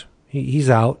force. He's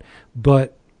out,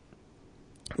 but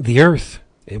the earth,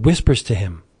 it whispers to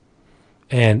him,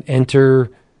 and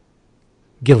enter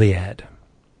Gilead,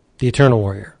 the Eternal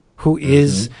Warrior, who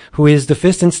is the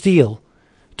Fist and Steel,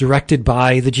 directed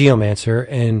by the Geomancer.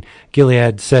 And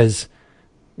Gilead says,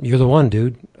 "You're the one,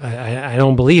 dude. I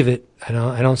don't believe it. I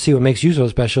don't see what makes you so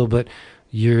special, but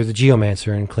you're the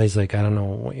Geomancer." And Clay's like, "I don't know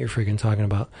what you're freaking talking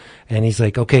about." And he's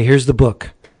like, "Okay, here's the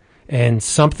book." And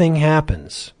something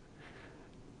happens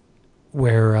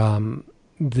where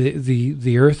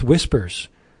the earth whispers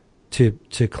to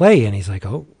Clay, and he's like,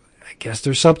 "Oh, I guess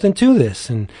there's something to this."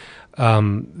 And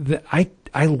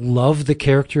I love the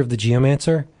character of the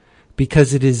Geomancer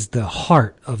because it is the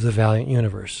heart of the Valiant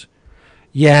universe.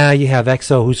 Yeah, you have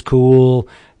Exo, who's cool,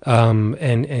 and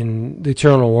the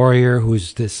Eternal Warrior,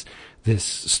 who's this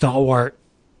stalwart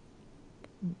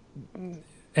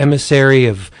emissary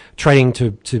of trying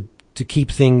to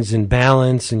keep things in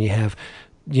balance. And you have,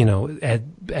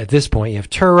 at this point, you have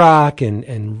Turok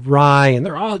and Rai, and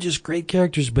they're all just great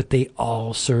characters, but they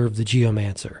all serve the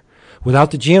Geomancer.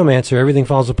 Without the Geomancer, everything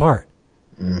falls apart.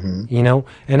 Mm-hmm.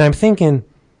 And I'm thinking,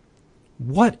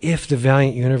 what if the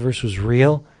Valiant universe was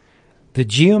real? The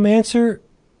Geomancer,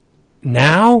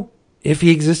 now, if he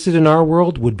existed in our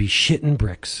world, would be shitting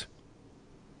bricks.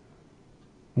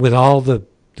 With all the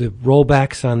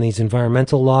rollbacks on these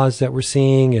environmental laws that we're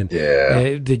seeing, and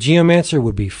the Geomancer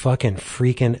would be fucking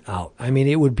freaking out.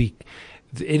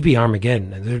 It'd be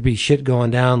Armageddon. There'd be shit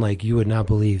going down like you would not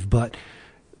believe, but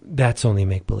that's only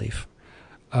make-believe.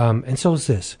 And so is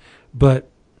this. But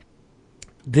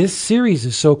this series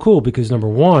is so cool because, number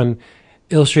one,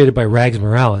 illustrated by Rags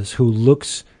Morales, who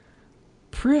looks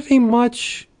pretty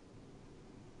much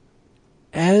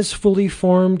as fully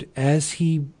formed as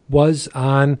he was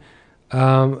on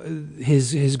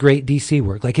his great DC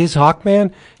work. Like his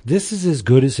Hawkman, this is as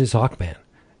good as his Hawkman.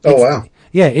 Oh, wow.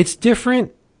 Yeah, it's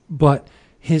different, but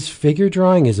his figure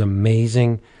drawing is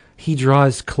amazing. He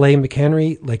draws Clay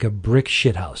McHenry like a brick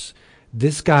shithouse.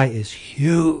 This guy is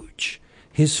huge.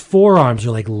 His forearms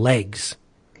are like legs.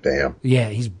 Damn. Yeah,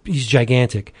 he's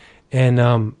gigantic.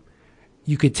 And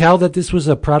you could tell that this was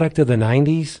a product of the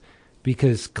 90s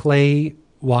because Clay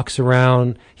walks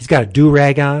around. He's got a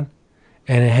do-rag on,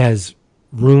 and it has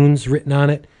runes written on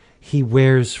it. He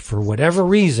wears, for whatever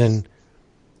reason,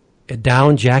 a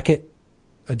down jacket,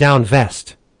 a down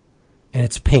vest, and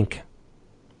it's pink.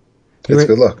 That's a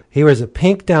good look. He wears a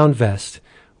pink down vest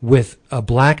with a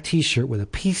black T-shirt with a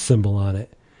peace symbol on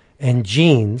it and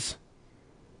jeans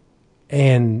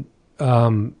and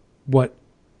what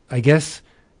I guess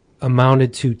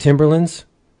amounted to Timberlands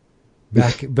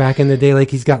back in the day.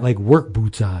 Like he's got like work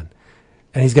boots on,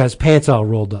 and he's got his pants all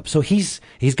rolled up. So he's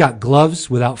got gloves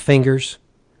without fingers,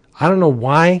 I don't know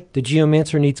why the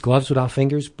Geomancer needs gloves without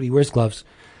fingers, but he wears gloves.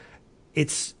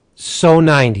 It's so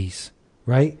 90s,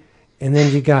 right? And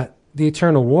then you got the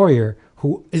Eternal Warrior,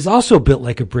 who is also built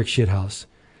like a brick shit house.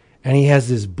 And he has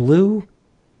this blue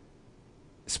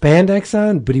spandex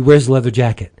on, but he wears a leather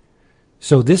jacket.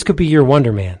 So this could be your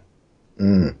Wonder Man.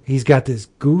 He's got this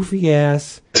goofy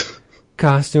ass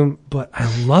costume, but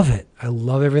I love it. I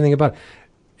love everything about it.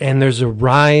 And there's a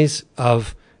rise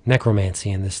of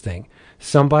necromancy in this thing.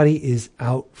 Somebody is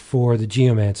out for the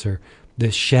Geomancer,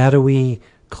 this shadowy,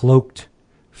 cloaked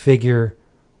figure.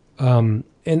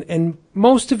 And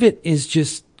most of it is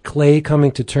just Clay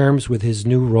coming to terms with his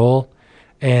new role.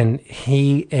 And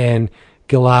he and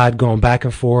Gilad going back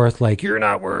and forth like, you're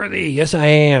not worthy. Yes, I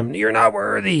am. You're not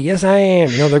worthy. Yes, I am.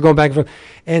 They're going back and forth.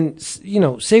 And,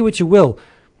 say what you will.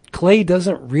 Clay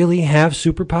doesn't really have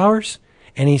superpowers,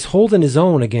 and he's holding his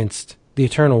own against the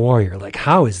Eternal Warrior. Like,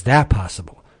 how is that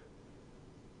possible?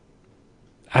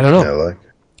 I don't know.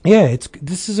 Yeah,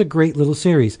 this is a great little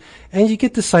series. And you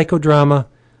get the psychodrama.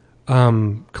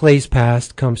 Clay's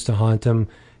past comes to haunt him.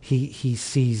 He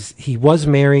sees he was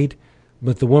married,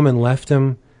 but the woman left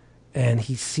him. And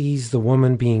he sees the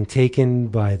woman being taken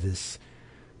by this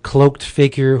cloaked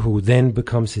figure who then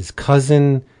becomes his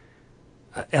cousin,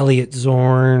 Elliot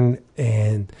Zorn.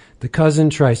 And the cousin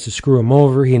tries to screw him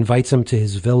over. He invites him to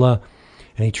his villa.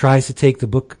 And he tries to take the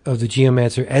book of the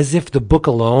Geomancer as if the book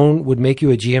alone would make you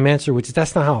a Geomancer, which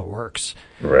that's not how it works.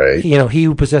 Right. He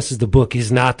who possesses the book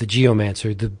is not the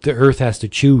Geomancer. The earth has to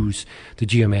choose the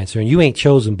Geomancer. And you ain't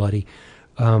chosen, buddy.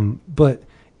 But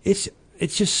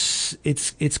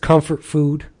it's comfort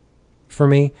food for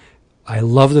me. I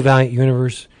love the Valiant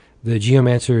universe. The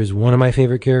Geomancer is one of my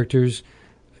favorite characters,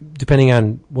 depending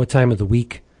on what time of the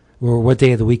week or what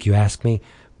day of the week you ask me.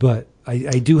 But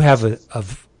I do have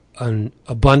an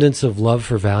abundance of love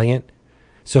for Valiant.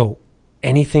 So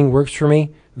anything works for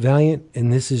me, Valiant.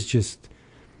 And this is just,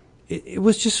 it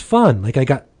was just fun. Like I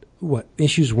got,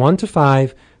 issues 1 to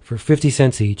 5 for 50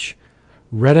 cents each,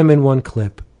 read them in one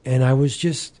clip. And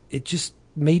it just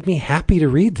made me happy to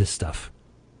read this stuff.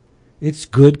 It's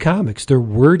good comics. They're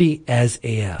wordy as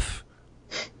AF.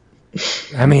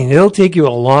 I mean, it'll take you a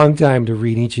long time to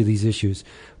read each of these issues.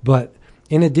 But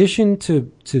in addition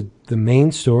to the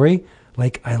main story,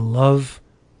 like I love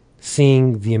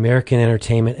seeing the American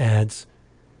entertainment ads.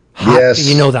 Yes.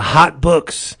 The hot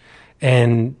books.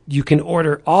 And you can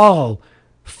order all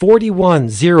 41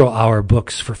 zero-hour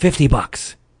books for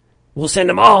 $50. We'll send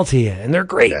them all to you, and they're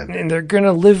great, and they're going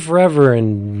to live forever,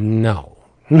 and no.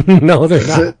 No, they're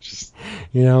not.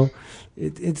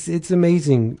 It's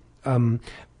amazing.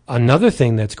 Another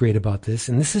thing that's great about this,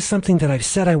 and this is something that I've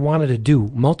said I wanted to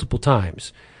do multiple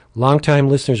times. Longtime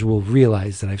listeners will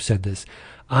realize that I've said this.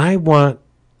 I want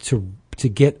to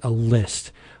get a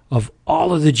list of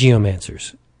all of the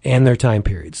Geomancers and their time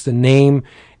periods, the name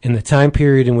and the time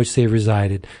period in which they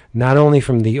resided, not only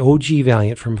from the OG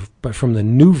Valiant, but from the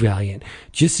new Valiant,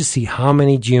 just to see how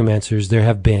many Geomancers there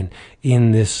have been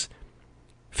in this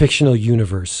fictional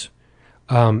universe.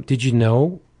 Did you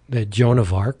know that Joan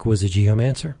of Arc was a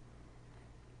Geomancer?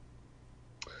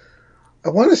 I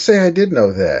want to say I did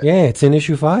know that. Yeah, it's in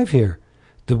issue 5 here.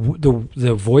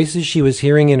 The voices she was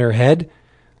hearing in her head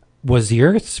was the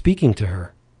Earth speaking to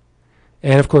her.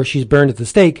 And, of course, she's burned at the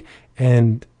stake,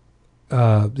 and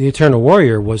the Eternal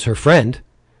Warrior was her friend,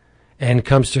 and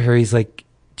comes to her. He's like,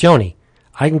 Joni,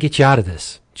 I can get you out of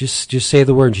this. Just say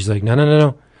the word. And she's like,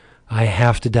 no. I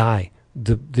have to die.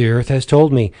 The Earth has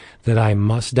told me that I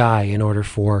must die in order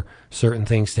for certain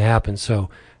things to happen. So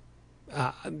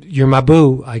you're my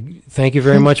boo. I thank you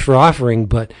very much for offering,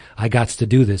 but I got to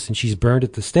do this. And she's burned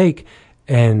at the stake,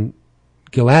 and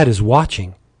Gilad is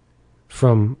watching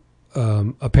from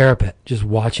a parapet, just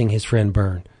watching his friend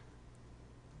burn.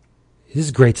 This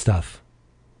is great stuff.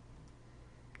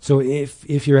 So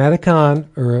if you're at a con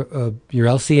or your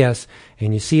LCS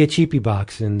and you see a cheapie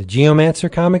box and the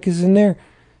Geomancer comic is in there,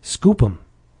 scoop them,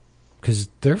 because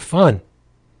they're fun.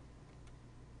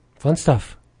 Fun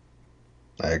stuff.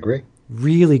 I agree.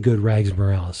 Really good Rags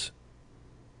Morales.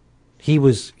 He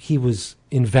was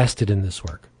invested in this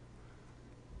work.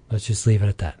 Let's just leave it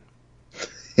at that.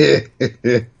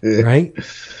 Right?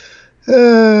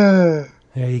 There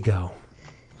you go.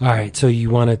 All right, so you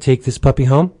want to take this puppy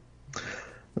home?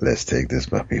 Let's take this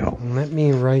puppy home. Let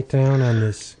me write down on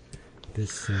this.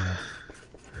 Because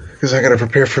I got to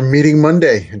prepare for meeting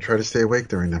Monday and try to stay awake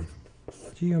during them.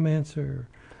 Geomancer.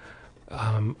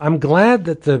 I'm glad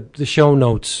that the show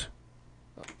notes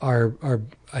are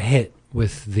a hit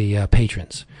with the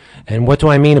patrons. And what do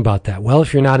I mean about that? Well,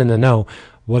 if you're not in the know,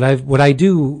 what I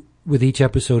do with each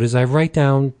episode is I write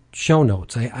down show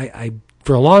notes. I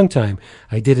For a long time,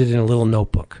 I did it in a little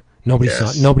notebook.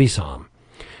 Nobody saw them.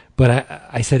 But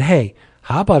I said, hey,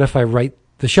 how about if I write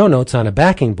the show notes on a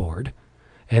backing board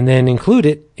and then include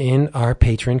it in our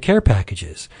patron care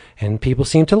packages? And people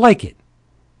seem to like it.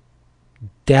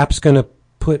 Dap's going to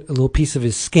put a little piece of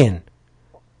his skin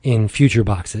in future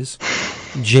boxes.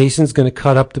 Jason's going to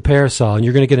cut up the parasol, and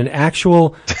you're going to get an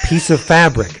actual piece of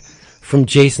fabric from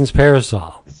Jason's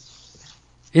parasol.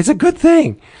 It's a good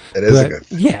thing. It is a good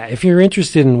thing. Yeah, if you're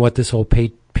interested in what this whole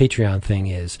Patreon thing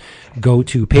is, go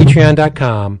to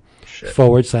patreon.com /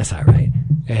 all right.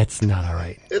 It's not all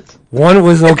right. One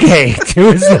was okay. Two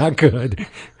is not good.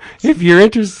 If you're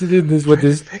interested in this,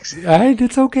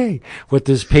 it's okay. What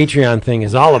this Patreon thing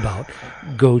is all about,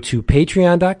 go to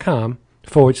patreon.com /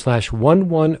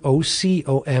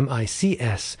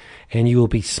 11OCOMICS, and you will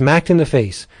be smacked in the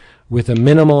face with a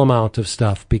minimal amount of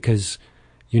stuff because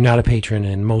you're not a patron,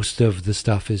 and most of the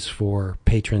stuff is for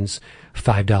patrons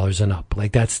 $5 and up.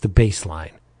 Like, that's the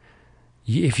baseline.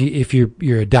 If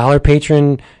you're a $1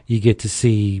 patron, you get to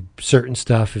see certain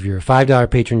stuff. If you're a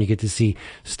 $5 patron, you get to see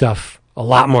stuff, a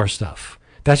lot more stuff.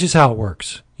 That's just how it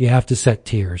works. You have to set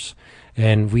tiers,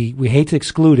 and we hate to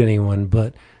exclude anyone,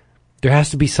 but there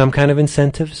has to be some kind of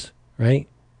incentives, right?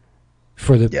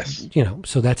 For the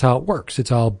so that's how it works.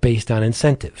 It's all based on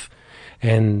incentive,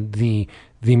 and the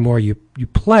more you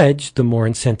pledge, the more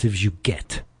incentives you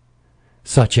get,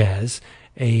 such as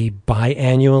a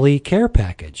biannually care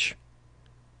package,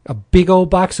 a big old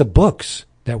box of books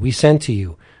that we send to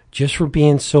you just for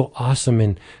being so awesome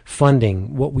and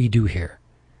funding what we do here.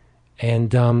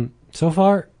 And so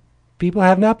far, people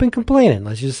have not been complaining.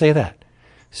 Let's just say that.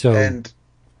 So, and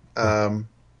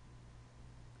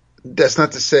that's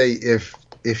not to say if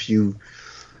you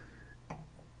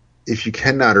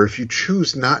cannot, or if you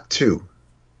choose not to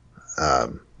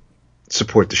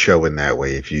support the show in that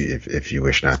way, if you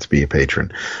wish not to be a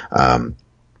patron,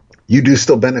 you do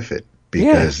still benefit,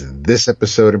 because this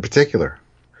episode in particular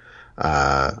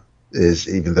is,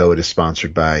 even though it is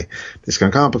sponsored by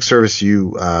Discount Comic Book Service,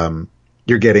 you're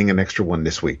getting an extra one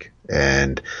this week,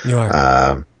 and you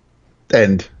are.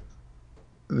 And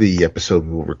the episode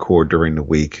we'll record during the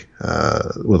week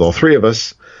with all three of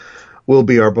us will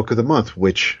be our book of the month,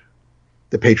 which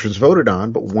the patrons voted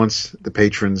on. But once the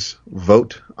patrons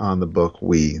vote on the book,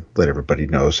 we let everybody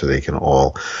know so they can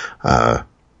all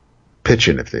pitch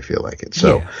in if they feel like it.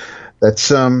 So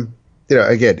that's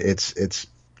again, it's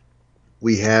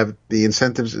we have the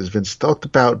incentives, as Vince talked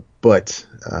about, but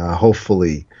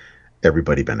hopefully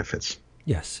everybody benefits.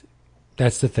 Yes,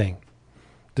 that's the thing.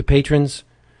 The patrons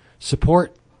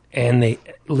support, and they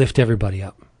lift everybody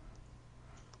up.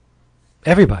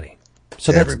 Everybody.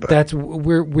 So that's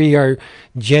we are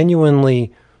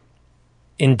genuinely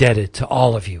indebted to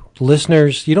all of you.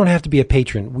 Listeners, you don't have to be a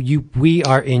patron. We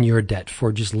are in your debt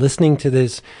for just listening to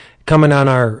this, coming on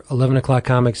our 11 O'Clock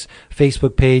Comics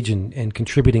Facebook page and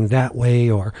contributing that way,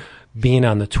 or being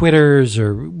on the Twitters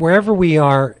or wherever we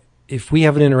are. If we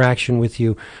have an interaction with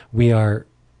you, we are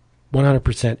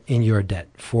 100% in your debt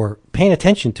for paying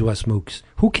attention to us mooks.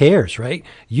 Who cares, right?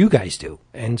 You guys do.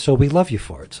 And so we love you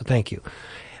for it. So thank you.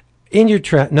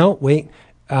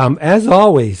 As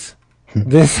always,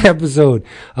 this episode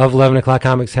of 11 O'Clock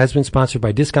Comics has been sponsored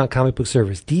by Discount Comic Book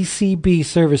Service,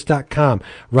 dcbservice.com.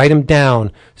 Write them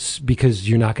down because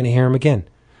you're not going to hear them again.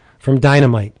 From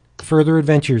Dynamite, Further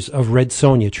Adventures of Red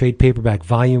Sonja, trade paperback,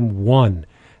 volume 1,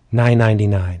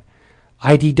 $9.99.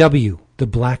 IDW, The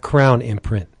Black Crown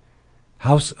imprint,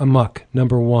 House Amok,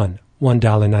 number 1,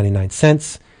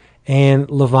 $1.99.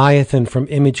 And Leviathan from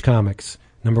Image Comics,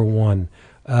 number 1,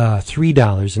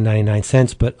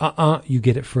 $3.99, but you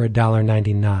get it for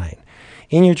 $1.99.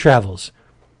 In your travels,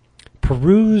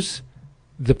 peruse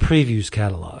the previews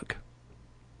catalog.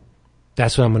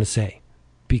 That's what I'm going to say,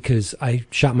 because I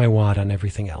shot my wad on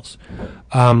everything else.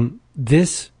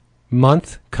 This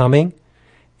month coming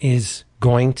is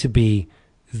going to be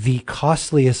the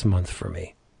costliest month for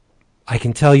me. I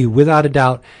can tell you without a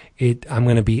doubt, I'm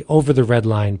going to be over the red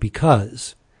line,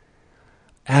 because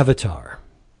Avatar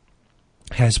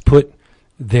has put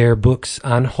their books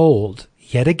on hold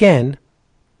yet again,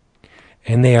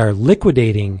 and they are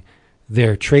liquidating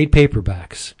their trade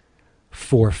paperbacks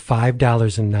for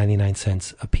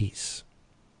 $5.99 a piece.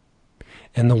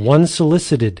 And the one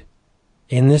solicited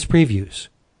in this previews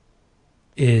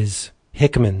is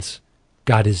Hickman's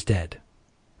God is Dead,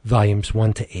 volumes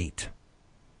 1 to 8.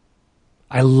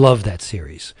 I love that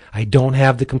series. I don't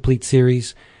have the complete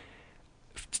series.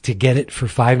 To get it for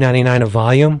 $5.99 a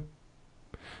volume,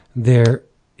 there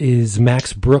is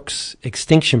Max Brooks'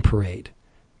 Extinction Parade,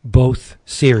 both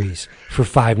series, for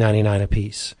 $5.99 a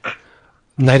piece.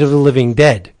 Night of the Living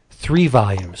Dead, 3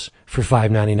 volumes for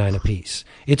 $5.99 a piece.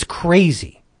 It's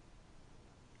crazy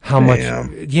how much.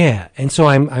 Yeah, and so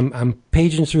I'm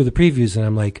paging through the previews, and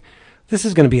I'm like, this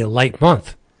is going to be a light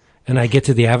month. And I get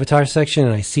to the Avatar section,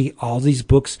 and I see all these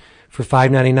books for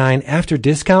 $5.99. After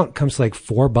discount comes like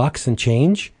 $4 and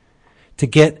change. To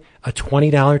get a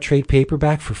 $20 trade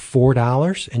paperback for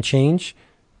 $4 and change,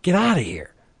 get out of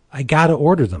here. I got to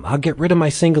order them. I'll get rid of my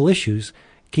single issues,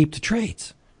 keep the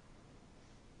trades.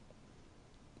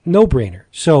 No brainer.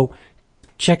 So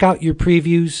check out your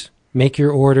previews, make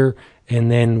your order, and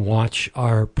then watch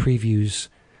our previews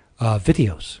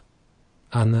videos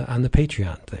on the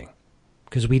Patreon thing,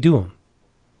 because we do them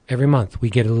every month. We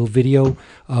get a little video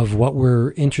of what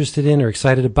we're interested in or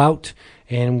excited about,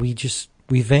 and we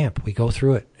vamp. We go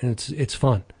through it, and it's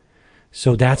fun.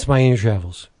 So that's my In Your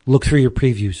Travels. Look through your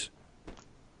previews.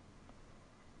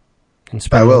 And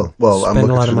I will. Well, I'm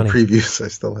looking through the previews I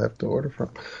still have to order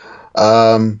from.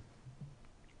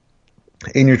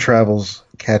 In Your Travels,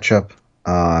 catch up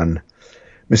on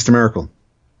Mr. Miracle,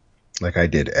 like I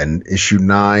did. And issue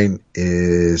 9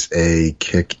 is a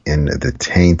kick in the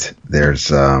taint.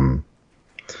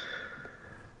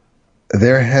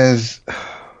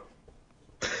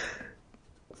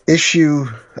 Issue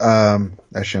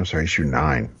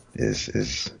 9 is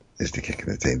the kick in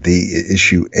the taint. The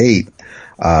issue 8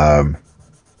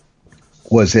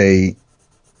 was a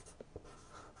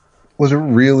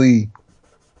really,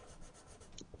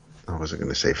 I wasn't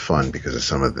going to say fun because of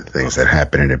some of the things that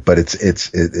happen in it, but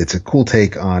it's a cool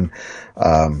take on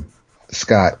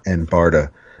Scott and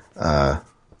Barda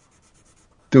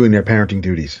doing their parenting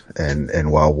duties,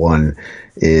 and while one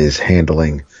is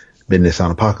handling business on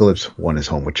Apocalypse, one is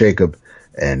home with Jacob,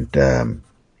 and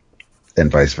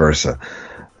vice versa.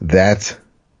 That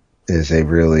is a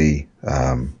really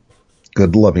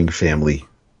good, loving family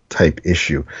type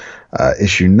issue.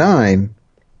 Issue 9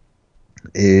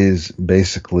 is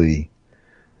basically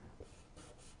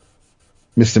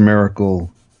Mr. Miracle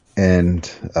and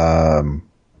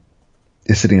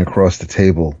is sitting across the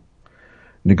table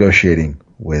negotiating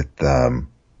with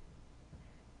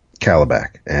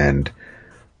Calabac, and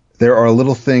there are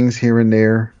little things here and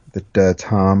there that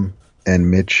Tom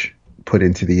and Mitch put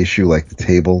into the issue, like the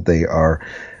table. They are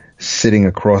sitting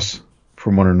across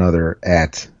from one another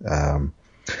at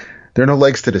there are no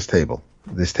legs to this table.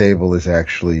 This table is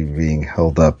actually being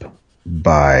held up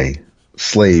by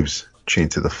slaves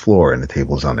chained to the floor, and the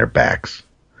table is on their backs.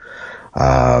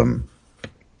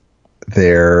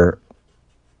 There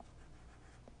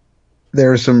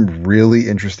are some really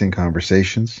interesting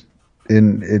conversations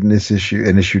in this issue,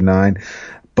 in issue 9,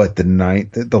 but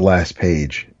the last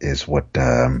page is what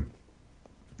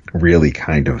really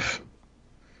kind of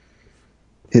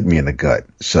hit me in the gut.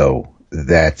 So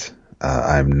that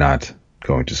I'm not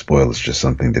going to spoil. It's just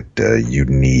something that you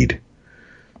need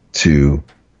to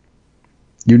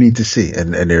see,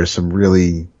 and there's some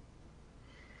really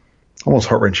almost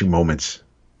heart-wrenching moments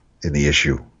in the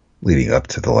issue leading up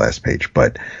to the last page.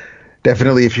 But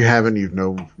definitely, if you haven't,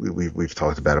 we've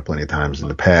talked about it plenty of times in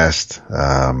the past.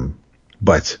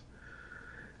 But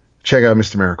check out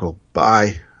Mr. Miracle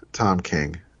by Tom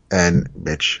King and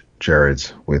Mitch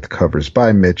Gerrards, with covers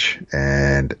by Mitch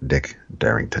and Dick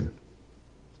Darrington.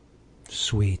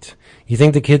 Sweet. You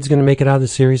think the kid's going to make it out of the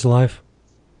series alive?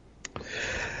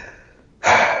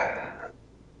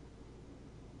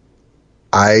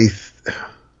 I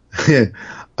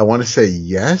want to say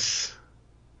yes,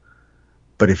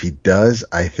 but if he does,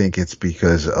 I think it's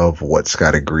because of what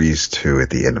Scott agrees to at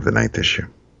the end of the 9th issue.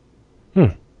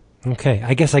 Okay,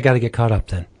 I guess I got to get caught up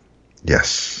then.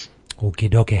 Yes. Okie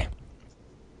dokie.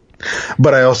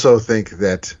 But I also think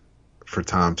that for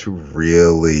Tom to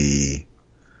really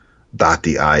dot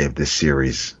the I of this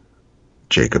series,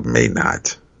 Jacob may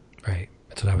not. Right.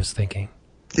 That's what I was thinking.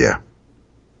 Yeah.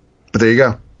 But there you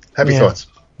go. Happy thoughts.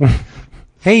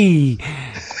 Hey,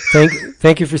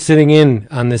 thank you for sitting in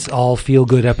on this all feel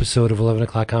good episode of 11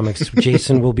 O'Clock Comics.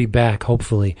 Jason will be back,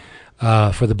 hopefully,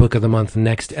 for the book of the month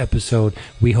next episode.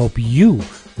 We hope you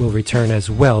will return as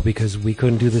well, because we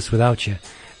couldn't do this without you.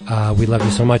 We love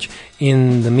you so much.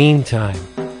 In the meantime,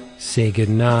 say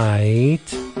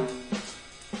goodnight,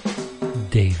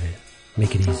 David.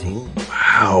 Make it easy. Ooh,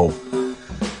 wow.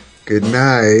 Good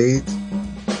night,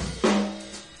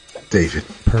 David.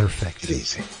 Perfect. Make it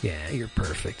easy. Yeah, you're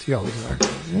perfect. You always are.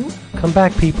 Come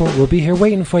back, people. We'll be here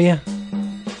waiting for you.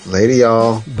 Later,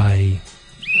 y'all. Bye.